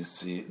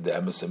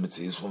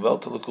MSMC is from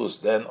Welt Elikus.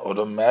 Then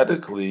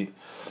automatically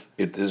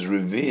it is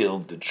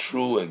revealed the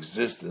true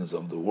existence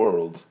of the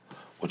world,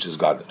 which is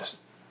godliness.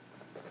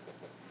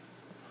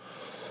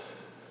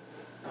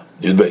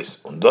 This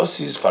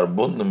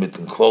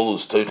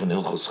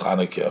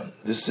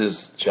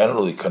is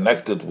generally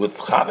connected with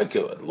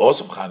Chanukah,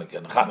 laws of Chanukah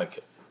and Chanukah.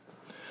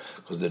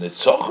 Because the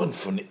Nitzochen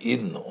von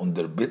Eden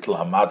under Bittul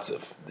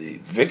HaMatzev, the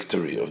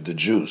victory of the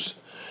Jews,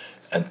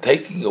 and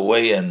taking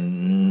away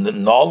and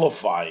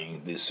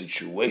nullifying the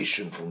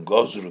situation from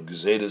Gozur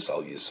Gezeres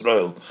al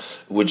Yisrael,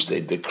 which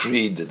they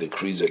decreed, the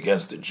decrees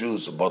against the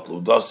Jews about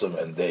Ludasam,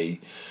 and they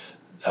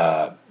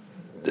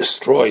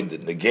destroyed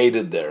and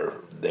negated their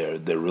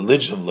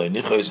religion. They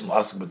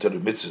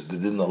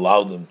didn't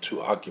allow them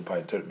to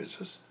occupy Torah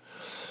mitzvahs.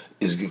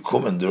 is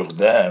gekommen durch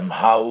them.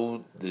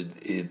 How did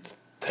it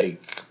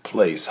take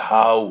place?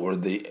 How were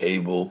they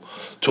able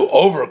to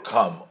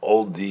overcome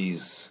all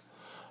these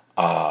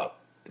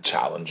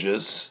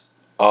challenges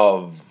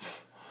of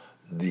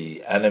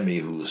the enemy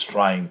who was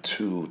trying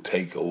to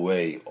take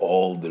away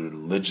all the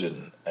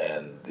religion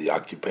and the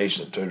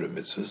occupation of Torah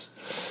mitzvahs?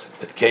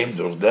 It came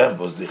through them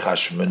was the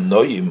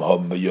Chashmonoim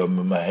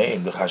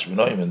the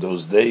Chashmonoim in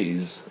those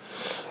days,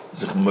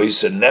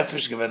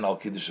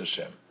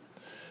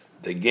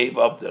 they gave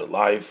up their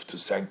life to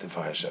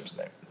sanctify Hashem's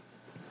name.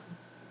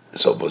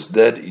 So was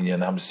that in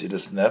Yanam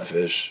Sidas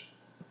Nefesh,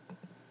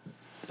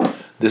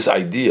 this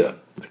idea,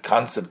 the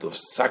concept of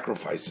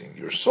sacrificing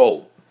your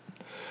soul,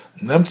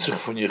 that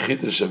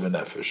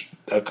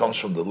comes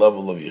from the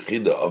level of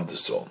Yechida of the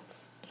soul.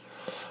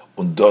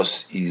 Und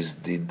das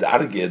ist die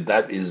Darge,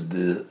 that is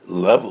the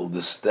level,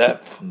 the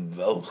step from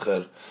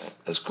welcher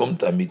es kommt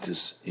damit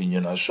es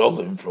Inyan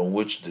HaSholem, from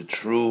which the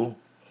true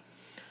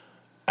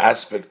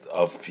aspect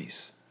of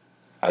peace,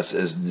 as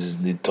is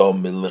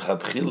nitom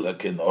milichatchila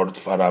in ort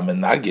faram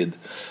enagid,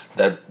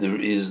 that there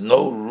is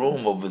no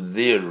room over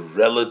there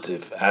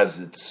relative as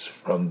it's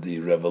from the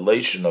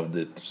revelation of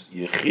the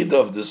Yechida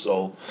of the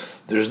soul.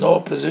 There is no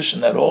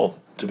opposition at all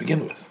to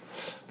begin with.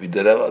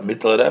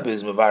 Mittel Rebbe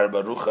is Mevar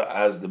Barucha,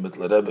 as the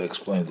Mittel Rebbe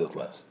explains at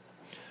last.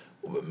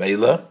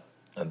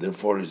 And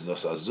therefore is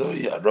das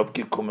Azoi Arab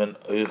Kikumen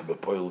Eich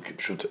Bepoil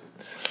Kipshute.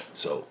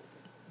 So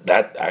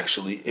that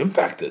actually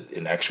impacted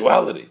in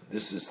actuality.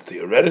 This is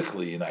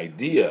theoretically an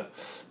idea,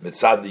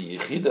 Mitzad the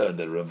Yechida,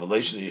 the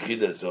revelation of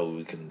Yechida, so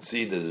we can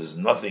see that there's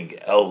nothing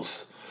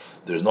else,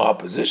 there's no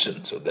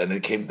opposition. So then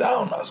it came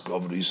down, as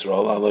Governor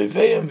Yisrael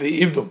Aloiveim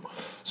Ve'ibdum.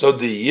 So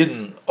the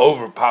Yidden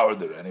overpowered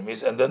their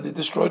enemies and then they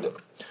destroyed them.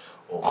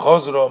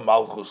 Chozro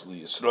Malchus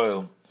li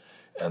Yisrael,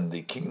 and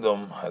the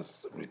kingdom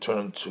has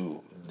returned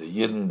to the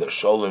Yidden, the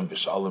Sholem,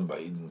 B'Shalem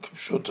Ba'Yidden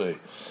Kipshutei,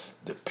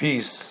 the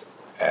peace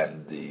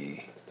and the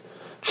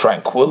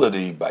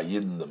tranquility by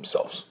Yidden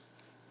themselves.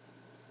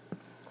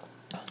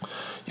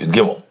 Yud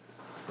Gimel,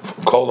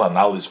 from Kol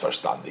Hanal is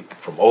verstandig,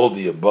 from all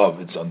the above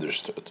it's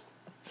understood.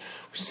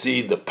 We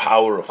see the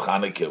power of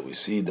Chanukah, we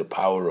see the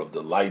power of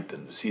the light,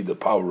 and we see the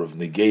power of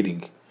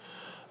negating,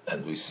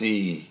 and we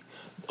see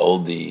all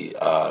the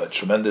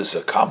tremendous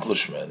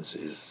accomplishments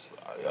is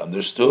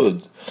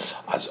understood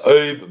as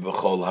Oib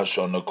B'chol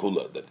Hashana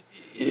Kula, that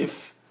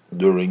if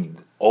during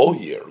all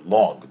year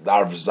long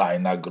Darv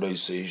Zayin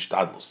HaGroise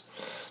Ishtadlus,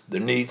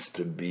 there needs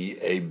to be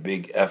a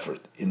big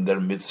effort in their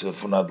mitzvah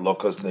funad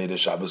lokas Neidah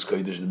Shabbos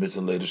Kodesh, the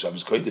mitzvah later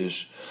Shabbos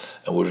Kodesh,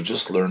 and we're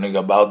just learning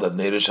about that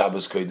Neidah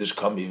Shabbos Kodesh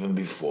come even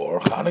before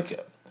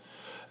Chanukah.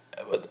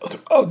 But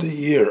throughout the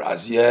year,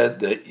 as yet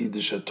the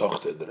Idisha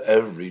Tochter, that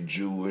every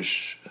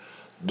Jewish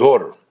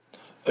daughter,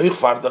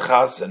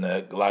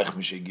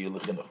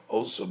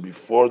 also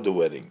before the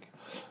wedding,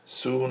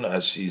 soon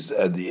as she's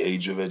at the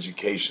age of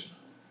education,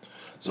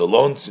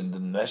 Zolons in the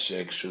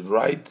Neshek should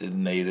write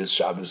in Neidah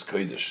Shabbos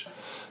Kodesh,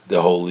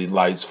 the holy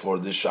lights for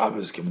the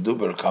Shabbos,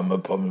 Kimduber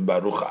Kamapom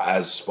Baruch,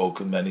 as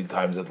spoken many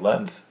times at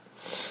length,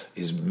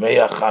 is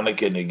Meya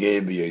Chanukah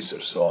Negei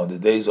B'Yoser. So on the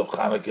days of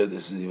Chanukah,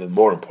 this is even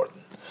more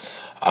important.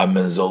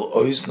 Amen Zol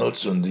Ois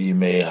Notzun the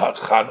Meya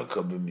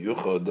Chanukah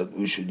B'Myuchot, that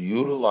we should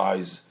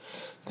utilize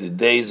the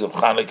days of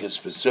Chanukah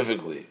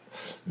specifically,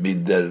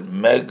 mit der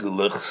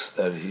Meglichs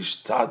der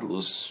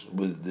Hishtadlus,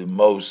 with the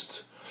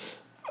most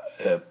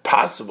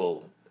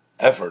possible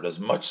effort, as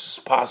much as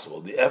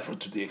possible, the effort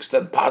to the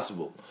extent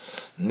possible,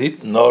 nit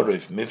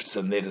norif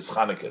mifza neidas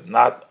Chanukah,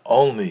 not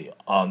only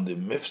on the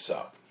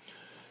mifza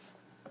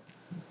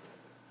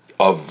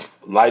of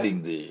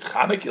lighting the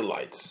Chanukah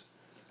lights,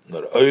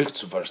 nor euch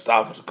zu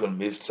verstaffen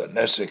mifza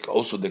nesek,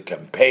 also the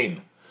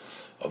campaign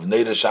of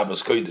Neidah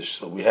Shabbos Kodesh.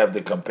 So we have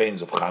the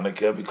campaigns of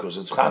Chanukah because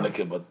it's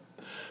Chanukah, but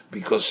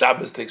because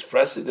Shabbos takes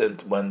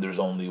precedent when there's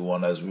only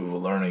one, as we were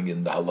learning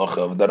in the halacha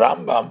of the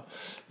Rambam,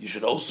 you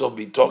should also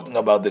be talking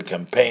about the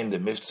campaign, the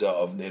mitzvah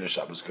of Neidah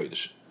Shabbos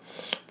Kodesh.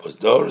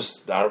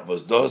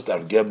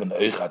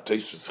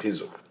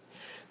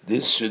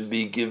 This should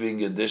be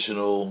giving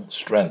additional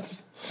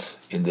strength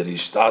in the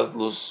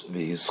rishtadlus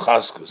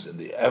v'hischaskus, in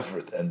the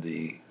effort and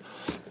the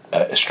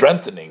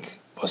strengthening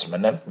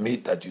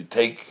meat that you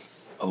take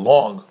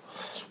along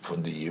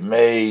from the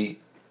Yemei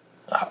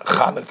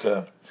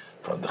Chanukah,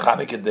 from the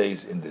Chanukah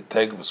days, in the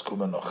Teg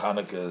V'Skumen of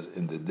Chanukah,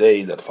 in the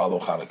day that follow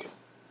Chanukah.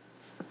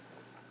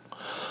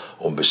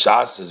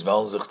 B'shas es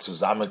wollen sich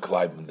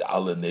zusammenkleiben die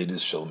alle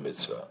Neidas shel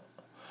Mitzvah.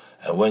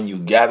 And when you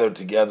gather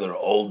together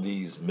all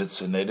these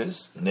Mitzvah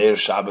Neidas, Neir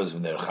Shabbos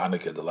and Neir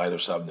Chanukah, the light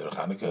of Shabbos, Neir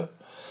Chanukah,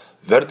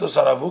 Vertos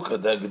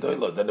Anavuka,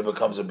 then it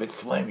becomes a big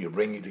flame. You're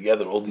bringing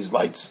together all these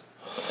lights.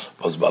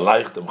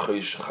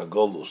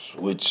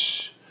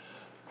 Which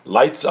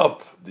lights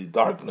up the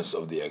darkness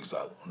of the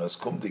exile.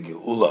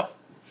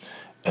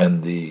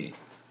 And the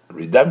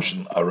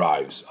redemption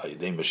arrives,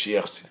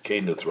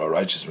 through a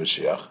righteous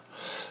Mashiach,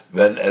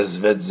 when as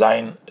vet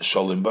zayin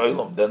sholim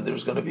ba'olam, then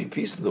there's going to be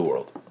peace in the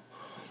world.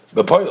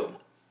 Bepoil,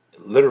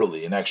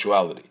 literally, in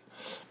actuality.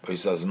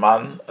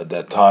 Man at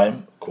that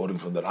time, quoting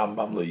from the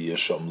Rambam,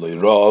 le'yesham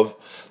le'rov,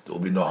 there will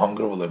be no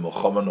hunger,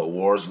 le'milchama, no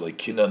wars,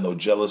 le'kina, no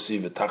jealousy,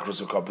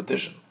 v'tachris, or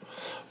competition.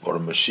 Or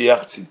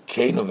Mashiach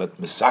tzidkenu vet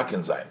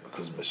misaken zayin,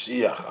 because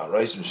Mashiach, our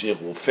race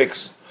Mashiach, will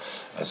fix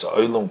as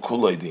olam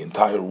kulei, the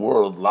entire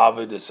world,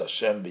 lavid es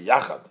Hashem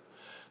biyachad,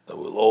 that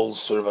we'll all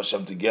serve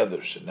Hashem together.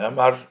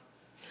 Shenemar,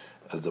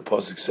 as the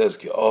pasuk says,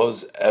 ki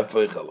oz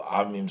epech al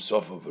amim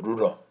sofa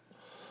verura.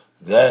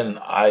 Then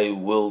I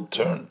will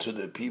turn to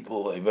the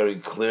people a very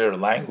clear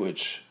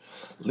language.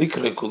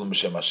 Likre kulam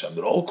b'shem Hashem.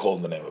 They're all called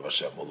in the name of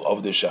Hashem. We'll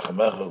avdei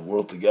shechamecha,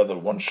 world together,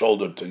 one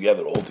shoulder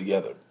together, all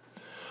together.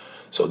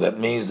 So that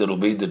means there will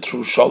be the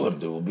true shalom.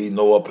 There will be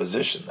no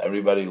opposition.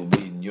 Everybody will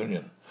be in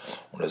union.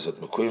 And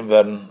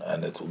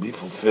it will be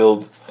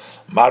fulfilled.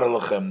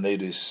 Maralachem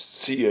neiris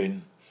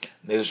tzion,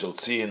 neiris shel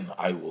tzion.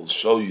 I will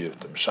show you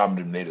the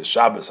Mishamrim neiris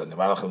Shabbos, and the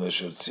Maralachem neiris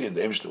shel tzion.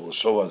 The Eibishter will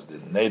show us the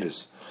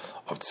neiris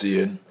of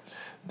tzion.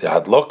 The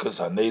hadlokas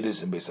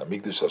haneiris in Beis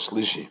Hamikdash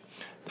Hashlishi,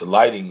 the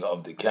lighting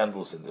of the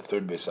candles in the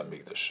third Beis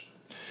Hamikdash.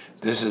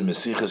 This is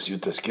Mesichas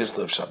Yutas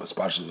Kislev Shabbos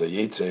Parshas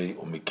Vayetze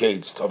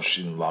Umikeitz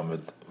Tovshin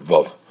Lamed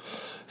Vov.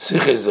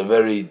 Sikha is a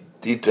very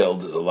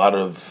detailed, a lot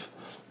of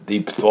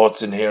deep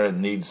thoughts in here. It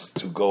needs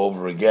to go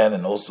over again,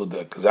 and also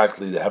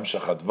exactly the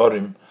Hemshach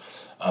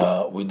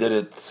HaDvarim. We did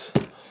it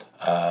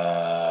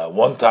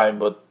one time,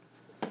 but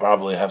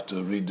probably have to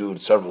redo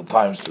it several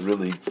times to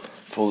really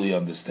fully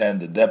understand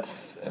the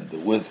depth and the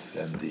width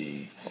and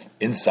the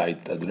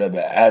insight that the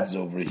Rebbe adds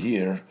over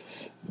here.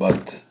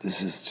 But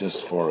this is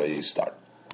just for a start.